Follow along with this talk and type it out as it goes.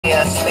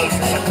area, space,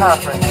 and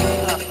circumference.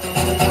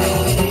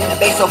 The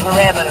basal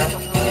parameter,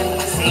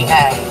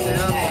 CA.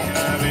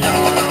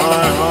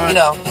 You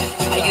know,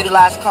 I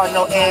utilize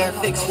cardinal air,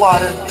 fixed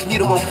water,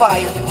 mutable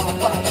fire.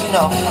 You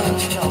know,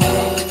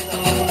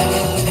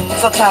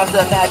 sometimes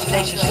the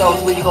imagination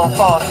shows where you're gonna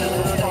fall.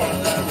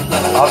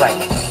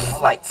 Alright,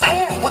 flights.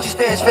 What your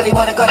spirits really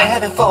wanna go to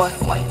heaven for?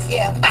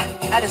 Yeah,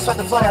 I just sweat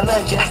the floor that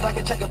look just like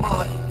a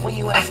checkerboard. When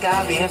you in the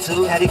sky being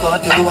too heavy,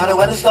 going through water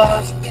weather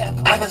storms.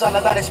 Life is all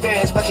about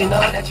experience, but you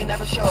know that you're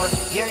never sure.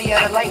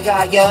 URIEL the light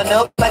guy, yo,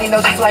 nobody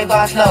knows the flight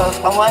boss knows.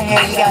 On one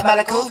hand you got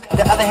Magik,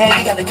 the other hand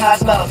you got the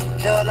cosmos.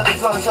 They'll love you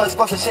flowing so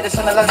explosive shit is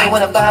similar to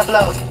when a bomb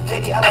blows.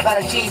 Baby, all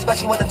about the cheese,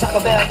 but you want the Taco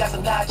Bell, got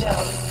some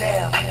nachos.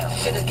 Damn,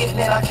 shit is getting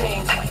in our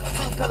dreams.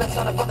 Pillars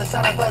on the other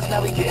side of us,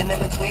 now we getting in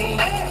between.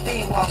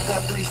 Then walk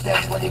up 3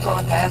 steps when you're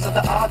going past up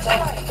the altar.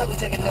 So we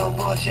taking no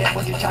bullshit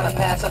when you're trying to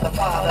pass up the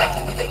father.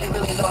 You think you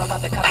really know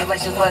about the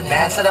constellations, but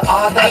master the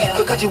author.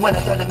 Because you went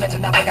a third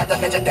dimension, I forgot to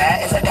mention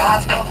that it's a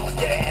gospel.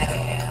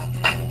 Yeah,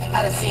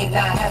 I done seen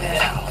that heaven.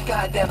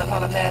 Goddamn, the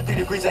father man 3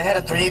 degrees ahead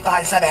of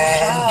 357.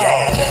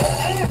 Yeah,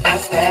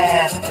 that's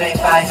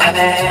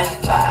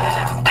 357.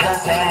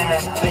 That's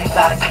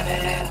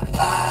 357.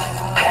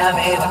 Tell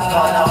me what's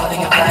going on in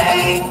your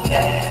brain.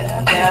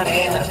 Yeah, tell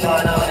me what's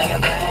going on in your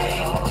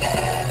brain.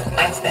 Yeah,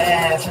 that's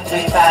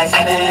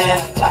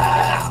 357.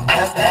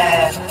 That's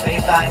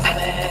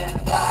 357.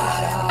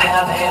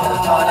 Tell me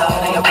what's going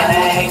on in your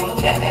brain.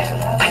 Yeah,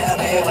 tell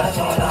me what's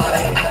going on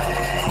in your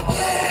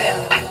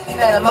brain.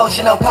 That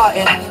emotional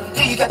parting.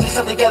 Do you got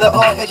yourself together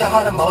or is your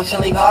heart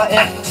emotionally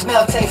hardened?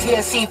 Smell, taste,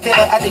 hear, see, feel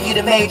after you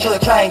done made you a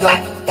triangle.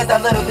 It's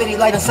that little bitty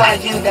light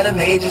inside you that done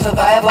made you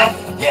survivable.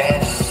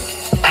 Yeah.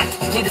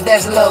 Need to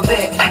dance a little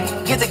bit.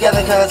 Get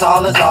together cause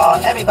all is all.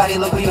 Everybody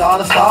look, we all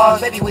the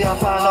stars. Maybe we are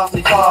flying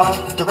awfully far.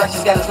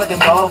 Directions got us looking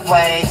both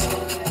ways.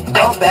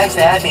 Don't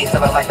backstab me,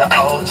 something like the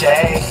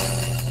OJ.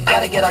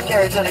 Gotta get our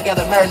character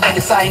together, merge like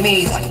a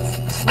Siamese.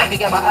 Smoky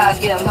got my eyes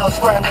getting low,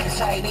 squirting like a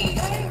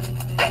Chinese.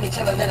 Got me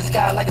chilling in the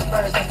sky like a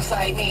bird like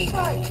beside me.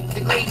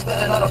 Degrees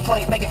building on a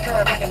point, make a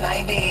curve like a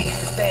 90.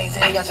 Things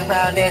in your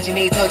surroundings you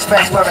need to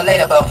express more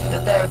relatable.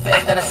 The third,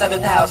 fifth, and the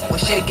seventh house. When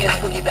shit gets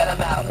spooky, better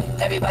mouth.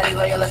 Everybody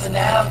lay your listen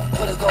now.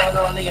 What is going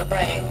on in your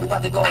brain? We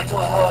about to go into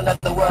a whole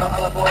nother world.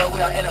 All aboard,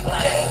 we are in a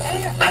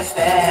plane. Let's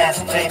dance,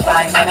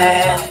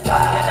 357.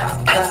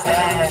 Let's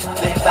dance,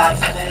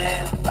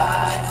 357.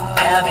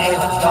 Tell me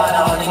what's going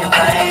on in your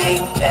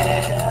brain.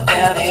 Yeah,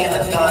 tell me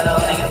what's going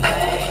on in your brain.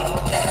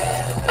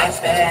 Let's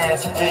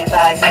dance,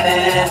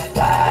 357.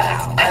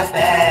 Let's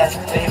dance,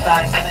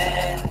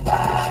 357.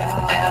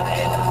 Tell me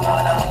what's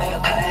going on in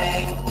your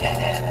brain.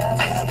 Yeah,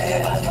 tell me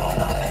what's going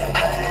on in your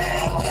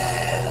brain.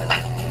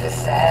 The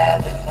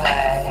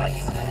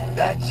sacrifice,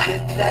 that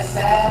shit that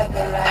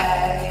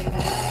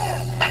separates.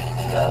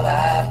 So I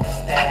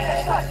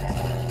understand,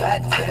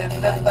 that's in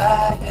the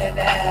body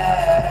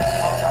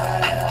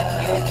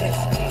now. You kiss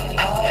me, I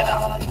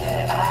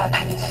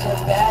kiss you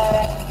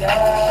back,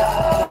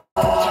 girl.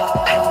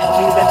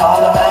 We've been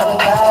all around the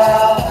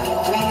world.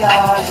 We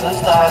are some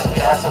stars,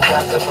 we are some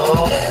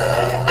flexible.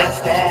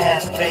 Let's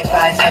dance,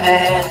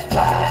 357.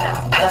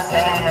 Let's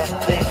dance,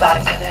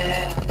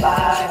 357.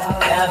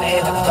 Tell me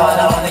what's going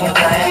on in your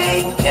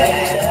brain.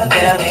 Yeah,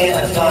 tell me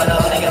what's going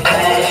on in your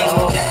brain.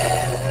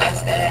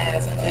 Let's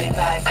dance,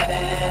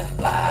 357.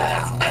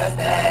 Let's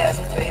dance,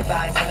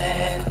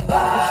 357.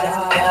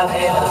 Tell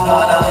me what's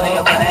going on in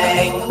your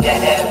brain.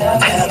 Yeah,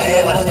 tell me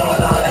what's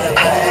going on in your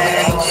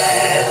brain.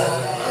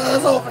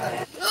 Let's open it.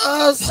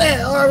 I'm saying,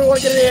 everyone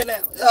get in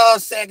there. I'm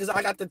saying, because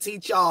I got to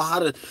teach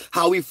y'all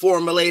how we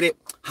formulate it,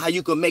 how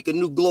you can make a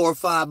new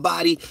glorified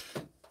body,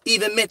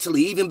 even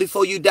mentally, even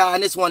before you die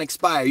and this one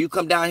expire. You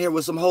come down here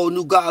with some whole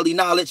new godly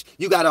knowledge.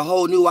 You got a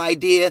whole new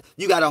idea.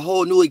 You got a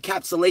whole new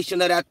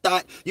encapsulation of that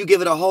thought. You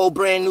give it a whole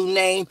brand new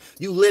name.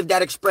 You live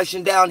that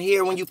expression down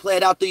here when you play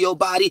it out through your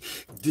body.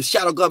 The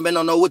shadow government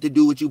don't know what to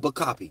do with you but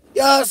copy.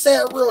 You know what I'm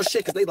saying? Real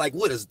shit, because they like,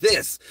 what is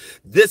this?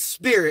 This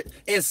spirit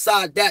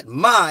inside that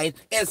mind,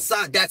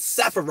 inside that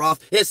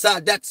Sephiroth,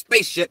 inside that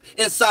spaceship,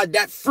 inside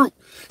that fruit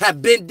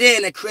have been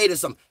in and created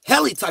some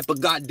helly type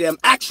of goddamn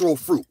actual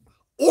fruit.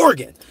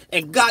 Organ,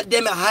 and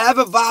goddamn it,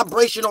 however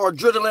vibration or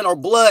adrenaline or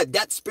blood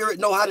that spirit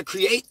know how to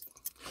create,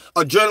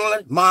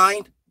 adrenaline,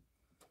 mind,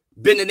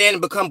 bending in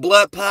and become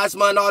blood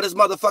plasma and all this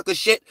motherfucker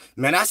shit,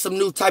 man, that's some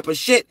new type of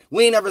shit.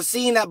 We ain't never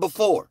seen that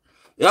before.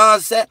 You know what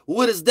I'm saying?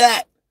 What is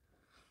that?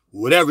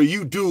 Whatever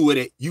you do with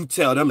it, you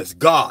tell them it's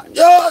God.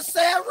 You know what I'm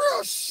saying?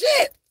 Real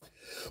shit.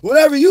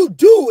 Whatever you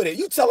do with it,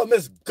 you tell them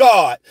it's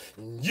God.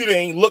 You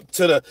ain't look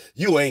to the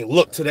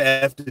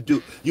left to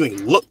do. You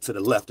ain't look to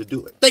the left to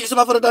do it. Thank you so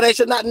much for the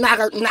donation. Not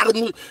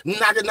Naganashi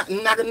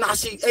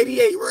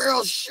 88.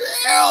 Real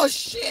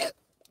shit.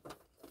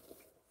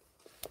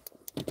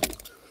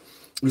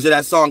 You said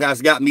that song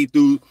guys got me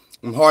through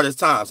the hardest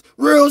times.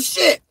 Real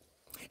shit.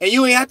 And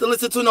you ain't have to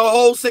listen to no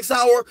whole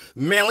 6-hour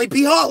Manly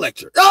P. Hall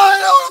lecture. Oh,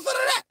 no, for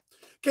that.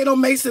 Kato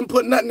Mason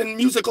put nothing in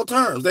musical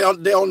terms. They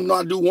don't know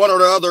how to do one or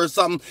the other or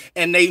something,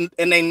 and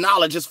they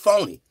knowledge is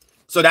phony.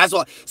 So that's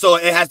why. So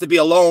it has to be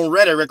a lone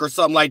rhetoric or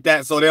something like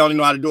that. So they only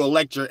know how to do a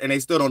lecture and they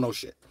still don't know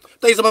shit.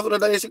 Thanks so much for the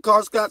donation,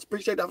 Carl Scott.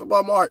 Appreciate that for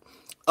Walmart.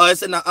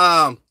 It's in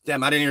the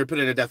damn. I didn't even put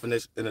it in the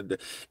definition.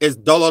 It's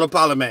Dolo the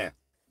Polyman.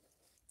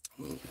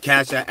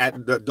 Cash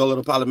at the Dolo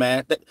the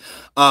Polyman.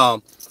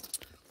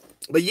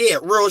 But yeah,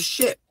 real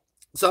shit.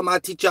 Something I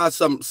teach y'all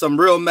some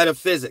real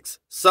metaphysics.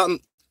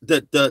 Something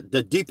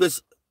the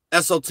deepest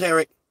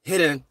esoteric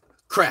hidden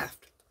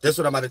craft. That's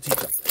what I'm about to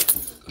teach y'all.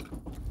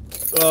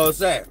 You know what I'm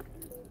saying?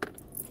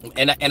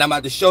 And I'm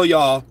about to show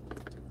y'all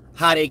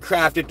how they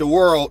crafted the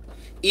world,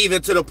 even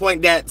to the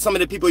point that some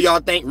of the people y'all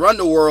think run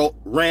the world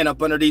ran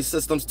up under these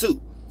systems too.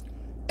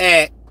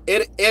 And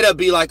it'll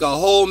be like a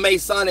whole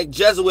Masonic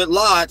Jesuit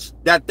lodge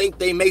that think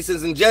they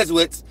Masons and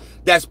Jesuits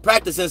that's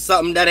practicing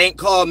something that ain't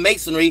called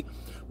Masonry,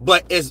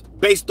 but is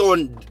based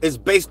on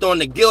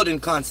the gilding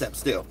concept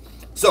still.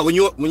 So when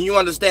you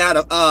understand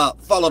how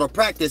to follow the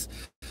practice,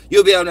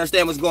 you'll be able to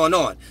understand what's going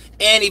on.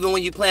 And even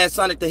when you playing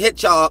Sonic the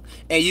Hedgehog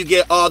and you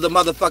get all the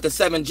motherfucking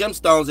 7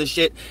 gemstones and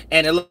shit,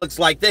 and it looks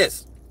like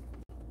this,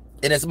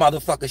 and it's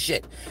motherfucker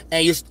shit.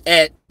 And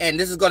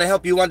this is going to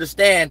help you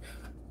understand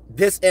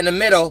this in the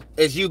middle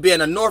is you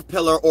being a north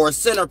pillar or a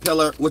center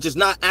pillar, which is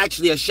not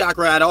actually a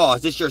chakra at all.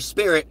 It's just your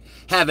spirit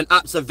having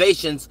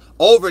observations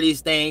over these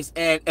things.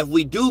 And if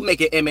we do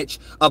make an image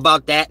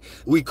about that,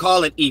 we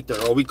call it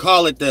ether, or we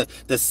call it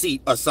the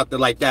seat or something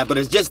like that. But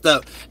it's just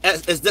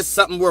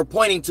something we're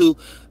pointing to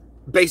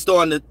based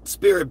on the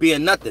spirit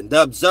being nothing,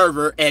 the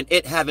observer, and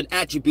it having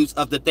attributes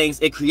of the things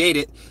it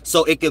created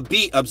so it could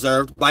be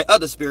observed by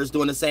other spirits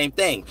doing the same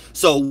thing.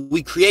 So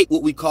we create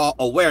what we call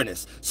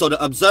awareness. So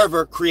the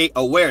observer create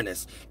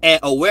awareness, and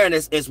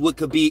awareness is what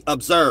could be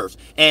observed.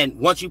 And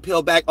once you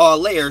peel back all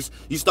layers,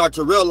 you start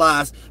to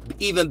realize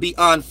even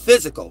beyond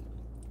physical,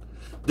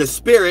 the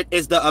spirit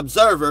is the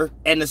observer,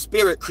 and the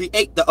spirit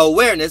create the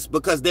awareness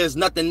because there's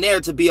nothing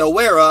there to be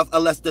aware of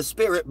unless the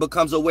spirit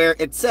becomes aware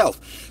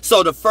itself.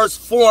 So the first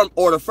form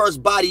or the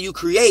first body you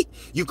create,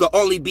 you can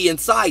only be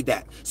inside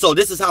that. So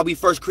this is how we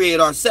first create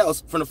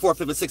ourselves from the 4th,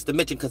 5th, and 6th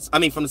dimension. From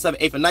the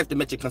 7th, 8th, and 9th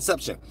dimension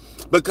conception.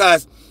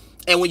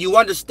 And when you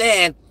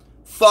understand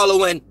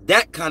following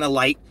that kind of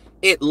light,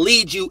 it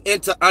leads you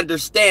into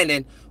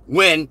understanding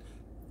when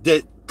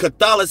the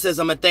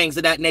Catholicism and things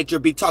of that nature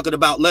be talking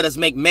about, let us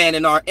make man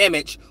in our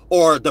image,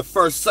 or the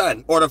first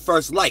sun, or the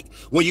first light.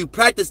 When you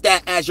practice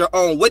that as your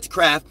own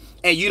witchcraft,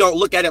 and you don't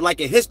look at it like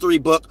a history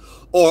book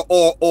or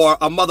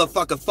a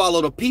motherfucker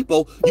follow the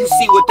people, you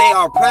see what they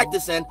are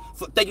practicing.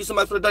 Thank you so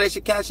much for the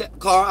donation, Cash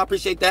Carl. I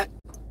appreciate that.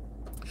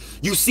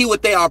 You see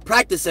what they are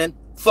practicing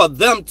for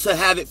them to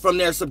have it from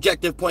their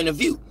subjective point of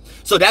view.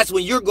 So that's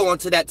when you're going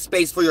to that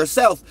space for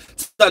yourself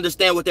to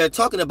understand what they're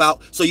talking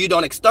about, so you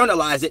don't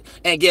externalize it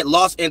and get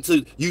lost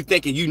into you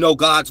thinking you know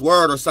God's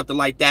word or something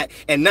like that.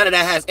 And none of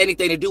that has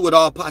anything to do with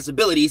all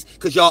possibilities,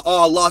 because y'all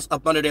all lost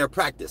up under their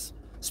practice,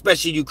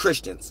 especially you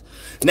Christians.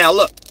 Now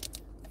look,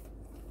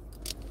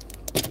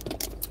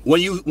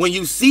 when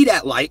you see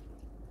that light,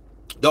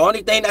 the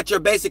only thing that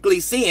you're basically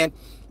seeing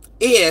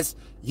is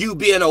you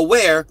being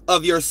aware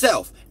of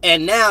yourself.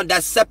 And now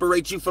that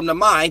separates you from the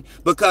mind,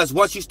 because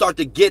once you start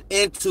to get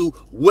into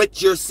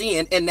what you're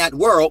seeing in that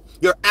world,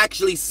 you're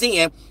actually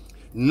seeing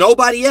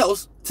nobody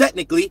else,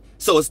 technically.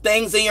 So it's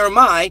things in your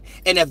mind.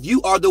 And if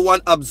you are the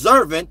one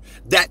observing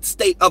that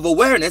state of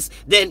awareness,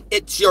 then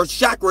it's your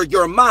chakra,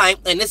 your mind.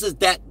 And this is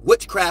that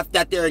witchcraft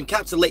that they're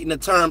encapsulating the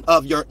term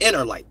of your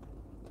inner light.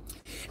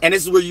 And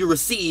this is where you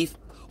receive,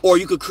 or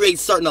you could create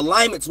certain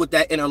alignments with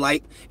that inner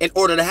light in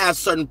order to have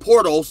certain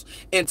portals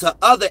into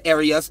other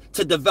areas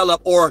to develop,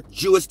 or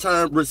Jewish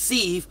term,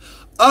 receive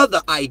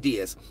other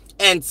ideas.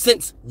 And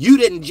since you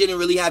didn't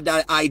generally have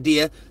that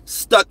idea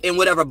stuck in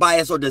whatever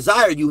bias or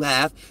desire you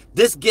have,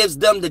 this gives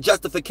them the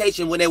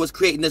justification when they was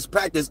creating this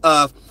practice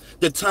of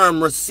the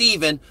term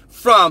receiving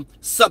from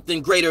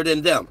something greater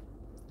than them.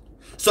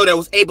 So they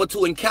was able to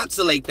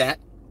encapsulate that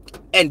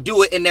and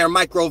do it in their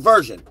micro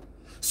version.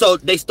 So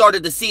they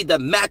started to see the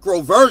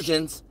macro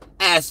versions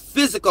as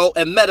physical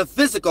and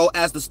metaphysical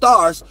as the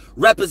stars,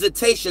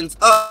 representations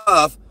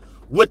of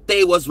what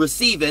they was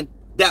receiving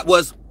that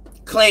was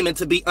claiming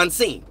to be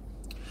unseen.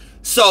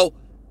 So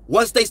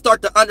once they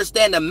start to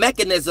understand the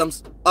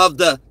mechanisms of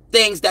the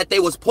things that they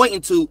was pointing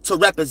to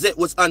represent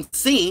what's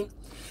unseen,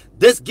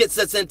 this gets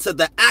us into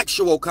the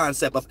actual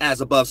concept of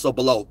as above, so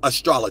below,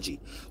 astrology,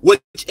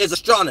 which is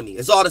astronomy.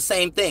 It's all the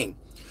same thing.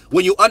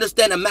 When you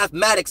understand the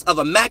mathematics of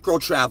a macro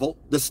travel,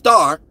 the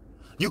star,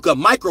 you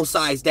can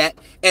microsize that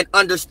and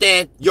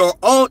understand your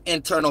own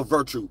internal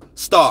virtue,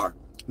 star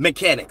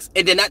mechanics,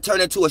 and then that turn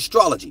into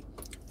astrology.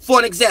 For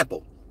an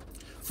example,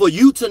 for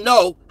you to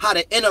know how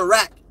to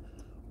interact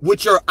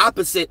with your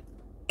opposite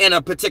in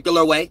a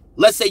particular way,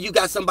 let's say you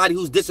got somebody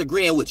who's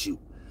disagreeing with you,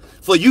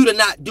 for you to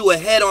not do a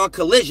head-on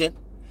collision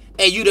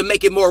and you to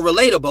make it more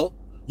relatable,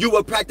 you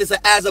will practice an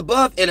as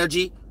above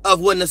energy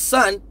of when the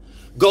sun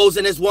goes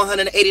in this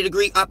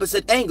 180-degree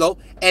opposite angle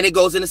and it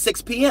goes into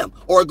 6 p.m.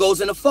 or it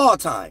goes into fall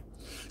time.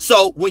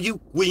 So when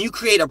you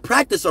create a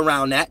practice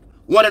around that,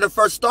 one of the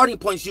first starting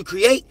points you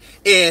create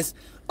is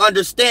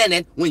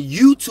understanding when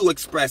you too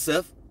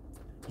expressive,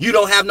 you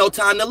don't have no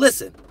time to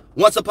listen.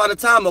 Once upon a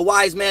time, a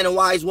wise man and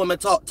wise woman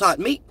taught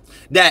me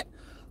that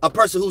a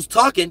person who's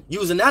talking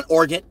using that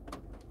organ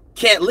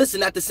can't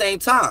listen at the same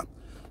time.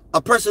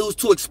 A person who's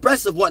too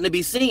expressive wanting to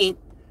be seen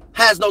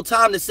has no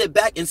time to sit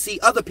back and see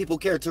other people's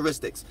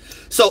characteristics.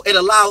 So it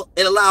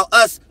allow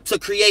us to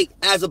create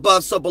as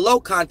above, so below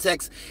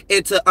context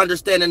into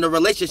understanding the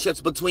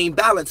relationships between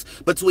balance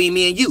between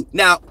me and you.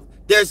 Now,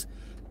 there's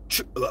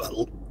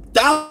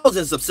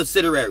thousands of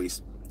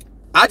subsidiaries.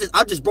 I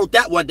just broke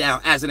that one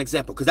down as an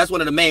example because that's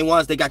one of the main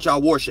ones they got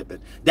y'all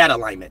worshiping. That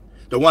alignment.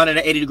 The one at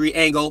an 80-degree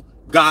angle,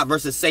 God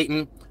versus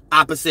Satan,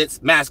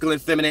 opposites, masculine,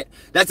 feminine.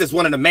 That's just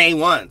one of the main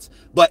ones.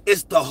 But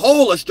it's the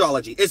whole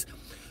astrology. It's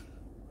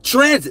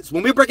transits.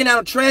 When we're breaking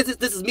down transits,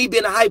 this is me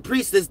being a high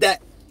priestess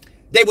that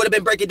they would have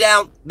been breaking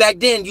down back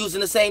then using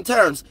the same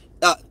terms,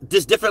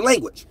 just different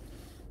language,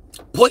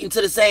 pointing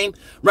to the same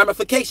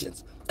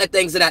ramifications and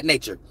things of that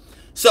nature.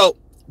 So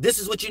this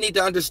is what you need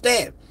to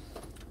understand.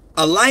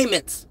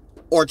 Alignments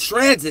or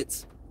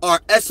transits are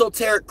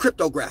esoteric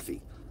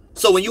cryptography.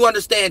 So when you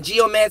understand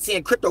geomancy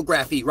and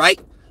cryptography, right,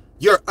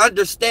 you're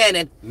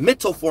understanding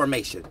mental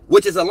formation,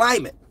 which is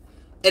alignment.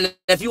 And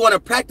if you want to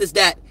practice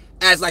that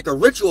as like a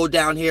ritual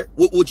down here,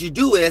 what you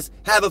do is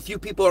have a few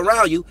people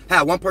around you,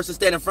 have one person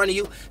stand in front of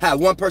you, have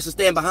one person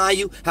stand behind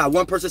you, have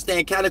one person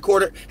stand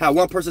counter-quartered, have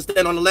one person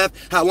stand on the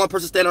left, have one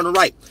person stand on the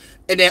right.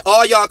 And then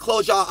all y'all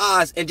close y'all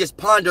eyes and just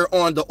ponder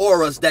on the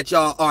auras that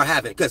y'all are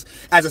having. Because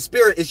as a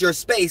spirit is your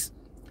space,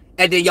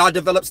 and then y'all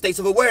develop states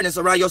of awareness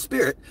around your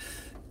spirit.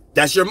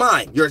 That's your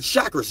mind, your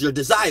chakras, your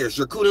desires,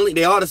 your kundalini.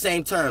 They all the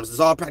same terms. It's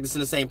all practicing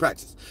the same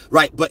practice,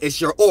 right? But it's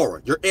your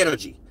aura, your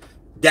energy.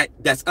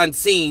 That's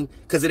unseen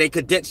because it ain't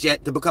condensed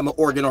yet to become an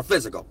organ or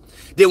physical.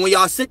 Then when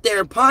y'all sit there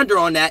and ponder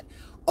on that,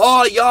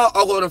 all y'all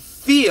are going to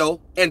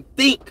feel and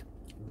think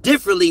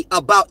differently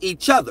about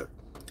each other.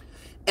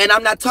 And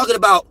I'm not talking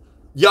about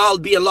y'all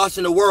being lost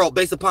in the world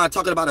based upon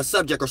talking about a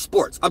subject or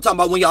sports. I'm talking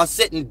about when y'all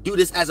sit and do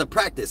this as a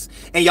practice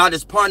and y'all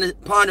just pondering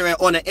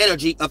on the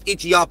energy of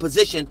each of y'all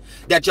position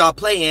that y'all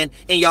play in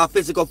y'all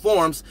physical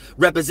forms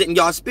representing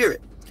y'all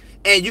spirit.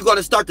 And you're going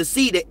to start to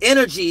see the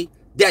energy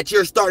that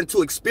you're starting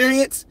to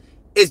experience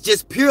is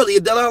just purely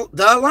the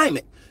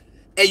alignment.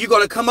 And you're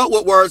going to come up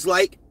with words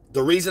like,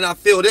 the reason I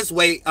feel this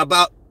way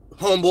about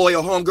homeboy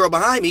or homegirl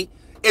behind me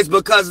is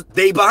because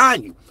they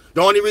behind you.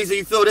 The only reason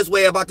you feel this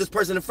way about this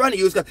person in front of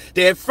you is because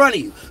they're in front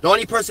of you. The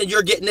only person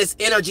you're getting this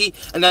energy,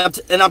 and I'm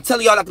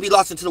telling y'all not to be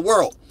lost into the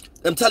world.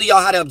 I'm telling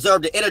y'all how to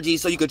observe the energy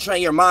so you can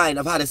train your mind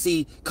of how to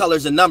see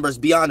colors and numbers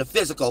beyond the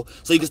physical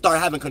so you can start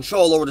having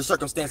control over the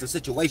circumstance and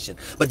situation.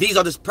 But these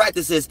are just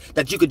practices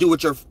that you could do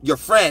with your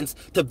friends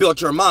to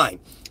build your mind.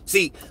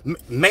 See,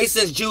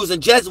 Masons, Jews,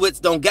 and Jesuits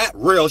don't got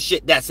real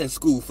shit that's in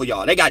school for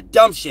y'all. They got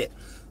dumb shit.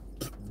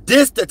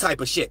 This the type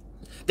of shit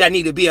that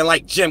need to be in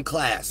like gym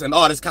class and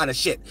all this kind of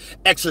shit.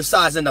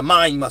 Exercising the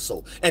mind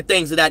muscle and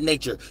things of that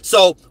nature.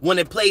 So when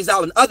it plays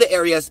out in other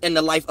areas in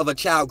the life of a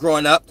child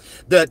growing up,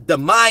 the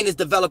mind is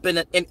developing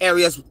in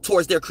areas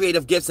towards their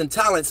creative gifts and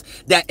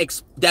talents that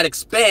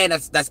expand,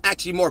 that's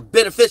actually more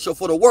beneficial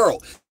for the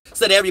world.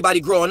 Instead of everybody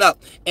growing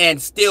up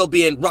and still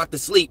being rocked to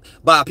sleep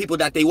by people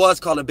that they was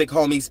calling big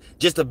homies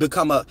just to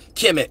become a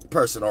Kemet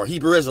person or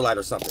Hebrew Israelite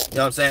or something. You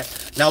know what I'm saying?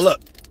 Now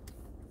look.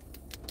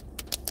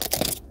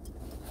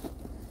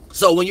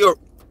 So when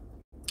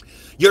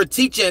you're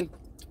teaching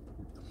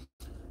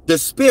the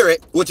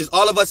spirit, which is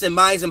all of us in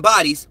minds and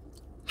bodies,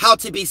 how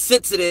to be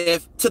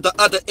sensitive to the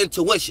other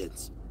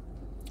intuitions.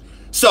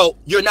 So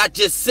you're not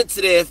just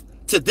sensitive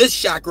to this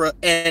chakra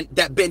and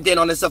that bend in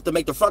on itself to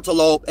make the frontal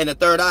lobe and the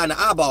third eye and the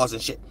eyeballs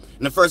and shit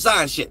and the first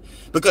eye and shit,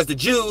 because the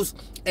Jews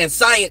and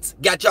science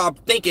got y'all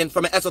thinking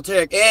from an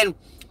esoteric and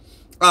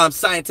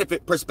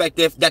scientific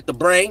perspective that the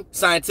brain,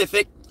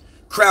 scientific,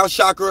 crown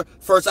chakra,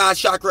 first eye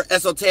chakra,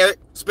 esoteric,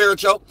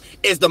 spiritual,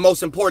 is the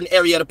most important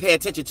area to pay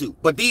attention to.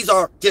 But these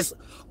are just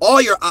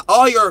all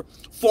your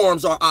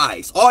forms are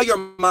eyes, all your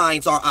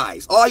minds are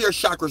eyes, all your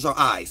chakras are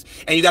eyes.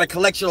 And you got a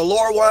collection of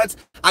lower ones,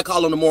 I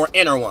call them the more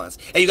inner ones.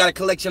 And you got a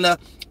collection of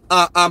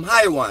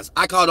higher ones,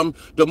 I call them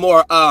the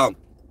more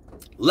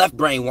left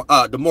brain,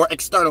 the more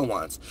external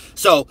ones.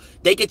 So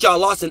they get y'all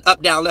lost in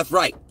up, down, left,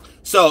 right.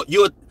 So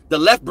the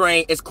left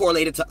brain is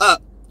correlated to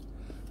up.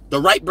 The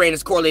right brain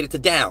is correlated to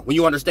down when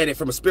you understand it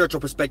from a spiritual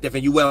perspective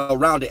and you well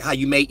around it, how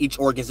you made each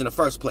organs in the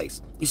first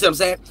place. You see what I'm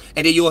saying?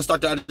 And then you will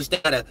start to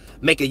understand how to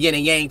make a yin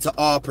and yang to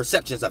all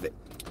perceptions of it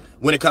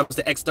when it comes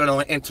to external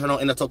and internal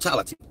in the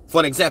totality.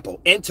 For an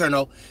example,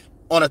 internal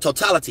on a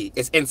totality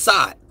is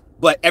inside,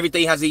 but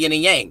everything has a yin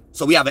and yang.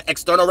 So we have an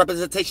external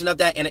representation of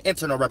that and an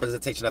internal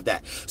representation of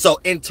that. So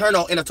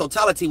internal in a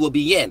totality will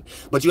be yin,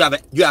 but you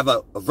have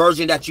a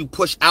version that you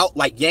push out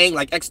like yang,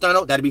 like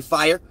external, that'll be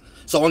fire.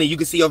 So only you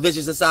can see your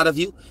visions inside of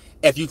you.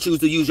 If you choose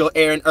to use your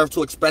air and earth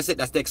to express it,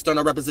 that's the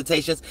external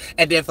representations.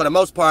 And then for the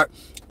most part,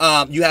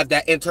 you have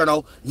that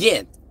internal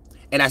yin,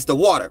 and that's the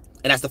water,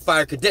 and that's the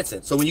fire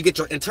condensing. So when you get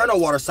your internal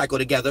water cycle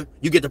together,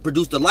 you get to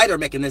produce the lighter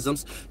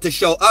mechanisms to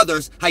show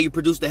others how you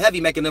produce the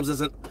heavy mechanisms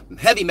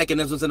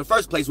in the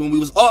first place when we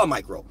was all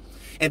micro.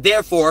 And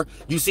therefore,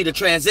 you see the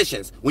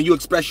transitions when you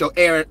express your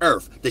air and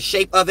earth, the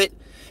shape of it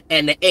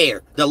and the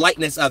air, the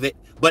lightness of it.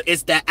 But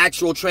it's that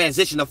actual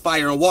transition of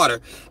fire and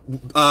water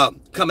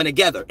coming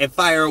together. And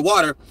fire and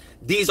water,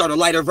 these are the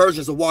lighter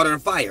versions of water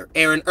and fire,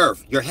 air and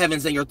earth, your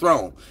heavens and your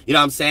throne. You know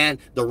what I'm saying?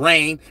 The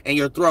rain and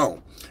your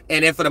throne.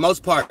 And then for the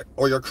most part,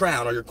 or your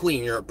crown or your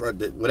queen, your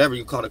whatever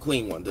you call the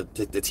queen one,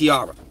 the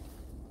tiara.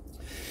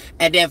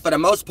 And then for the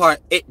most part,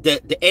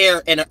 the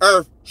air and the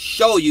earth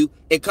show you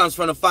it comes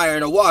from the fire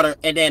and the water,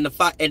 and then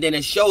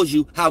it shows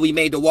you how we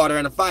made the water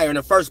and the fire in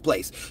the first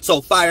place.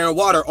 So fire and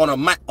water on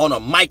a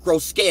micro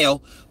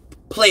scale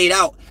played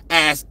out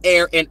as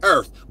air and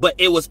earth, but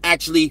it was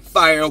actually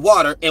fire and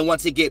water. And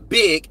once it get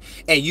big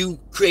and you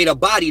create a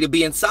body to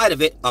be inside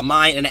of it, a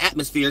mind and an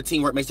atmosphere,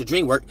 teamwork makes the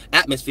dream work.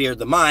 Atmosphere,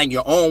 the mind,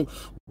 your own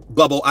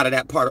bubble out of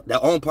that part,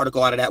 their own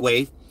particle out of that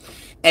wave.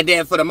 And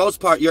then for the most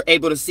part, you're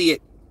able to see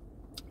it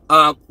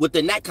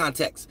within that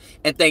context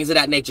and things of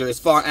that nature, as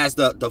far as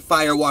the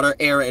fire, water,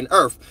 air, and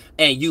earth,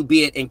 and you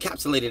being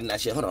encapsulated in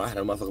that shit. Hold on, I had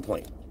a motherfucking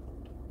point.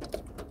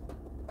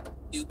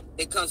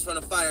 It comes from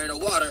the fire and the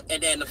water,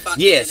 and then the fire.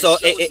 Yeah, so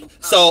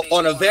so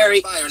on a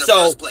very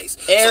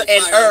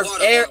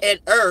air and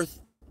earth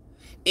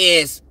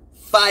is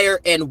fire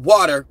and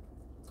water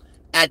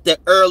at the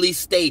early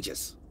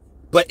stages,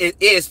 but it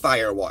is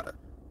fire and water,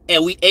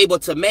 and we able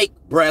to make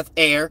breath,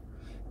 air,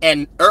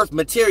 and earth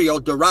material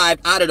derived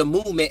out of the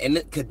movement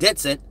and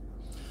condensing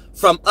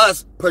from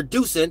us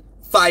producing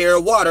fire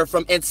and water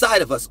from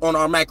inside of us on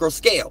our micro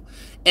scale.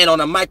 And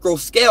on a micro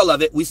scale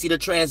of it, we see the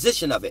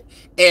transition of it,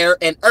 air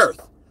and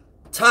earth,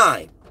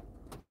 time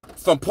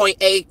from point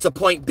A to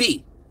point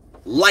B,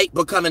 light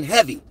becoming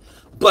heavy,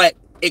 but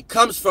it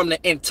comes from the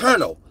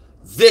internal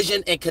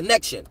vision and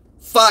connection,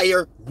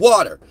 fire,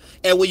 water.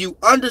 And when you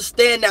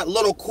understand that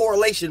little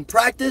correlation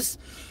practice,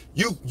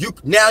 you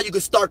can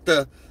start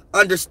the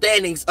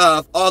understandings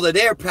of all of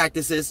their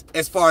practices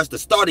as far as the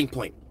starting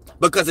point,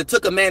 because it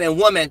took a man and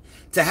woman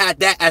to have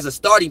that as a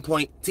starting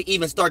point to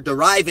even start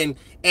deriving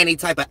any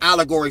type of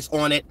allegories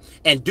on it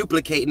and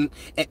duplicating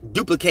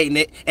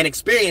it and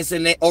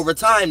experiencing it over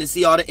time to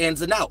see all the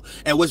ins and outs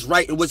and what's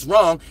right and what's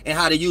wrong and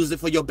how to use it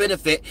for your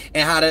benefit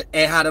and how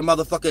to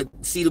motherfucker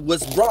see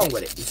what's wrong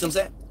with it. You see what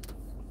I'm saying?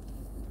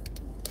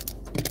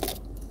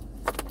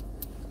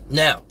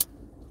 Now,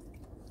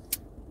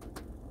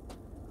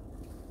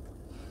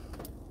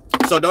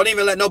 so don't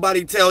even let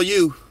nobody tell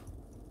you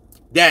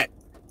that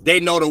they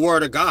know the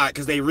word of God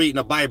because they reading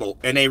the Bible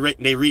and they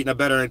reading a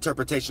better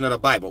interpretation of the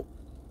Bible.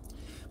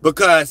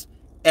 Because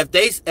if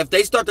they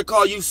start to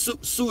call you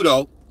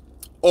pseudo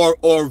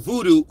or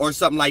voodoo or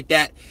something like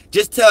that,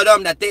 just tell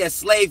them that they're a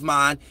slave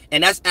mind,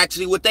 and that's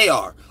actually what they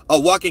are, a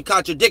walking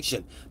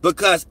contradiction.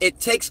 Because it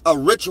takes a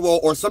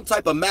ritual or some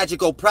type of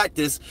magical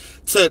practice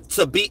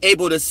to be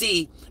able to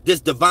see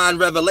this divine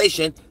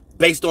revelation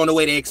based on the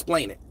way they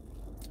explain it.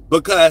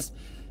 Because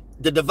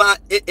the divine,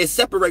 it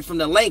separates from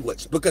the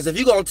language. Because if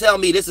you're going to tell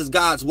me this is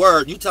God's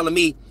word, you telling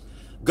me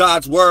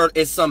God's word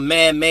is some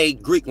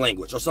man-made Greek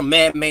language or some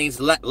man-made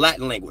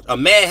Latin language. A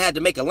man had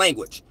to make a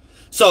language.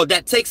 So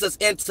that takes us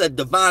into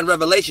divine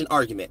revelation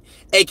argument,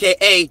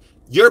 aka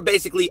you're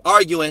basically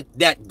arguing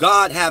that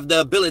God have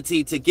the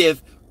ability to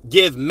give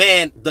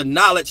man the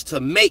knowledge to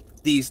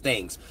make these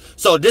things.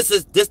 So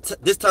this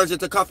turns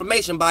into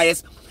confirmation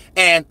bias,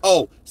 and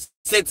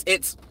since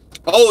it's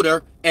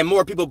older and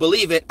more people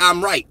believe it,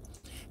 I'm right.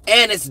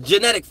 And it's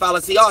genetic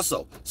fallacy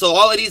also. So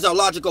all of these are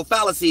logical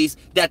fallacies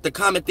that the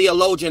common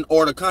theologian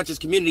or the conscious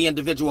community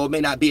individual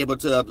may not be able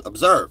to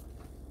observe.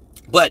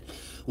 But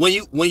when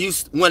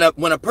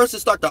a person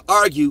start to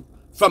argue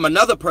from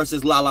another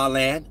person's la-la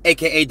land,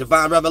 aka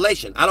divine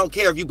revelation, I don't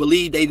care if you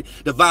believe they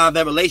divine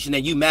revelation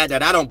and you mad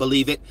that I don't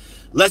believe it.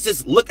 Let's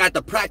just look at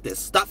the practice.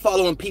 Stop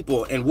following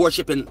people and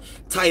worshiping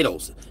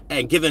titles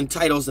and giving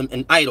titles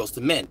and idols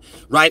to men,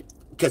 right?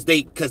 Because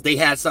they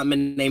had something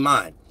in their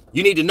mind.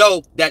 You need to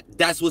know that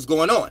that's what's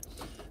going on.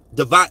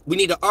 We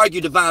need to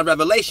argue divine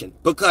revelation,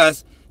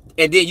 and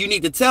then you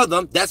need to tell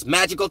them that's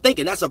magical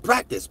thinking. That's a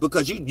practice,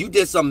 because you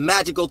did some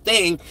magical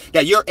thing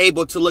that you're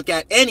able to look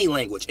at any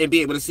language and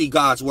be able to see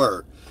God's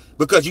word,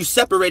 because you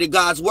separated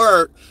God's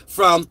word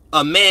from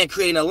a man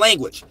creating a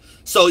language.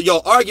 So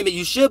your argument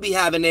you should be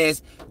having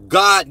is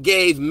God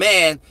gave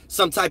man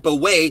some type of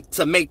way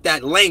to make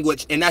that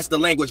language, and that's the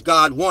language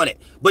God wanted.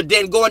 But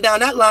then going down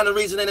that line of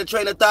reasoning and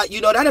train of thought,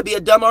 that'd be a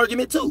dumb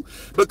argument too,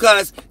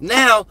 because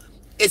now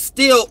it's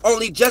still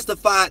only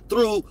justified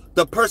through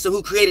the person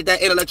who created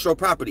that intellectual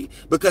property,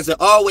 because it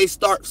always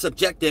starts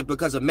subjective,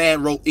 because a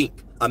man wrote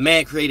ink. A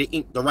man created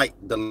ink to write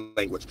the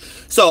language.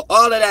 So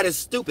all of that is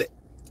stupid.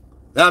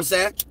 You know what I'm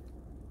saying?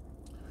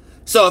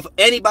 So if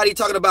anybody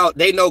talking about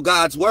they know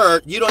God's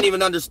word, you don't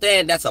even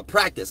understand that's a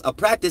practice. A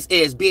practice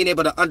is being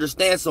able to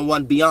understand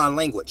someone beyond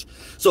language.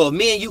 So if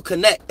me and you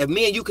connect, if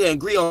me and you can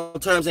agree on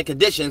terms and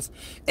conditions,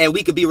 and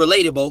we could be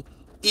relatable,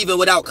 even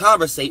without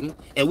conversating,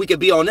 and we could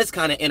be on this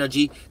kind of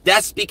energy,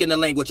 that's speaking the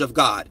language of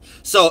God.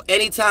 So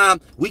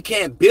anytime we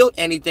can't build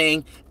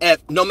anything,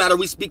 no matter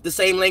we speak the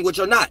same language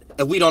or not,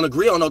 if we don't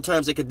agree on no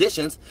terms and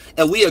conditions,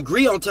 and we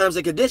agree on terms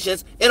and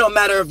conditions, it don't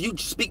matter if you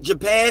speak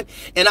Japan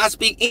and I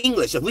speak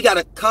English. If we got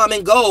a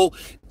common goal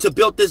to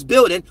build this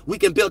building, we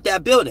can build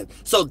that building.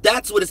 So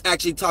that's what it's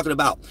actually talking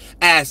about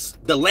as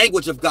the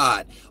language of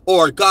God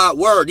or God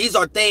word. These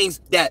are things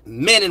that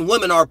men and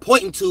women are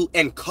pointing to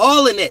and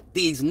calling it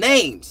these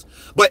names.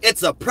 But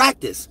it's a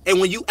practice. And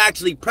when you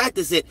actually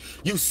practice it,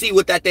 you see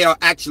what that they are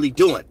actually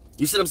doing.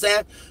 You see what I'm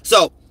saying?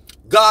 So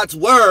God's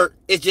word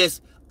is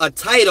just a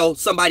title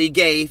somebody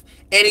gave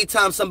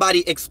anytime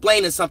somebody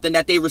explaining something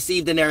that they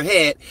received in their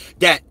head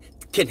that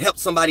can help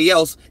somebody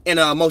else in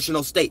an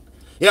emotional state.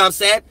 You know what I'm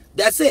saying?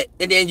 That's it.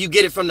 And then you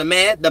get it from the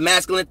man, the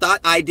masculine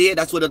thought, idea.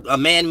 That's what a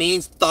man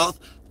means, thought,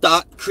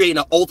 creating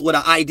an oath with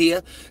an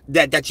idea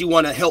that you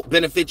want to help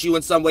benefit you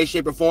in some way,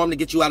 shape, or form to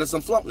get you out of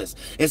some flunkness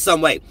in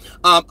some way.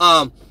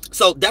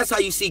 So that's how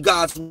you see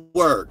God's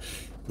word.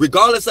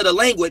 Regardless of the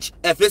language,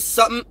 if it's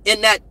something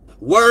in that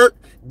word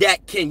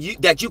that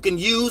you can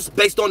use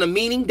based on the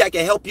meaning that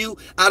can help you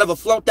out of a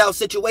flunked out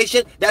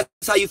situation, that's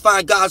how you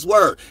find God's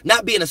word.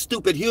 Not being a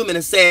stupid human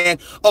and saying,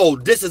 oh,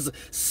 this is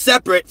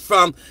separate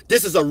from,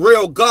 this is a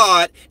real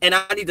God, and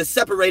I need to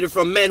separate it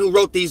from men who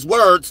wrote these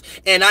words,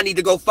 and I need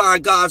to go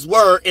find God's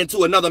word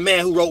into another man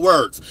who wrote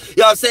words.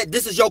 You know what I'm saying?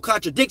 This is your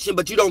contradiction,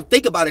 but you don't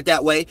think about it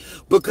that way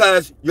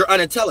because you're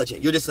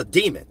unintelligent. You're just a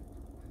demon.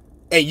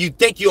 And you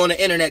think you're on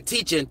the internet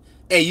teaching,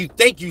 and you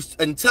think you're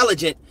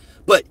intelligent,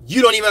 but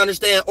you don't even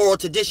understand oral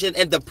tradition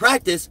and the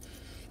practice,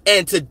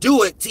 and to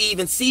do it, to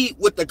even see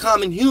what the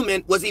common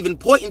human was even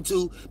pointing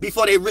to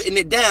before they written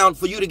it down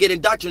for you to get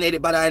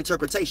indoctrinated by that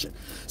interpretation.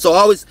 So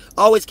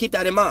always keep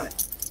that in mind.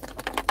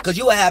 Because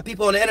you will have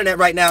people on the internet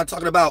right now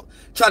talking about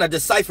trying to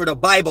decipher the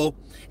Bible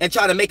and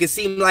trying to make it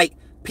seem like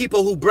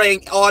people who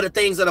bring all the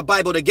things of the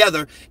Bible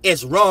together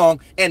is wrong,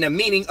 and the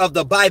meaning of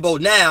the Bible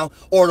now,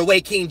 or the way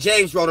King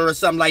James wrote it or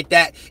something like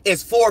that,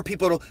 is for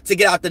people to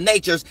get out the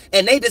natures,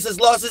 and they just as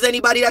lost as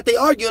anybody that they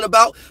arguing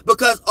about,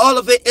 because all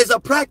of it is a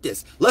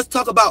practice. Let's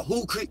talk about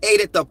who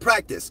created the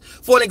practice.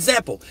 For an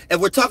example, if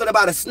we're talking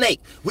about a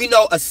snake, we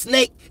know a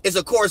snake is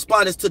a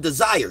correspondence to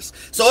desires.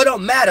 So it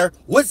don't matter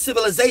what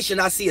civilization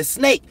I see a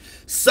snake,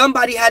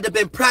 somebody had to have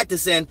been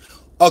practicing.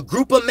 A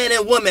group of men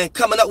and women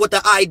coming up with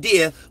the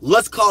idea,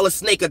 let's call a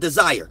snake a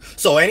desire.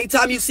 So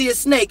anytime you see a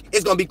snake,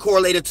 it's going to be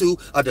correlated to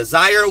a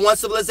desire in one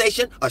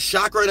civilization, a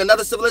chakra in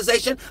another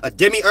civilization, a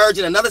demiurge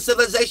in another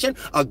civilization,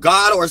 a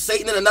god or a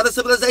Satan in another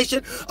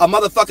civilization, a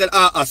motherfucking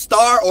a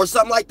star or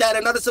something like that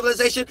in another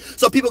civilization.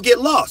 So people get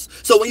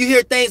lost. So when you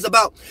hear things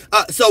about,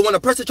 so when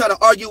a person try to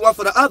argue one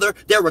for the other,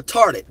 they're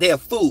retarded. They're a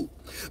fool.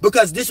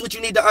 Because this is what you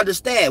need to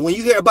understand. When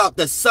you hear about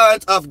the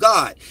sons of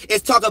God,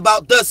 it's talking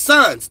about the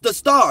suns, the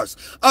stars.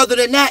 Other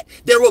than that,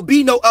 there will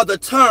be no other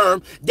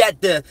term that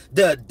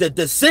the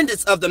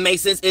descendants of the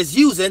Masons is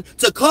using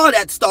to call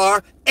that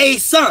star a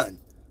sun.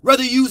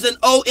 Whether using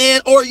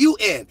O-N or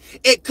U-N.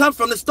 It comes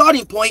from the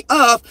starting point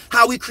of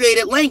how we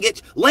created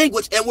language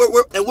and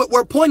what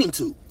we're pointing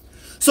to.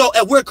 So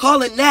if we're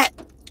calling that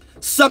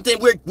something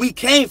where we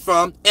came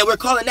from, and we're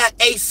calling that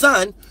a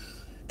sun,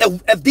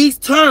 if these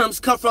terms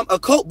come from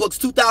occult books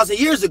 2,000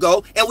 years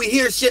ago, and we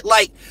hear shit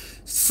like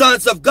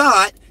sons of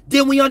God,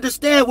 then we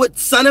understand what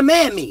son of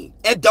man mean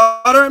and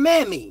daughter of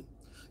man mean.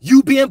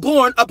 You being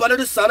born up under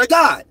the son of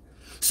God.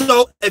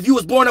 So if you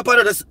was born up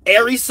under the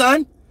Aries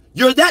sun,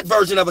 you're that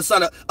version of a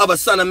son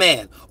of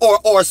man, or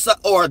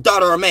a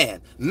daughter of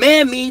man.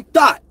 Man mean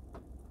thought.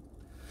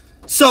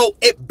 So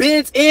it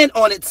bends in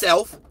on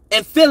itself,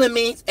 and feeling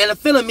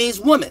means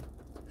woman.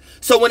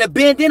 So when it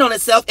bends in on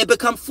itself, it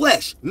becomes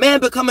flesh. Man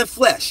becoming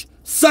flesh.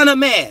 Son of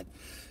man.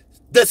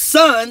 The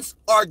sons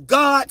are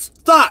God's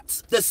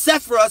thoughts. The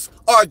Sephiroths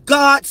are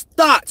God's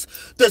thoughts.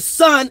 The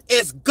sun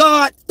is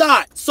God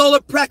thought. Solar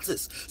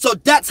plexus. So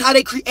that's how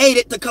they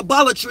created the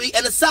Kabbalah tree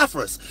and the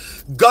Sephiroths.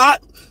 God,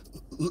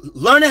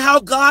 learning how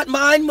God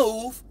mind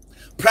move,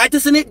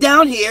 practicing it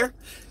down here,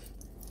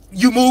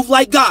 you move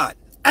like God.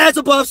 As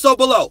above, so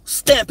below.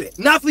 Stamp it.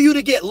 Not for you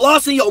to get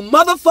lost in your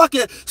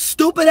motherfucking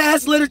stupid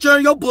ass literature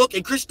in your book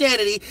in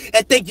Christianity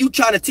and think you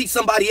trying to teach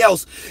somebody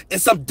else in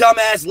some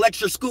dumbass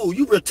lecture school.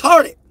 You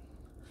retarded.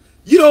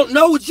 You don't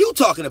know what you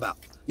talking about.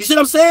 You see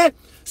what I'm saying?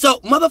 So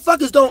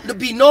motherfuckers don't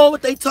be knowing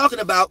what they talking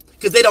about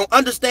because they don't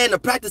understand to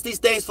practice these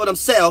things for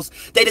themselves.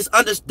 They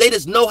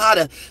just know how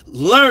to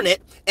learn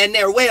it, and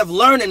their way of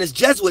learning is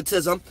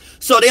Jesuitism.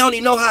 So they only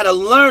know how to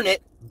learn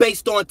it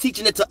based on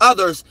teaching it to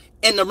others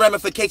and the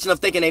ramification of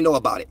thinking they know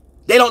about it.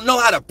 They don't know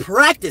how to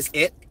practice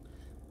it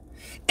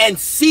and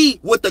see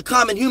what the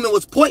common human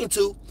was pointing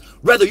to,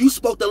 whether you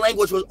spoke the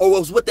language or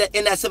was with that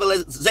in that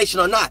civilization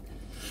or not.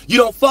 You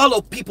don't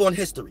follow people in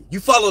history. You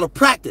follow the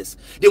practice.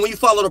 Then when you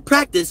follow the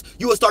practice,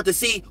 you will start to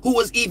see who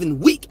was even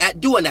weak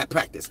at doing that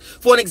practice.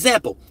 For an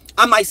example,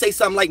 I might say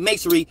something like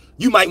masonry.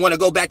 You might want to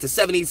go back to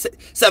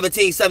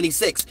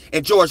 1776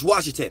 and George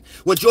Washington,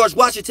 when George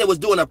Washington was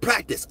doing a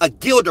practice, a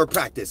gilder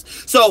practice.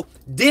 So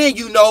then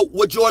you know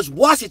what George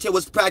Washington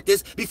was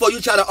practiced before you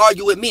try to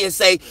argue with me and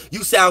say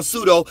you sound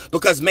pseudo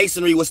because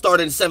masonry was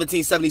started in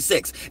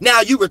 1776.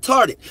 Now you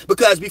retarded,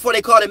 because before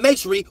they called it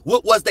masonry,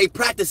 what was they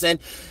practicing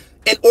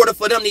in order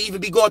for them to even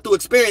be going through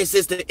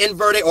experiences to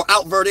invert it or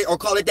outvert it or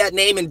call it that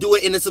name and do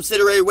it in a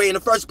subsidiary way in the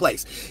first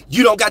place?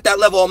 You don't got that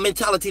level of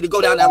mentality to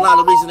go down that line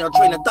of reasoning or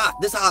train of thought.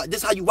 This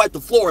how you wipe the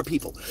floor with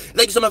people.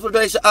 Thank you so much for the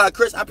donation,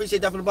 Chris. I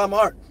appreciate that from the bottom of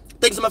my heart.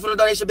 Thank you so much for the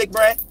donation, Big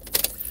Brand.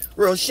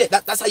 Real shit.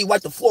 That's how you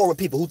wipe the floor with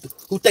people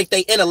who think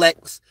they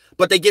intellects,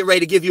 but they get ready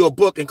to give you a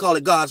book and call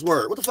it God's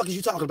word. What the fuck is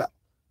you talking about?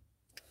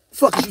 The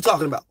fuck is you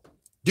talking about?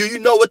 Do you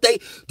know what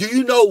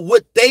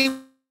they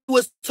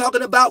was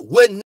talking about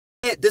when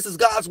this is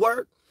God's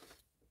word?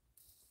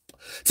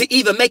 To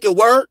even make it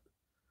word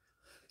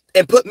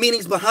and put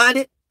meanings behind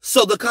it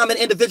so the common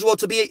individual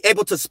to be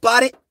able to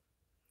spot it.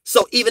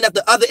 So even if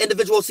the other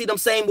individuals see them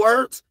same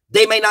words,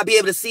 they may not be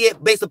able to see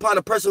it based upon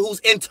a person who's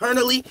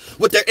internally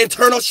with their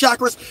internal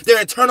chakras, their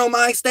internal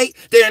mind state,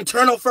 their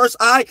internal first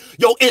eye,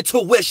 your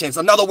intuition's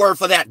another word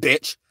for that,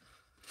 bitch.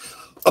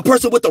 A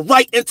person with the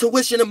right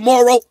intuition and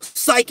moral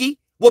psyche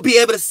will be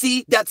able to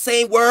see that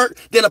same word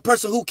than a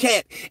person who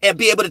can't, and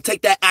be able to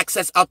take that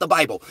access out the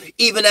Bible,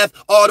 even if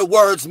all the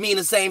words mean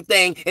the same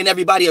thing and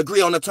everybody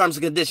agree on the terms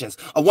and conditions.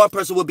 One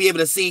person will be able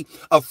to see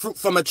a fruit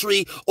from a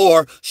tree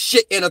or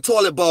shit in a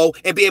toilet bowl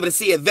and be able to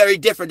see it very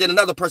different than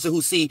another person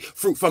who see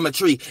fruit from a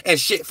tree and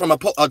shit from a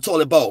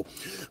toilet bowl.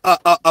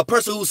 A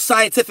person who's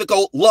scientific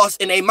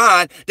lost in their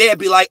mind, they'd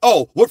be like,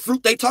 oh, what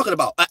fruit they talking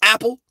about? An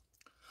apple?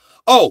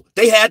 Oh,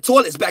 they had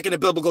toilets back in the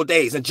biblical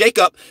days. And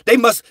Jacob, they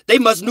must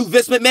knew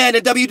Vince McMahon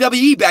and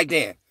WWE back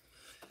then.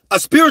 A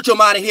spiritual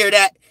mind to hear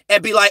that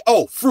and be like,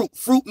 oh, fruit.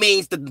 Fruit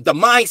means the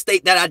mind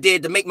state that I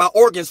did to make my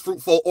organs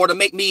fruitful or to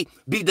make me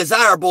be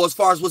desirable as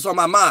far as what's on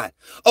my mind.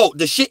 Oh,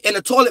 the shit in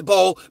the toilet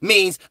bowl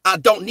means I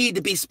don't need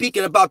to be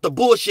speaking about the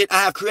bullshit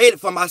I have created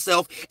for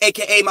myself,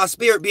 aka my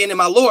spirit being in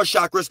my lower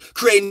chakras,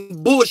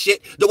 creating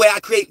bullshit the way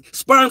I create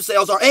sperm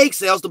cells or egg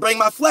cells to bring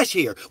my flesh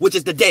here, which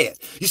is the dead.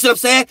 You see what I'm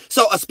saying?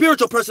 So a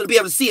spiritual person to be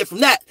able to see it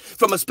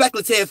from a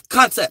speculative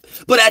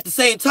concept. But at the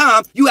same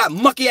time, you have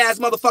mucky ass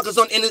motherfuckers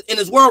in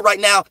this world right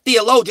now,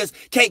 theologians,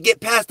 can't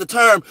get past the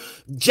term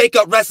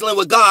Jacob wrestling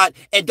with God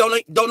and don't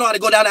know how to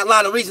go down that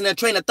line of reason and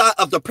train of thought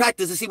of the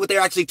practice to see what they're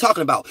actually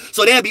talking about.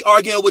 So they'll be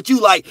arguing with you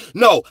like,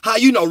 no, how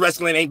you know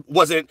wrestling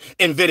wasn't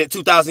invented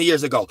 2,000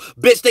 years ago?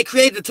 Bitch, they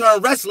created the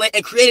term wrestling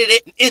and created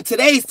it in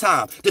today's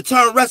time. The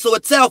term wrestle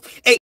itself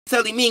ain't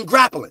necessarily mean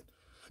grappling.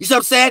 You see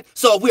what I'm saying?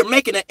 So if we're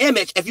making an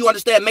image, if you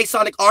understand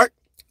Masonic art,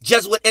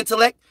 Jesuit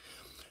intellect,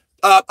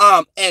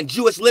 and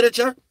Jewish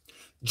literature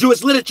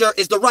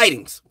is the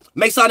writings.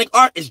 Masonic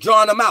art is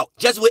drawing them out.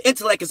 Jesuit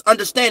intellect is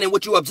understanding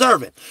what you're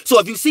observing. So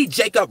if you see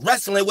Jacob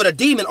wrestling with a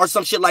demon or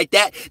some shit like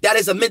that, that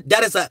is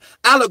a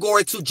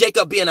allegory to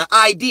Jacob being an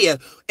idea.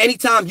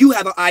 Anytime you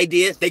have an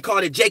idea, they call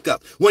it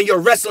Jacob. When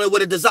you're wrestling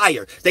with a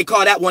desire, they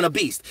call that one a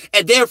beast.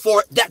 And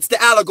therefore, that's the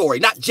allegory,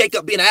 not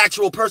Jacob being an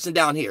actual person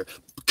down here.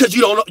 Because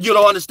you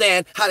don't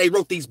understand how they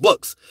wrote these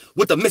books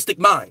with the mystic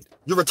mind.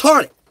 You're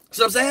retarded.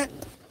 See what I'm saying?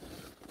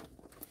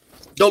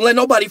 Don't let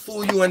nobody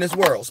fool you in this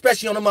world,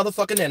 especially on the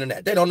motherfucking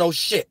internet. They don't know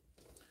shit.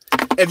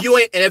 If you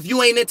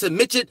ain't into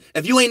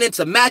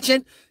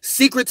matching,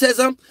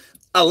 secretism,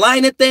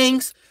 aligning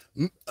things,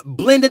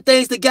 blending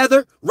things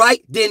together,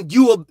 right? Then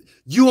you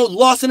are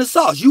lost in the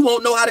sauce. You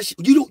won't know how to.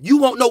 You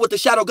won't know what the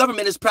shadow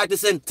government is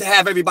practicing to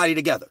have everybody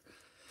together,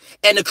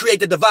 and to create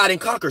the divide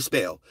and conquer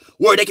spell,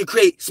 where they can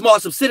create small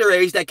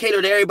subsidiaries that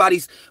cater to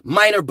everybody's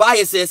minor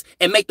biases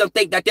and make them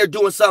think that they're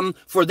doing something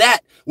for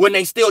that when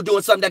they still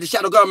doing something that the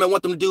shadow government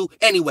want them to do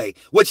anyway,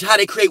 which is how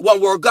they create one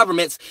world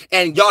governments,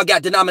 and y'all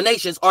got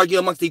denominations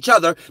arguing amongst each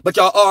other, but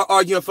y'all are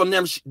arguing from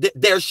their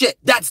shit.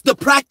 That's the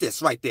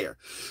practice right there.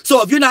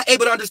 So if you're not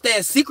able to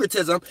understand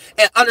secretism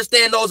and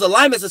understand those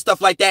alignments and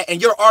stuff like that,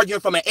 and you're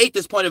arguing from an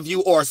atheist point of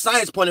view or a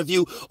science point of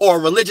view or a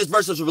religious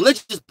versus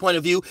religious point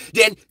of view,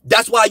 then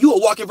that's why you a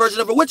walking version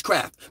of a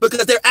witchcraft,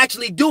 because they're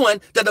actually doing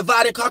the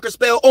divide and conquer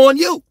spell on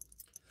you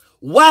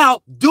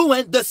while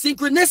doing the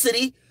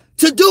synchronicity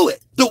to do it.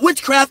 The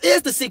witchcraft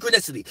is the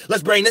synchronicity.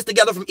 Let's bring this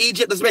together from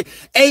Egypt. Let's bring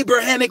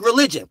Abrahamic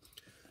religion.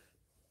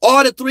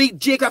 All the three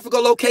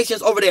geographical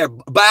locations over there,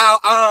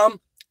 Baal,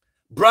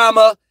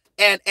 Brahma,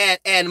 and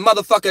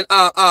motherfucking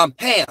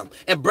Ham,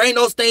 and bring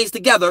those things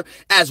together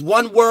as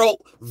one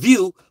world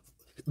view.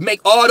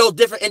 Make all those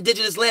different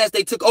indigenous lands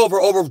they took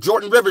over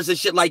Jordan rivers and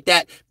shit like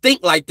that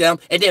think like them,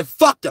 and then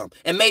fuck them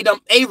and made them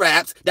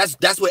Arabs.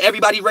 That's what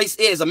everybody race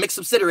is, a mixed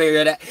subsidiary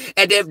of that.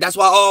 And then that's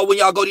why when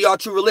y'all go to y'all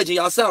true religion,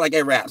 y'all sound like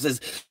Arabs.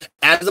 Is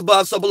as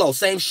above, so below,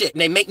 same shit.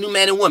 And they make new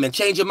men and women,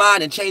 change your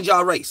mind and change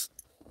y'all race,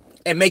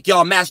 and make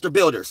y'all master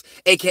builders,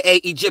 aka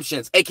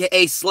Egyptians,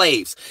 aka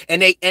slaves.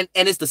 And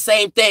it's the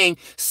same thing,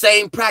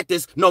 same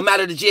practice, no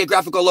matter the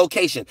geographical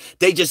location.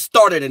 They just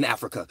started in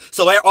Africa.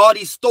 So all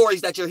these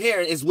stories that you're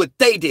hearing is what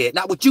they did,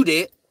 not what you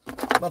did.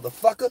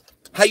 Motherfucker.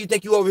 How you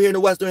think you over here in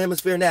the Western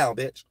Hemisphere now,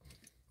 bitch?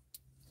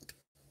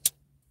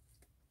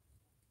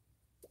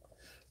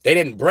 They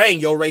didn't bring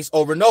your race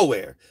over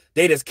nowhere.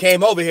 They just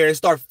came over here and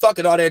start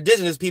fucking all the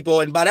indigenous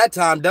people, and by that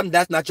time,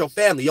 that's not your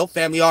family. Your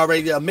family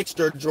already a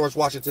mixture of George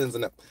Washingtons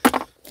and them.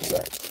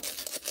 Sorry.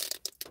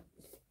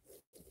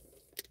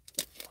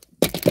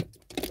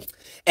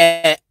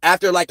 And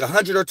after like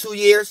 100 or 2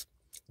 years,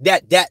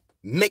 that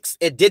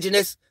mixed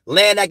indigenous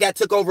land that got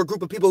took over, a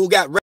group of people who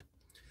got raped,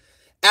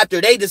 after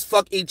they just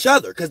fuck each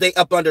other because they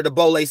up under the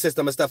Bole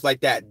system and stuff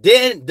like that,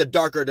 then the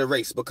darker the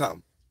race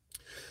become.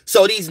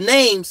 So these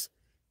names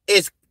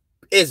is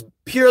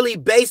purely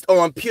based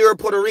on pure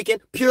Puerto Rican,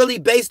 purely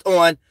based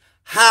on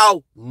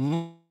how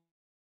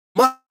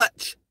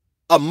much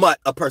a mutt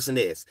a person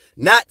is,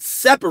 not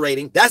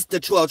separating. That's the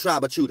 12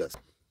 tribe of Chudas,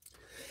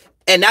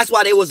 and that's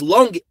why they was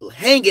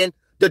hanging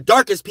the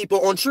darkest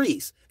people on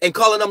trees and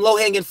calling them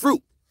low-hanging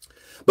fruit,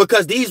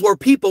 because these were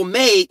people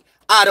made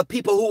out of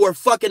people who were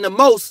fucking the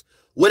most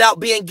without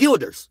being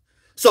guilders.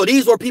 So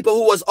these were people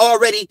who was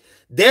already,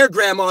 their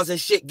grandmas and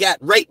shit got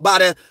raped by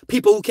the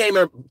people who came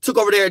and took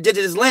over their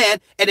indigenous land,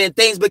 and then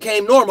things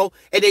became normal,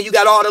 and then you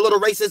got all the little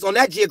races on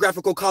that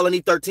geographical colony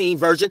 13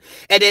 version,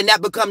 and then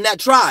that become that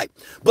tribe.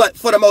 But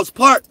for the most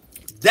part,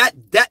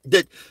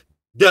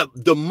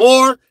 the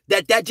more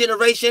that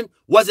generation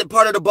wasn't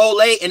part of the Bole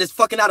and is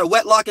fucking out of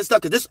wedlock and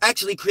stuff, because this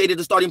actually created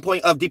the starting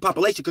point of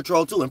depopulation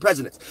control too and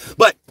presidents.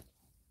 But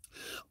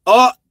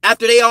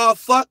after they all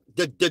fuck,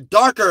 the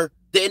darker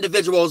the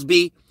individuals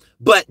be,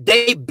 but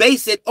they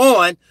base it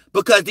on,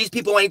 because these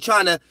people ain't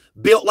trying to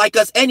build like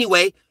us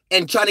anyway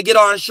and trying to get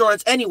our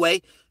insurance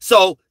anyway.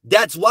 So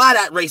that's why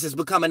that race is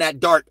becoming that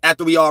dark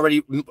after we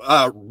already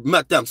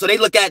met them. So they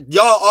look at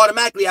y'all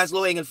automatically as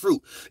low-hanging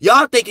fruit.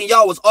 Y'all thinking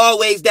y'all was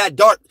always that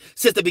dark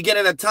since the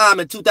beginning of time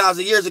and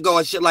 2,000 years ago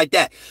and shit like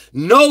that.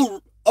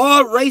 No,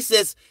 all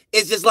races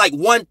is just like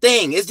one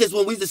thing. It's just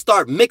when we just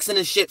start mixing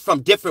the shit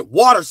from different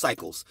water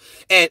cycles,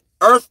 and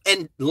earth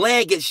and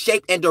land get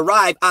shaped and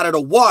derived out of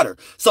the water.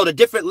 So the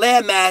different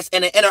land mass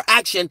and the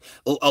interaction,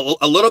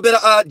 a little bit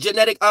of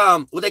genetic,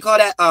 what they call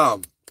that,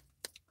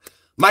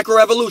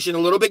 microevolution, a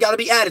little bit got to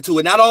be added to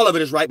it. Not all of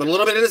it is right, but a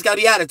little bit of this got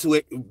to be added to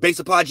it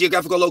based upon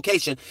geographical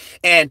location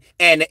and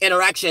the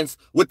interactions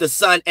with the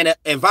sun and the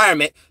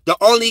environment. The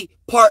only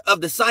part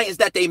of the science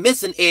that they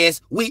missing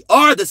is we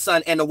are the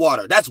sun and the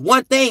water. That's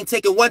one thing,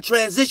 taking one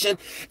transition,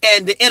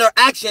 and the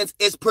interactions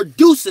is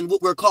producing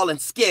what we're calling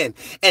skin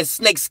and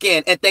snake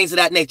skin and things of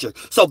that nature.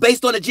 So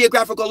based on the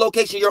geographical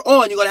location you're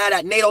on, you're going to have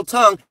that natal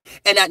tongue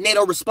and that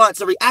natal response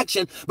and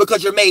reaction,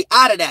 because you're made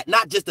out of that,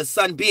 not just the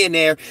sun being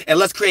there and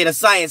let's create a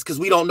science because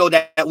we don't know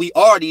that we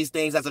are these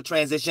things as a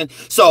transition.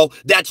 So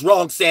that's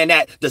wrong saying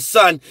that the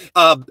sun,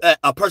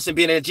 a person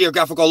being in a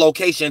geographical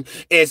location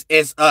is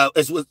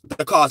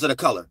the cause of the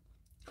color.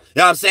 You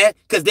know what I'm saying?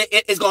 Because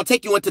it's going to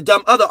take you into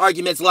dumb other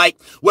arguments like,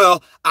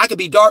 well, I could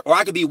be dark or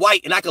I could be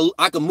white and I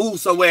could move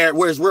somewhere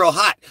where it's real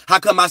hot. How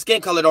come my skin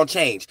color don't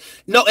change?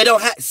 No, it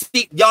don't have.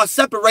 See, y'all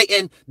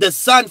separating the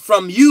sun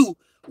from you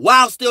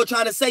while still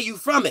trying to say you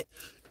from it.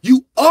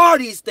 You are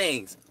these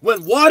things.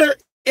 When water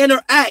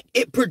interact,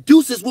 it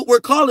produces what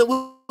we're calling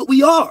what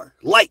we are.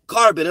 Light,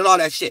 carbon, and all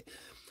that shit.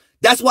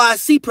 That's why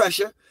sea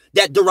pressure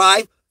that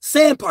derive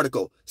sand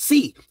particle,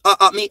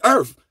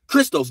 earth,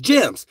 crystals,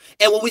 gems.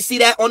 And when we see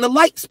that on the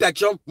light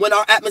spectrum, when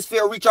our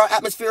atmosphere reach our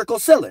atmospherical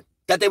ceiling,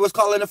 that they was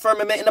calling the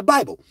firmament in the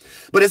Bible.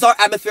 But it's our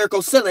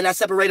atmospherical ceiling that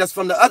separate us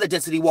from the other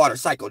density water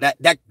cycle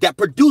that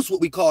produce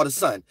what we call the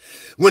sun.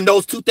 When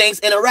those two things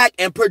interact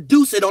and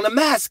produce it on a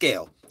mass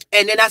scale.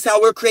 And then that's how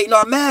we're creating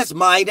our mass,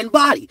 mind and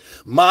body.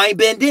 Mind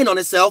bend in on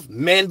itself,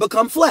 men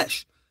become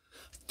flesh.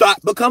 Thought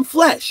become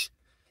flesh.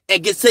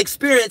 And gets to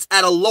experience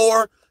at a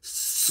lower,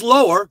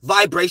 slower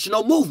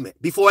vibrational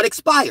movement before it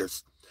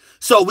expires.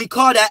 So we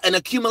call that an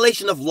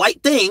accumulation of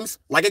light things,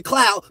 like a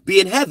cloud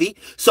being heavy,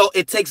 so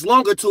it takes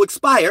longer to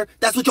expire.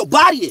 That's what your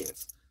body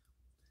is.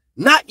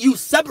 Not you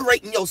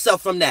separating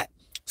yourself from that.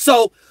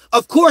 So,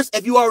 of course,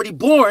 if you already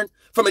born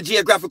from a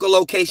geographical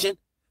location,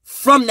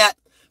 from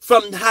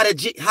how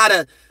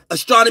the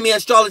astronomy and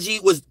astrology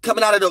was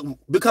coming out of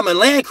becoming a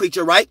land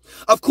creature, right?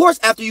 Of course,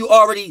 after you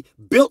already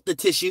built the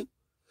tissue,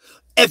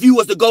 if you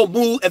was to go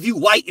move, if you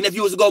white and if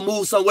you was to go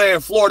move somewhere in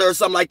Florida or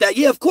something like that,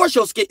 yeah, of course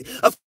your skin,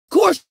 of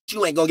course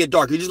you ain't gonna get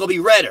darker. You're just gonna be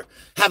redder,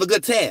 have a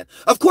good tan.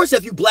 Of course,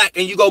 if you black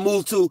and you go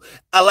move to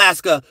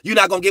Alaska, you're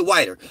not gonna get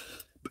whiter,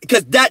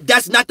 because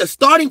that's not the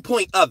starting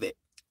point of it.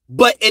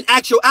 But in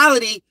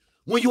actuality,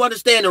 when you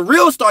understand the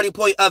real starting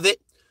point of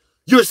it,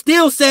 you're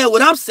still saying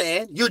what I'm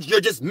saying. You're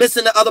just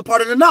missing the other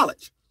part of the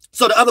knowledge.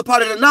 So the other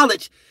part of the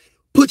knowledge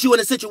puts you in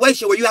a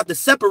situation where you have to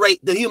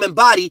separate the human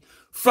body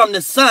from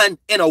the sun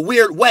in a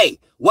weird way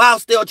while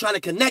still trying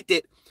to connect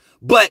it,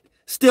 but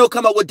still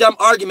come up with dumb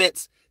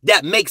arguments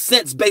that make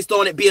sense based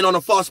on it being on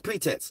a false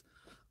pretense,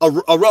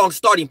 a wrong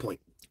starting point.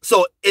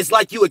 So it's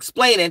like you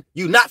explaining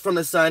you not from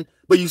the sun,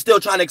 but you still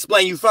trying to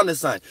explain you from the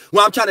sun.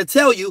 Well, I'm trying to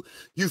tell you,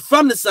 you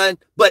from the sun,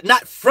 but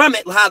not from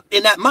it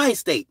in that mind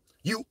state.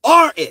 You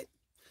are it.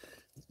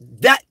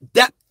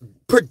 That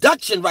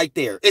production right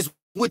there is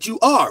what you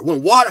are.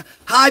 When water,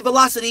 high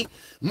velocity,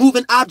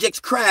 moving objects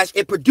crash,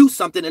 it produces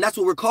something, and that's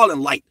what we're calling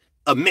light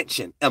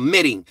emitting.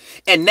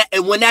 And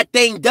when that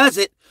thing does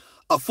it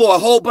for a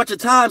whole bunch of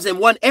times in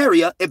one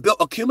area, it built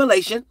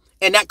accumulation,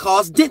 and that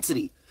caused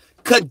density,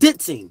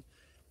 condensing.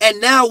 And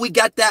now we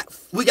got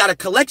a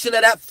collection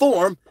of that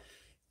form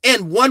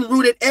in one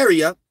rooted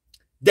area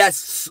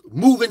that's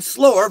moving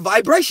slower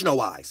vibrational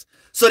wise.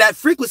 So that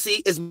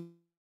frequency is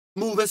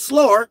moving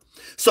slower.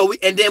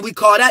 And then we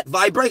call that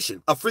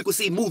vibration, a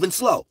frequency moving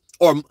slow,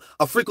 or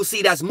a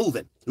frequency that's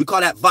moving. We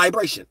call that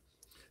vibration,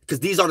 because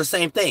these are the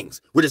same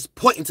things. We're just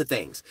pointing to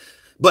things,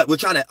 but we're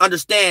trying to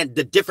understand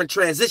the different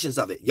transitions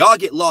of it. Y'all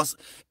get lost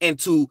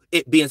into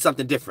it being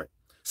something different.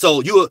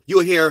 So you'll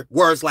hear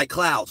words like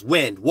clouds,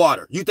 wind,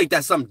 water. You think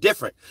that's something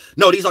different.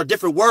 No, these are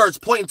different words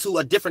pointing to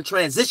a different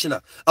transition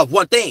of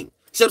one thing.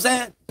 See what I'm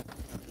saying?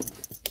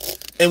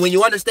 And when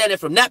you understand it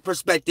from that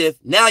perspective,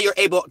 now you're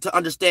able to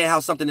understand how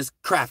something is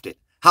crafted,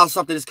 how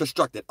something is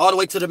constructed, all the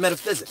way to the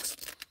metaphysics.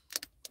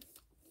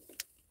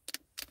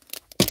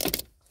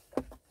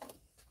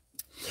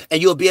 And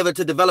you'll be able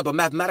to develop a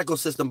mathematical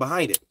system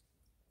behind it.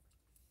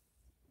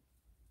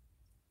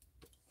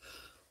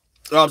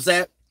 You know what I'm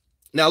saying?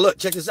 Now look,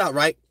 check this out,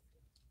 right?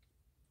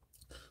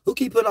 Who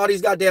keep putting all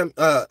these goddamn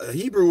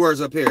Hebrew words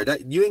up here?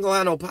 You ain't gonna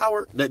have no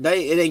power. It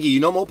ain't give you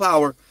no more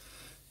power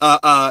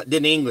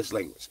than the English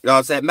language. You know what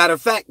I'm saying? Matter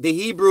of fact, the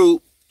Hebrew,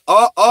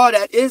 all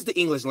that is the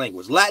English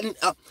language. Latin,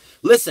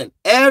 listen,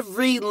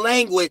 every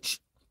language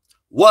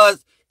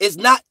is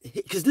not,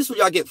 because this is what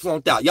y'all get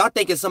flunked out. Y'all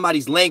think it's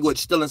somebody's language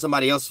stealing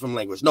somebody else from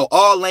language. No,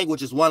 all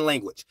language is one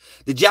language.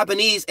 The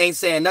Japanese ain't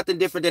saying nothing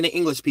different than the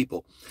English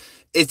people.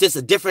 It's just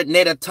a different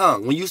native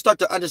tongue. When you start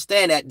to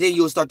understand that, then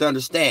you'll start to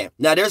understand.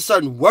 Now, there's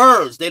certain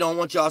words they don't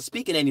want y'all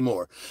speaking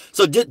anymore.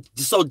 So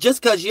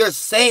just because you're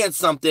saying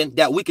something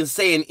that we can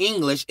say in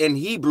English and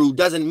Hebrew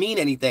doesn't mean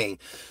anything.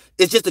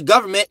 It's just the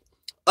government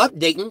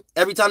updating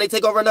every time they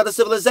take over another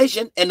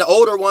civilization, and the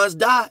older ones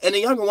die and the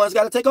younger ones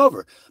got to take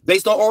over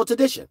based on oral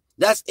tradition.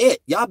 That's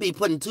it. Y'all be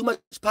putting too much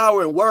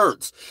power in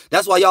words.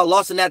 That's why y'all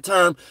lost in that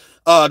term,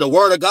 the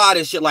word of God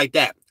and shit like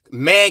that.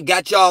 Man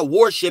got y'all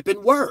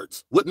worshiping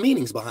words with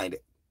meanings behind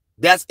it.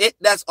 That's it.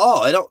 That's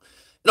all. It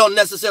don't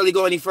necessarily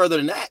go any further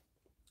than that.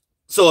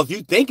 So if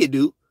you think it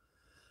do,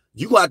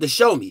 you gonna have to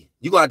show me.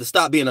 You gonna have to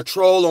stop being a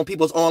troll on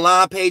people's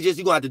online pages.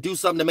 You gonna have to do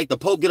something to make the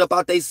Pope get up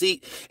out their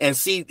seat and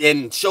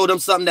show them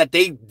something that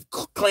they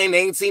claim they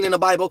ain't seen in the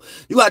Bible.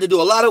 You have to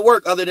do a lot of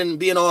work other than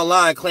being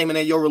online claiming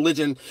that your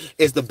religion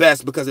is the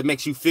best because it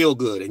makes you feel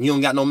good and you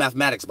don't got no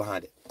mathematics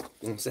behind it. You know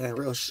what I'm saying?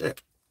 Real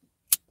shit.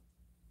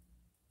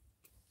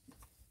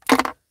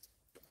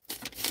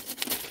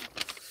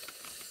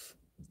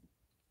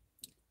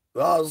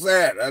 Well, I'm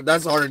saying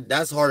that's harder.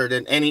 That's harder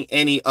than any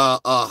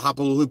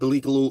hopaloo,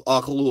 hippolykaloo,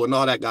 alkaloo, and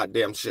all that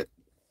goddamn shit.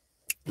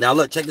 Now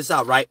look, check this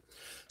out, right?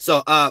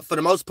 So for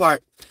the most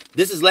part,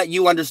 this is letting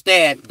you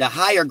understand the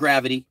higher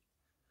gravity,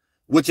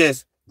 which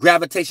is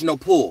gravitational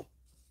pull,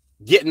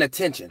 getting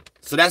attention.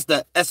 So that's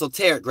the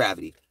esoteric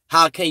gravity.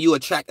 How can you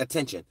attract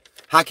attention?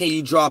 How can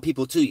you draw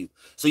people to you?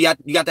 So you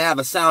got to have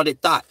a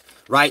sounded thought,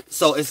 right?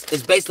 So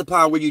it's based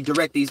upon where you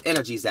direct these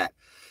energies at.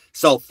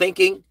 So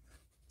thinking,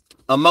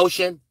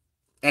 emotion,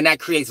 and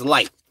that creates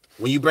light.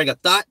 When you bring a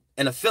thought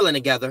and a feeling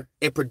together,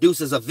 it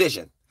produces a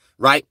vision,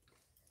 right?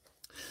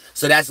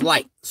 So that's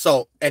light.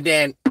 So, and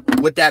then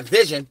with that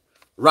vision,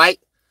 right,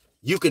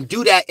 you can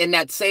do that in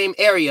that same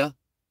area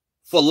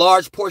for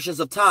large portions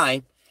of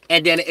time,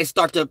 and then it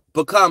starts to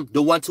become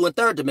the 1, 2, and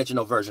 3rd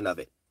dimensional version of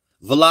it.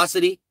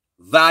 Velocity,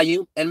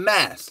 volume, and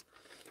mass.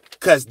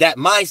 Because that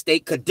mind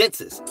state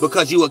condenses.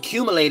 Because you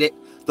accumulated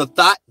the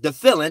thought, the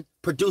feeling,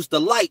 produced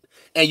the light,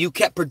 and you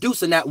kept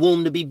producing that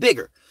womb to be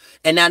bigger.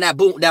 And now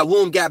that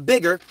womb got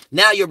bigger.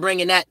 Now you're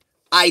bringing that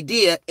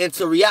idea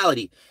into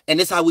reality. And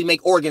this is how we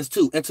make organs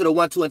too, into the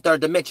 1, 2, and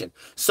 3rd dimension.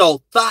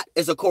 So thought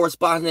is a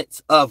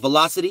correspondence of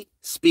velocity,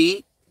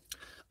 speed.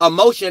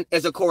 Emotion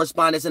is a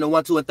correspondence in the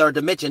 1, 2, and 3rd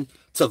dimension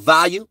to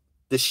volume,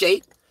 the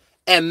shape.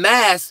 And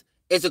mass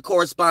is a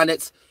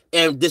correspondence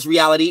in this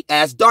reality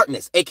as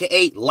darkness,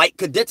 aka light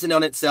condensing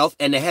on itself,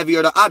 and the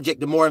heavier the object,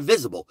 the more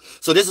invisible.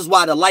 So this is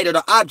why the lighter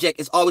the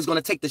object is always going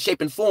to take the shape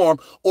and form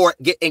or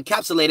get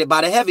encapsulated by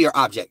the heavier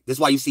object. This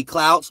is why you see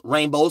clouds,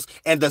 rainbows,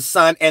 and the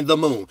sun and the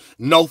moon.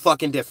 No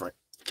fucking different.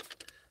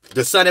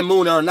 The sun and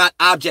moon are not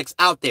objects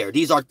out there.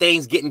 These are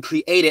things getting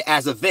created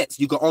as events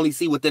you can only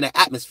see within an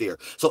atmosphere.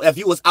 So if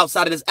you was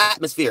outside of this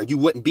atmosphere, you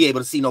wouldn't be able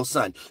to see no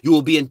sun. You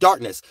will be in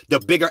darkness. The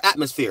bigger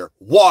atmosphere,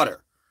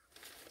 water.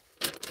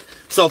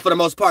 So for the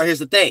most part, here's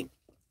the thing.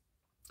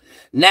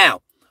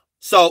 Now,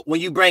 so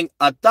when you bring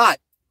a thought,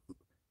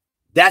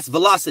 that's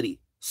velocity.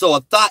 So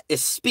a thought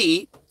is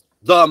speed.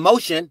 The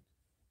emotion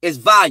is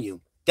volume.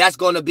 That's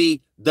going to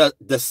be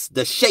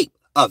the shape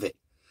of it.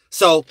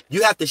 So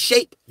you have to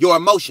shape your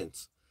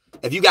emotions.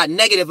 If you got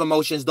negative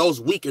emotions,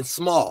 those weak and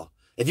small.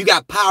 If you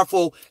got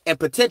powerful and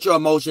potential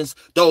emotions,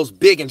 those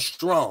big and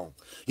strong.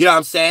 You know what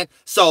I'm saying?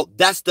 So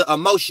that's the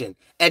emotion.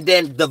 And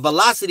then the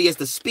velocity is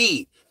the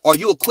speed. Are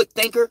you a quick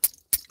thinker?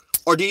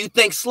 Or do you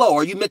think slow?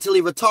 Are you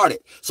mentally retarded?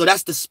 So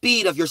that's the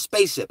speed of your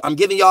spaceship. I'm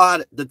giving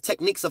y'all the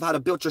techniques of how to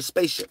build your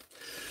spaceship.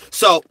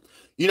 So,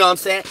 you know what I'm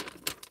saying?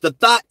 The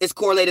thought is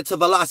correlated to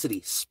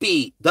velocity,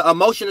 speed. The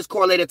emotion is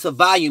correlated to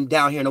volume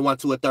down here in the 1,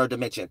 2, or 3rd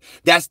dimension.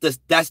 That's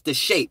the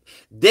shape.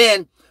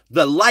 Then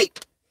the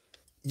light,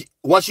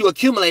 once you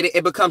accumulate it,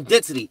 it becomes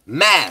density,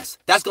 mass.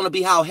 That's going to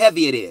be how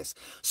heavy it is.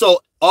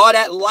 So all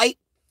that light,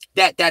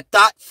 that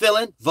thought,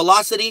 feeling,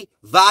 velocity,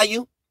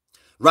 volume,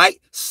 right?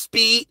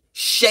 Speed,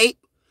 shape.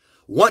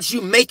 Once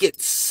you make it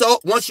so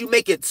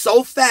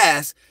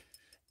fast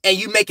and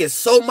you make it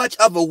so much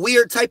of a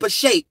weird type of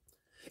shape,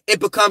 it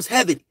becomes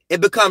heavy.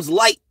 It becomes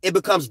light. It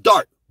becomes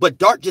dark. But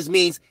dark just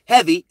means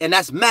heavy, and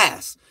that's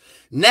mass.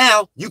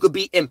 Now you could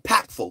be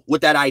impactful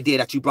with that idea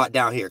that you brought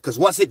down here. Because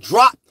once it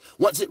dropped,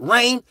 once it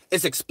rained,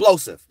 it's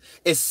explosive.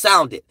 It's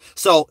sounded.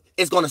 So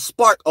it's going to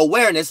spark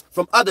awareness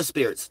from other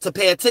spirits to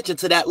pay attention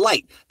to that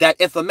light, that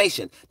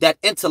information, that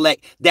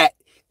intellect, that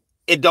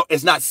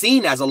it's not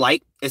seen as a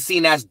light. It's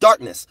seen as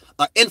darkness,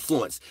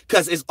 influence,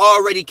 because it's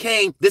already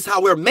came. This is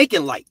how we're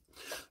making light.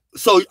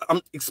 So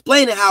I'm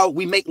explaining how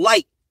we make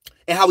light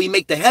and how we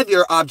make the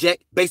heavier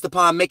object based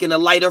upon making the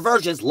lighter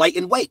versions light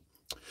in weight.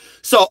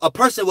 So a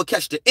person will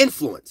catch the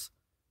influence.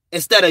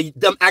 Instead of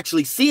them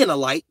actually seeing a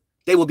light,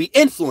 they will be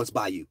influenced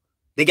by you.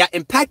 They got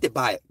impacted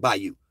by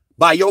you,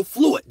 by your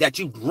fluid that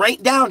you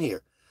drank down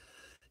here.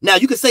 Now,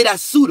 you can say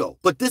that's pseudo,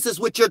 but this is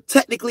what you're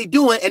technically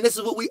doing, and this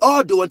is what we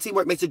are doing,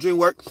 teamwork makes the dream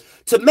work,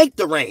 to make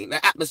the rain,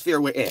 the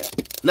atmosphere we're in.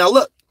 Now,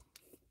 look.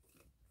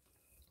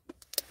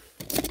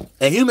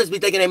 And humans be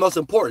thinking they're most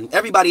important.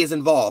 Everybody is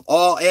involved.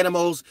 All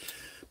animals,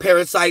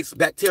 parasites,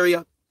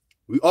 bacteria,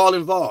 we all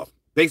involved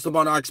based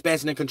upon our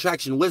expansion and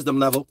contraction wisdom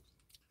level.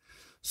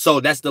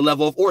 So that's the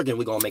level of organ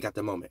we're going to make at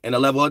the moment, and the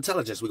level of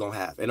intelligence we're going to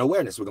have, and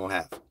awareness we're going to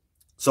have.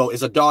 So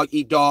it's a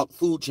dog-eat-dog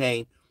food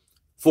chain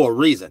for a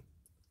reason.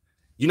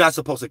 You're not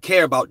supposed to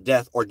care about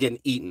death or getting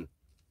eaten,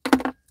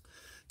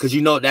 because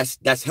you know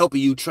that's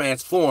helping you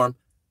transform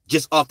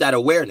just off that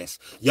awareness.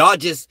 Y'all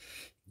just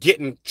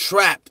getting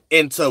trapped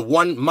into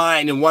one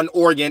mind and one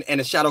organ and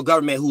a shadow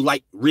government who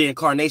like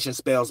reincarnation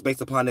spells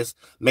based upon this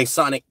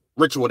Masonic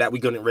ritual that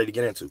we're getting ready to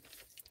get into.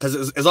 Because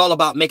it's all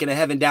about making a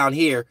heaven down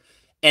here,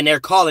 and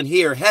they're calling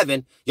here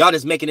heaven. Y'all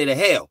just making it a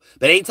hell.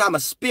 But anytime a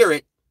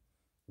spirit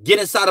get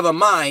inside of a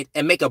mind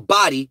and make a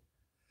body,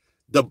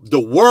 the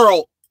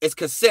world is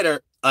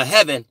considered a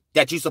heaven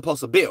that you're supposed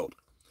to build.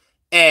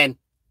 And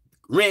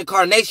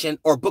reincarnation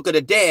or Book of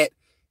the Dead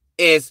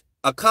is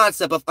a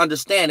concept of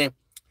understanding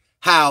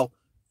how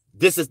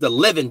this is the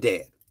living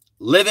dead.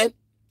 Living,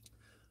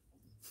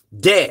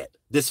 dead.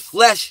 This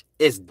flesh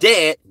is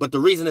dead, but the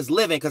reason it's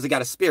living because it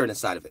got a spirit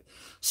inside of it.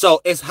 So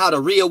it's how to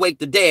reawake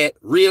the dead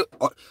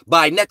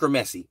by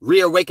necromancy,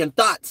 reawaken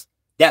thoughts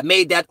that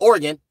made that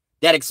organ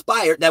that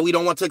expired that we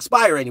don't want to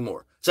expire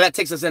anymore. So that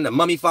takes us into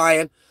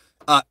mummifying,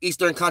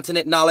 Eastern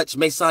continent knowledge,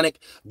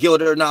 Masonic,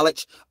 Gilder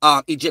knowledge,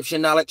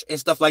 Egyptian knowledge, and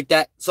stuff like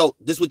that. So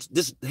this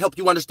help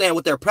you understand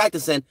what they're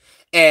practicing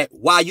and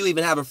why you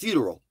even have a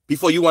funeral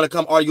before you want to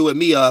come argue with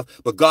me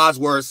but God's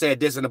word said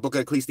this in the book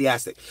of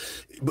Ecclesiastic.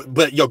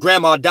 But your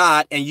grandma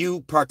died and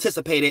you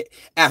participated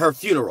at her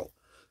funeral.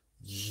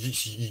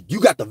 You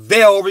got the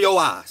veil over your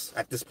eyes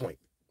at this point.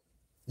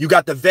 You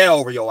got the veil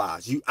over your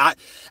eyes.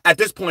 At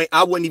this point,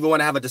 I wouldn't even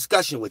want to have a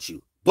discussion with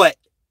you. But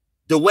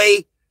the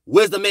way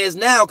wisdom is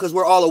now, because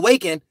we're all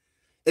awakened,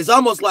 it's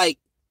almost like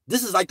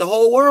this is like the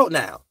whole world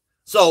now.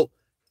 So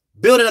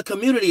building a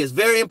community is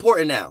very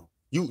important now.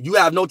 You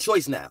have no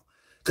choice now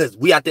because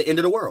we at the end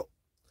of the world.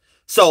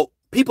 So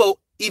people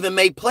even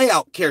may play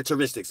out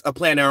characteristics of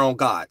playing their own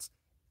gods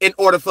in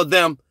order for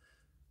them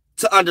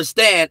to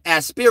understand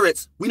as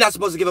spirits, we're not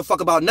supposed to give a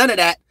fuck about none of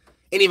that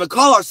and even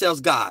call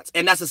ourselves gods.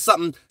 And that's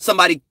something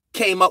somebody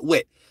came up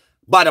with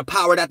by the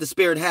power that the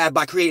spirit had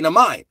by creating a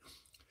mind.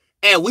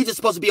 And we just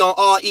supposed to be on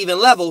all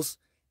even levels.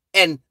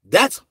 And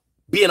that's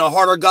being a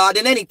harder God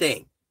than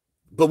anything.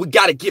 But we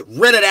got to get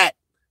rid of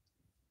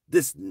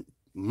this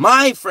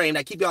mind frame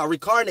that keep y'all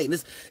reincarnating.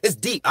 It's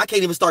deep. I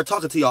can't even start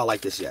talking to y'all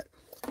like this yet.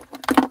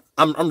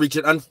 I'm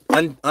reaching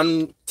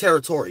unwarranted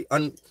territory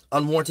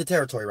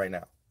right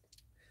now.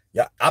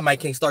 Yeah, I might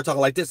can't start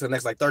talking like this in the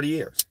next like 30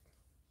 years.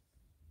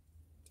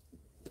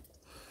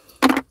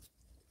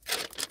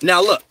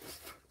 Now look,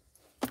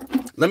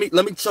 let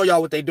me show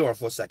y'all what they're doing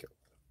for a second.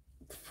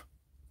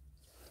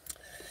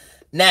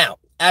 Now,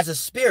 as a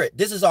spirit,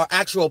 this is our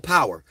actual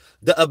power,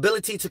 the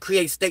ability to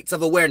create states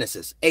of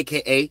awarenesses,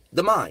 aka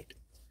the mind.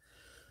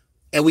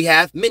 And we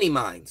have many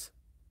minds.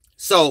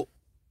 So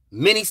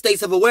many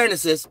states of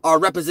awarenesses are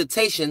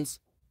representations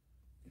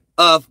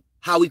of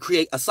how we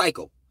create a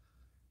cycle.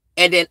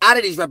 And then out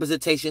of these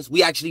representations,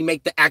 we actually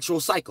make the actual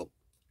cycle.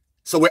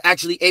 So we're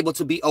actually able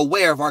to be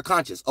aware of our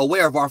conscious,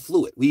 aware of our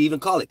fluid. We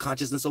even call it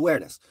consciousness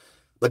awareness.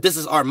 But this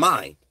is our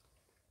mind.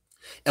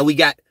 And we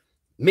got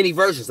many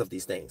versions of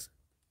these things.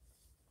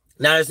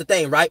 Now, there's the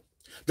thing, right?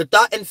 The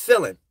thought and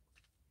feeling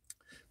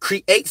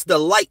creates the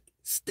light.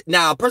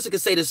 Now, a person can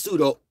say this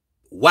pseudo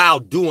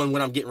while doing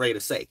what I'm getting ready to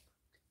say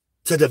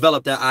to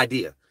develop that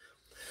idea.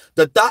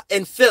 The thought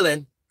and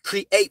feeling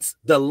creates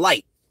the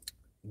light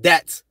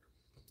that's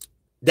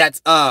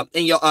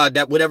in your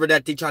that whatever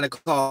that they're trying to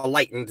call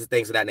light and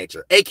things of that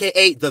nature,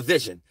 aka the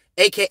vision,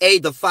 aka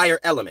the fire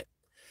element.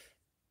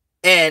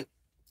 And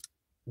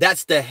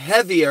that's the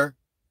heavier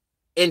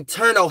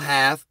internal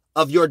half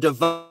of your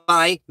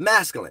divine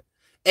masculine,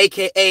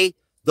 aka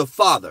the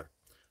father,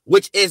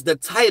 which is the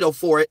title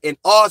for it in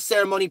all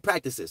ceremony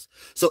practices.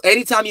 So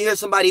anytime you hear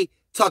somebody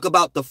talk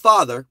about the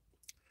father,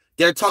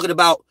 they're talking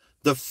about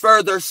the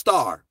further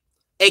star,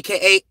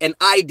 aka an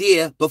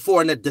idea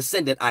before a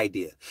descendant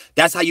idea.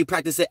 That's how you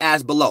practice it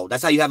as below.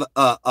 That's how you have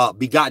a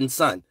begotten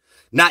son.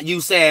 Not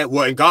you saying,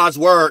 well, in God's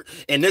word,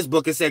 in this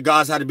book, it said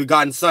God's had a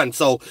begotten son,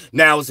 so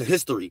now it's a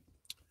history.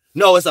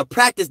 No, it's a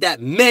practice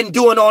that men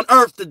doing on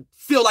earth to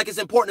feel like it's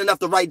important enough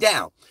to write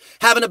down.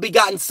 Having a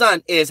begotten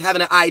son is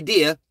having an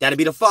idea, that'd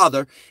be the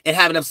father, and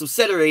having a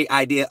subsidiary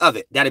idea of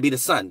it, that'd be the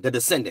son, the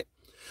descendant.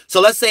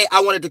 So let's say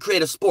I wanted to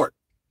create a sport.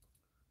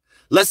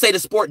 Let's say the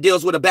sport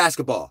deals with a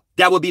basketball.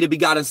 That would be the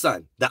begotten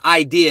son, the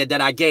idea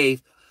that I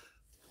gave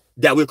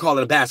that we're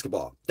calling a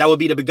basketball. That would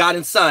be the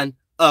begotten son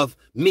of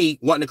me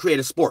wanting to create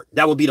a sport.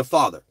 That would be the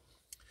father.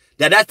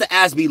 Now that's the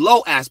as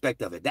below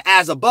aspect of it. The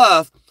as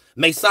above,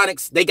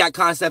 Masonics, they got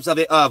concepts of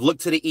it of look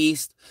to the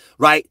east,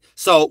 right?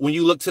 So when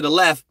you look to the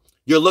left,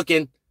 you're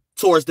looking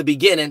towards the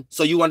beginning.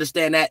 So you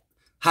understand that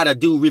how to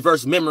do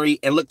reverse memory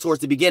and look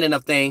towards the beginning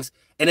of things.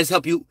 And it's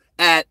help you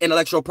add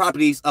intellectual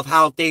properties of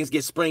how things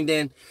get springed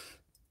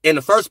in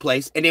the first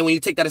place. And then when you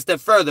take that a step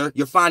further,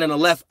 you're finding the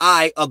left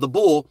eye of the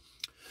bull,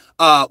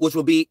 which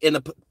will be in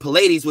the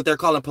Pleiades, what they're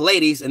calling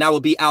Pleiades, and that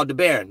will be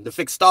Aldebaran, the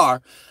fixed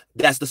star.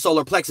 That's the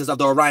solar plexus of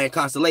the Orion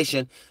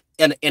constellation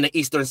in the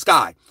eastern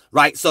sky,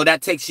 right? So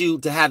that takes you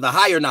to have the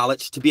higher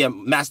knowledge, to be a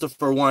master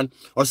for one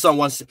or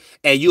someone,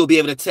 and you'll be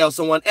able to tell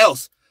someone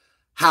else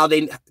how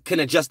they can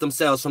adjust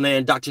themselves from their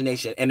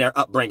indoctrination and their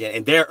upbringing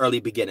and their early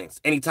beginnings.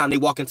 Anytime they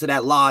walk into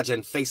that lodge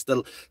and face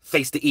the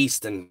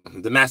east and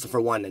the master for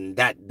one, and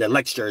that the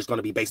lecture is going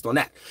to be based on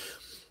that.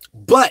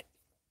 But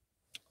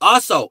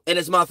also in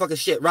this motherfucker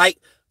shit, right?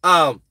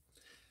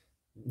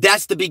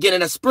 That's the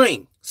beginning of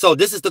spring. So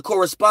this is the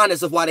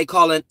correspondence of why they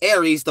call in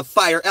Aries the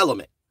fire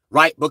element,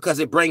 right? Because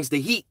it brings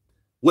the heat,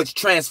 which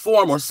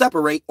transform or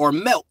separate or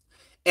melt,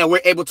 and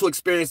we're able to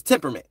experience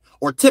temperament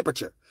or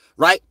temperature,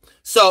 right?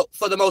 So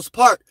for the most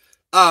part,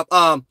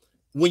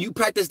 when you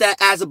practice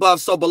that as above,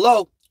 so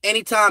below,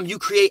 anytime you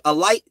create a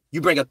light, you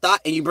bring a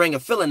thought and you bring a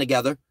feeling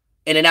together,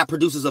 and then that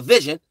produces a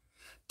vision.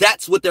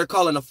 That's what they're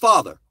calling a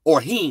father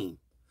or him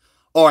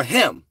or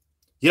him.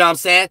 You know what I'm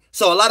saying?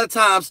 So a lot of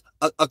times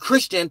a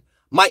Christian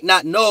might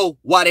not know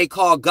why they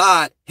call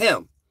God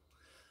him.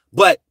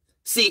 But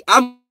see,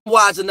 I'm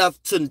wise enough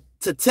to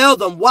tell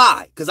them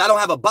why, because I don't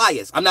have a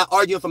bias. I'm not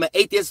arguing from an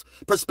atheist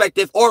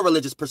perspective or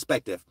religious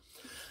perspective.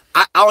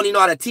 I only know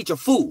how to teach a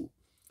fool.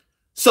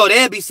 So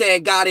they'll be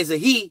saying God is a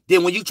he.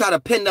 Then when you try to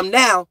pin them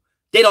down,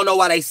 they don't know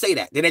why they say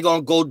that. Then they're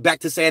going to go back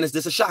to saying it's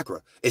just a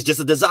chakra. It's just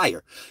a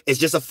desire. It's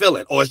just a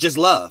feeling. Or it's just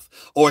love.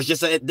 Or it's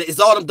just it's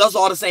all them. Those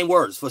are all the same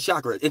words for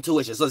chakra,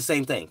 intuition. So the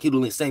same thing. Keep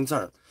doing the same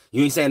term.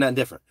 You ain't saying nothing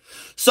different.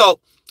 So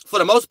for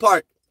the most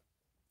part,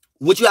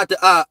 what you have to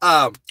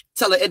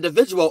tell an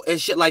individual and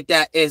shit like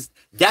that is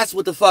that's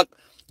what the fuck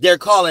they're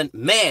calling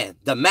man,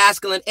 the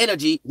masculine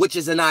energy, which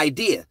is an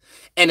idea.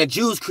 And the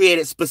Jews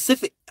created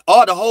specific,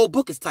 the whole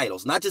book is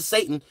titles, not just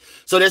Satan.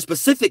 So there's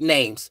specific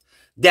names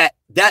that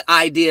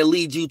idea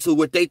leads you to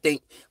what they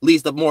think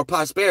leads to more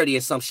prosperity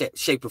in some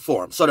shape or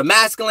form. So the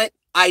masculine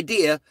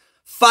idea,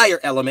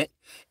 fire element,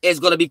 is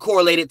going to be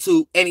correlated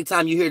to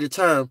anytime you hear the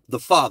term the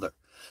father.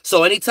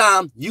 So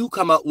anytime you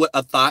come up with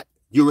a thought,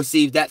 you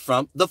receive that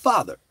from the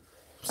father.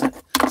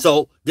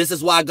 So this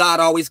is why God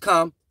always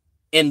come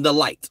in the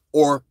light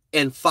or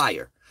in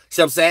fire.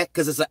 See what I'm saying?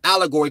 Because it's an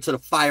allegory to the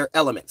fire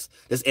elements.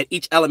 And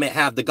each element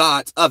have the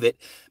gods of it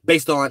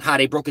based on how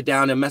they broke it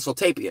down in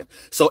Mesopotamia.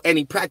 So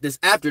any practice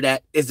after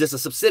that is just a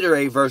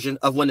subsidiary version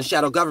of when the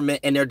shadow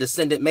government and their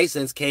descendant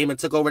Masons came and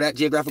took over that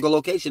geographical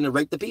location and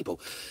raped the people.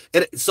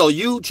 So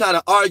you trying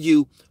to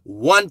argue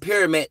one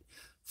pyramid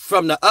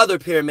from the other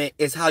pyramid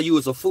is how you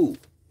was a fool.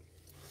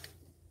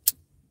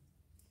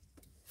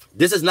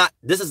 This is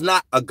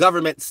not a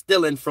government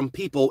stealing from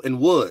people in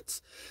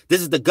woods. This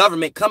is the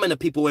government coming to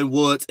people in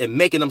woods and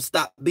making them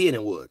stop being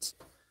in woods.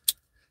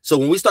 So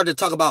when we start to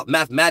talk about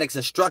mathematics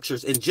and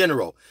structures in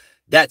general,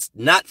 that's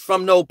not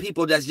from no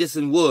people that's just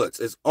in woods.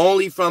 It's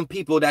only from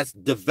people that's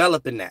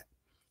developing that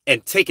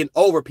and taking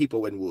over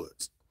people in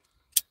woods.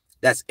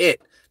 That's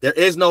it. There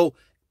is no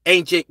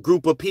ancient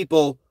group of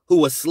people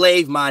who were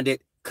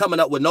slave-minded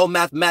coming up with no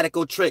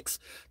mathematical tricks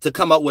to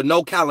come up with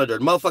no calendar.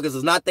 Motherfuckers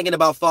is not thinking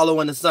about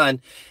following the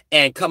sun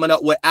and coming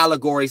up with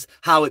allegories,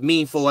 how it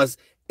mean for us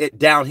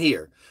down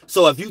here.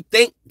 So if you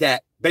think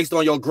that based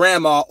on your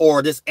grandma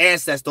or this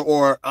ancestor,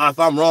 or if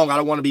I'm wrong, I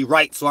don't want to be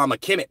right, so I'm a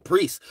Kemet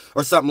priest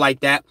or something like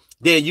that,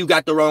 then you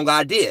got the wrong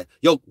idea.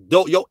 Your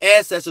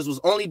ancestors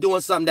was only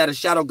doing something that a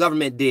shadow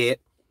government did.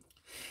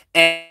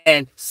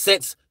 And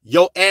since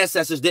your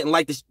ancestors didn't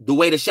like the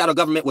way the shadow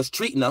government was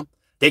treating them,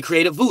 They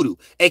created voodoo,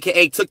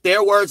 aka took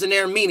their words and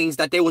their meanings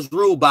that they was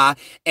ruled by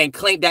and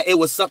claimed that it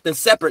was something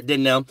separate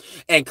than them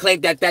and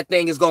claimed that that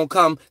thing is going to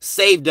come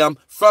save them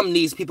from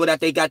these people that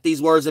they got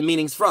these words and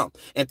meanings from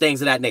and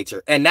things of that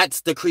nature. And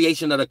that's the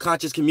creation of the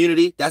conscious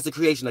community. That's the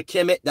creation of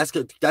Kemet.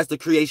 That's the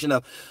creation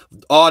of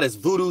all this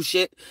voodoo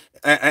shit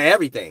and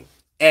everything.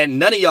 And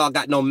none of y'all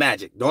got no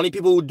magic. The only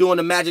people who doing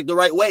the magic the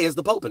right way is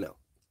the Pope and them.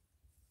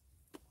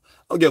 I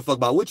don't give a fuck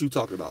about what you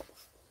talking about.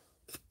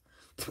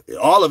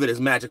 All of it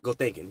is magical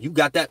thinking. You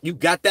got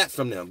that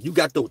from them. You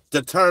got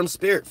the term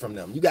spirit from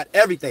them. You got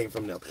everything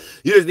from them.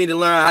 You just need to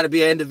learn how to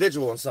be an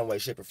individual in some way,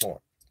 shape, or form.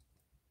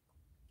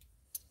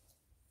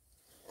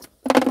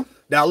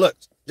 Now look,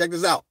 check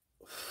this out.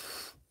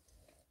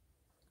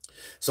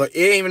 So it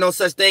ain't even no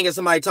such thing as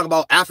somebody talking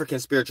about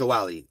African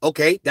spirituality.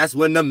 Okay, that's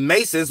when the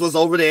Masons was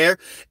over there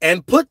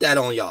and put that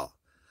on y'all.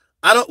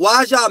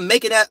 Why is y'all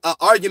making that an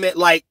argument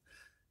like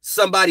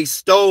somebody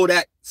stole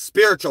that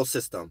spiritual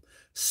system?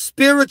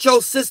 Spiritual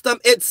system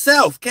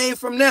itself came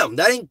from them.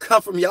 That didn't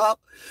come from y'all.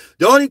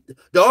 The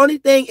only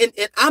thing, and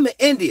I'm an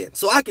Indian,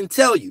 so I can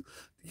tell you,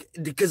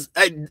 because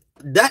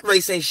that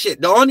race ain't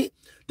shit. The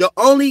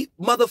only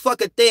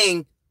motherfucker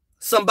thing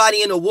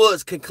somebody in the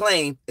woods can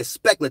claim is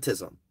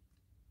speculatism.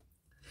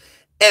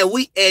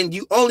 And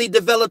you only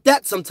develop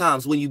that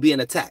sometimes when you being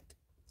attacked.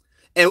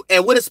 And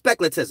what is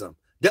speculatism?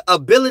 The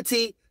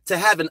ability to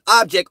have an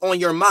object on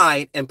your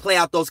mind and play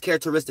out those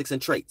characteristics and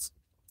traits.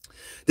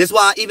 This is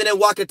why even in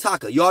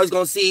Wakataka, you're always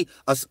going to see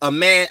a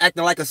man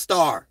acting like a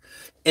star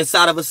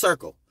inside of a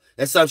circle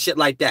and some shit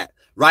like that,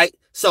 right?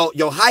 So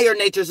your higher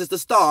natures is the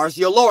stars.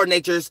 Your lower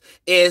natures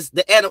is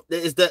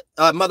the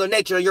mother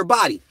nature of your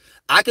body.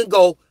 I can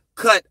go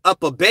cut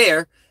up a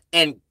bear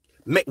and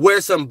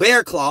wear some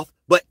bear cloth,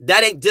 but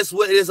that ain't just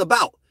what it is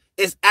about.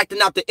 It's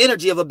acting out the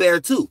energy of a bear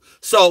too.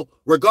 So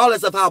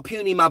regardless of how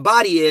puny my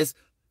body is,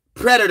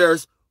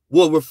 predators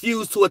will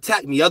refuse to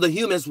attack me. Other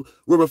humans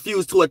will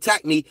refuse to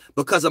attack me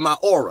because of my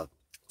aura.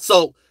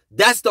 So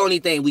that's the only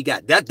thing we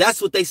got.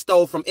 That's what they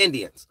stole from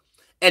Indians.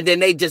 And then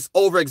they just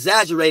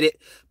over-exaggerated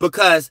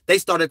because they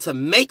started to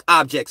make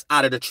objects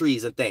out of the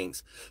trees and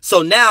things.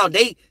 So now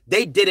they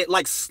did it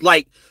like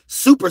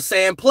Super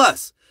Saiyan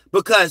Plus.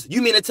 Because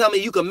you mean to tell me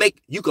you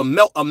can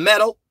melt a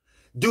metal,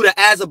 do the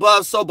as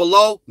above, so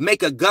below,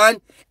 make a gun,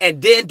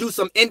 and then do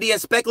some Indian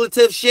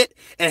speculative shit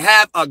and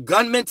have a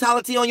gun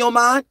mentality on your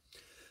mind?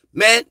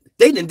 Man,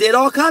 they did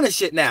all kind of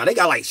shit now. They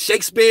got like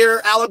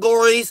Shakespeare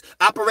allegories,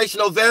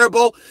 operational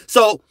variable.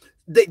 So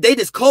they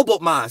just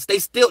cobalt minds. They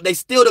steal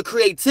the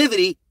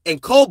creativity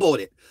and cobalt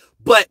it.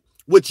 But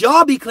what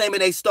y'all be claiming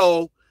they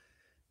stole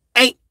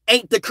ain't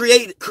the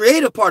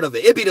creative part of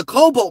it. It be the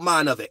cobalt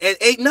mind of it. And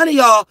ain't none of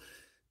y'all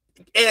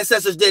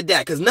ancestors did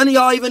that, because none of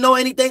y'all even know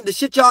anything. The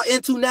shit y'all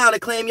into now to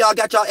claim y'all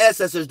got y'all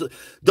ancestors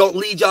don't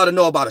lead y'all to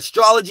know about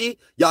astrology.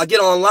 Y'all get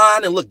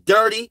online and look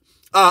dirty.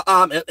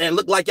 And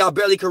look like y'all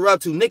barely can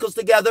rub two nickels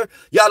together.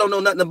 Y'all don't know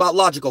nothing about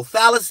logical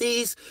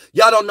fallacies.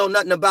 Y'all don't know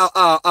nothing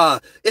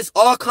about it's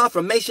all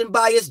confirmation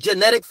bias,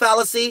 genetic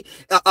fallacy.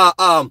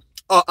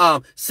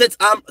 Since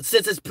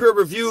it's peer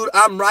reviewed,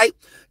 I'm right.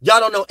 Y'all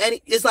don't know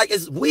any. It's like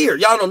it's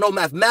weird. Y'all don't know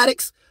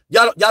mathematics.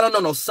 Y'all don't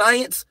know no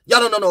science. Y'all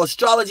don't know no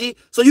astrology.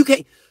 So you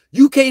can't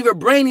even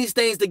bring these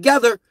things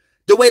together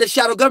the way the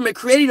shadow government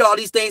created all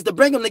these things to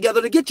bring them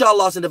together to get y'all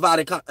lost and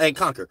divide and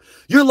conquer.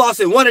 You're lost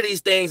in one of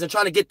these things and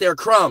trying to get their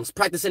crumbs,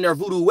 practicing their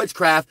voodoo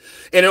witchcraft,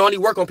 and it only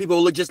work on people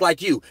who look just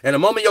like you. And the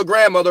moment your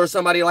grandmother or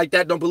somebody like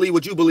that don't believe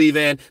what you believe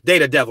in, they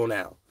the devil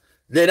now.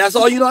 Then that's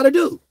all you know how to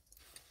do.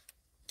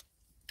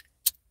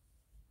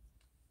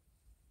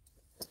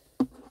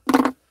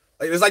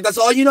 It's like that's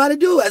all you know how to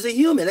do as a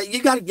human.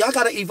 Y'all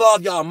gotta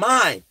evolve y'all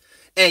mind.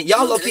 And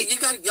y'all low-key,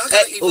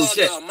 oh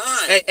shit.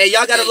 And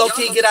y'all gotta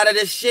low-key get out of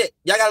this shit.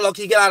 Y'all gotta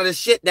low-key get out of this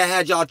shit that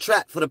had y'all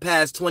trapped for the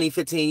past 20,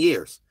 15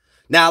 years.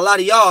 Now, a lot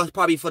of y'all is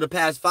probably for the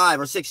past 5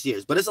 or 6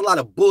 years, but it's a lot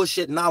of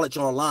bullshit knowledge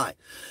online.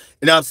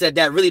 You know what I'm saying?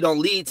 That really don't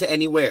lead to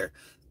anywhere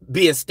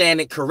being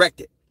standing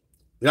corrected.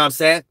 You know what I'm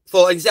saying?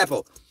 For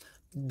example,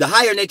 the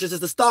higher natures is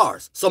the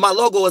stars. So my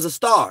logo is a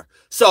star.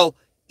 So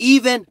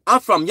even,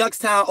 I'm from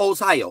Youngstown,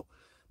 Ohio.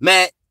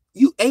 Man,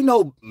 you ain't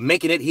no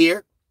making it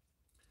here.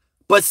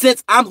 But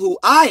since I'm who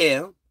I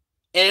am,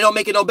 and it don't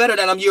make it no better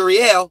that I'm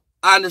URIEL,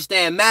 I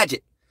understand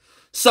magic.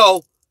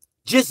 So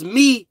just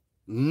me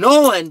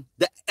knowing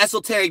the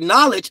esoteric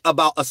knowledge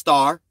about a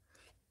star,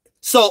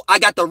 so I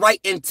got the right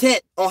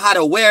intent on how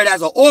to wear it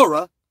as an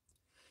aura,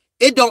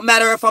 it don't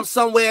matter if I'm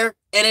somewhere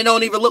and it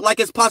don't even look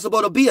like it's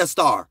possible to be a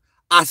star.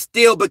 I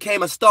still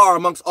became a star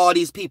amongst all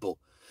these people.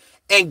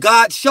 And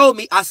God showed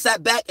me, I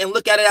sat back and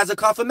looked at it as a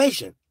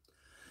confirmation.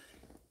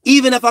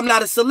 Even if I'm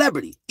not a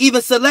celebrity,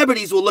 even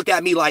celebrities will look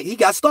at me like he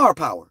got star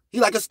power. He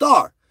like a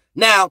star.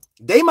 Now,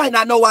 they might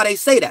not know why they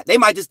say that. They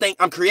might just think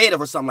I'm creative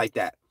or something like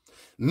that.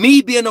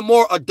 Me being a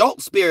more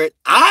adult spirit,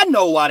 I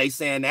know why they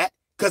saying that,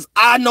 because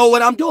I know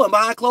what I'm doing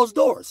behind closed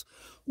doors.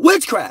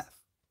 Witchcraft.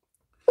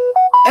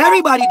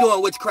 Everybody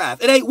doing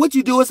witchcraft. It ain't what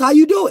you do, it's how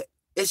you do it.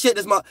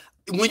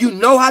 When you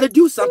know how to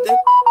do something,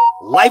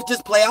 life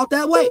just play out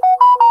that way.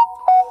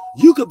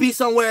 You could be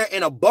somewhere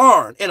in a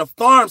barn, in a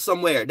farm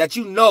somewhere that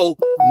you know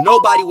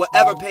nobody will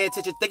ever pay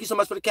attention. Thank you so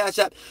much for the cash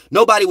app.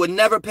 Nobody would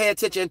never pay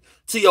attention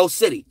to your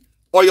city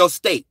or your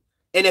state.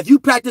 And if you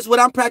practice what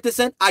I'm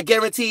practicing, I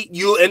guarantee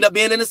you'll end up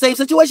being in the same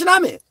situation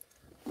I'm in.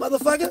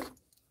 Motherfucker.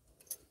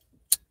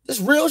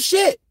 This real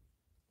shit.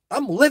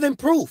 I'm living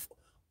proof.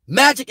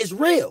 Magic is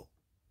real.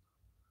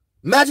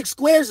 Magic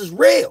squares is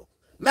real.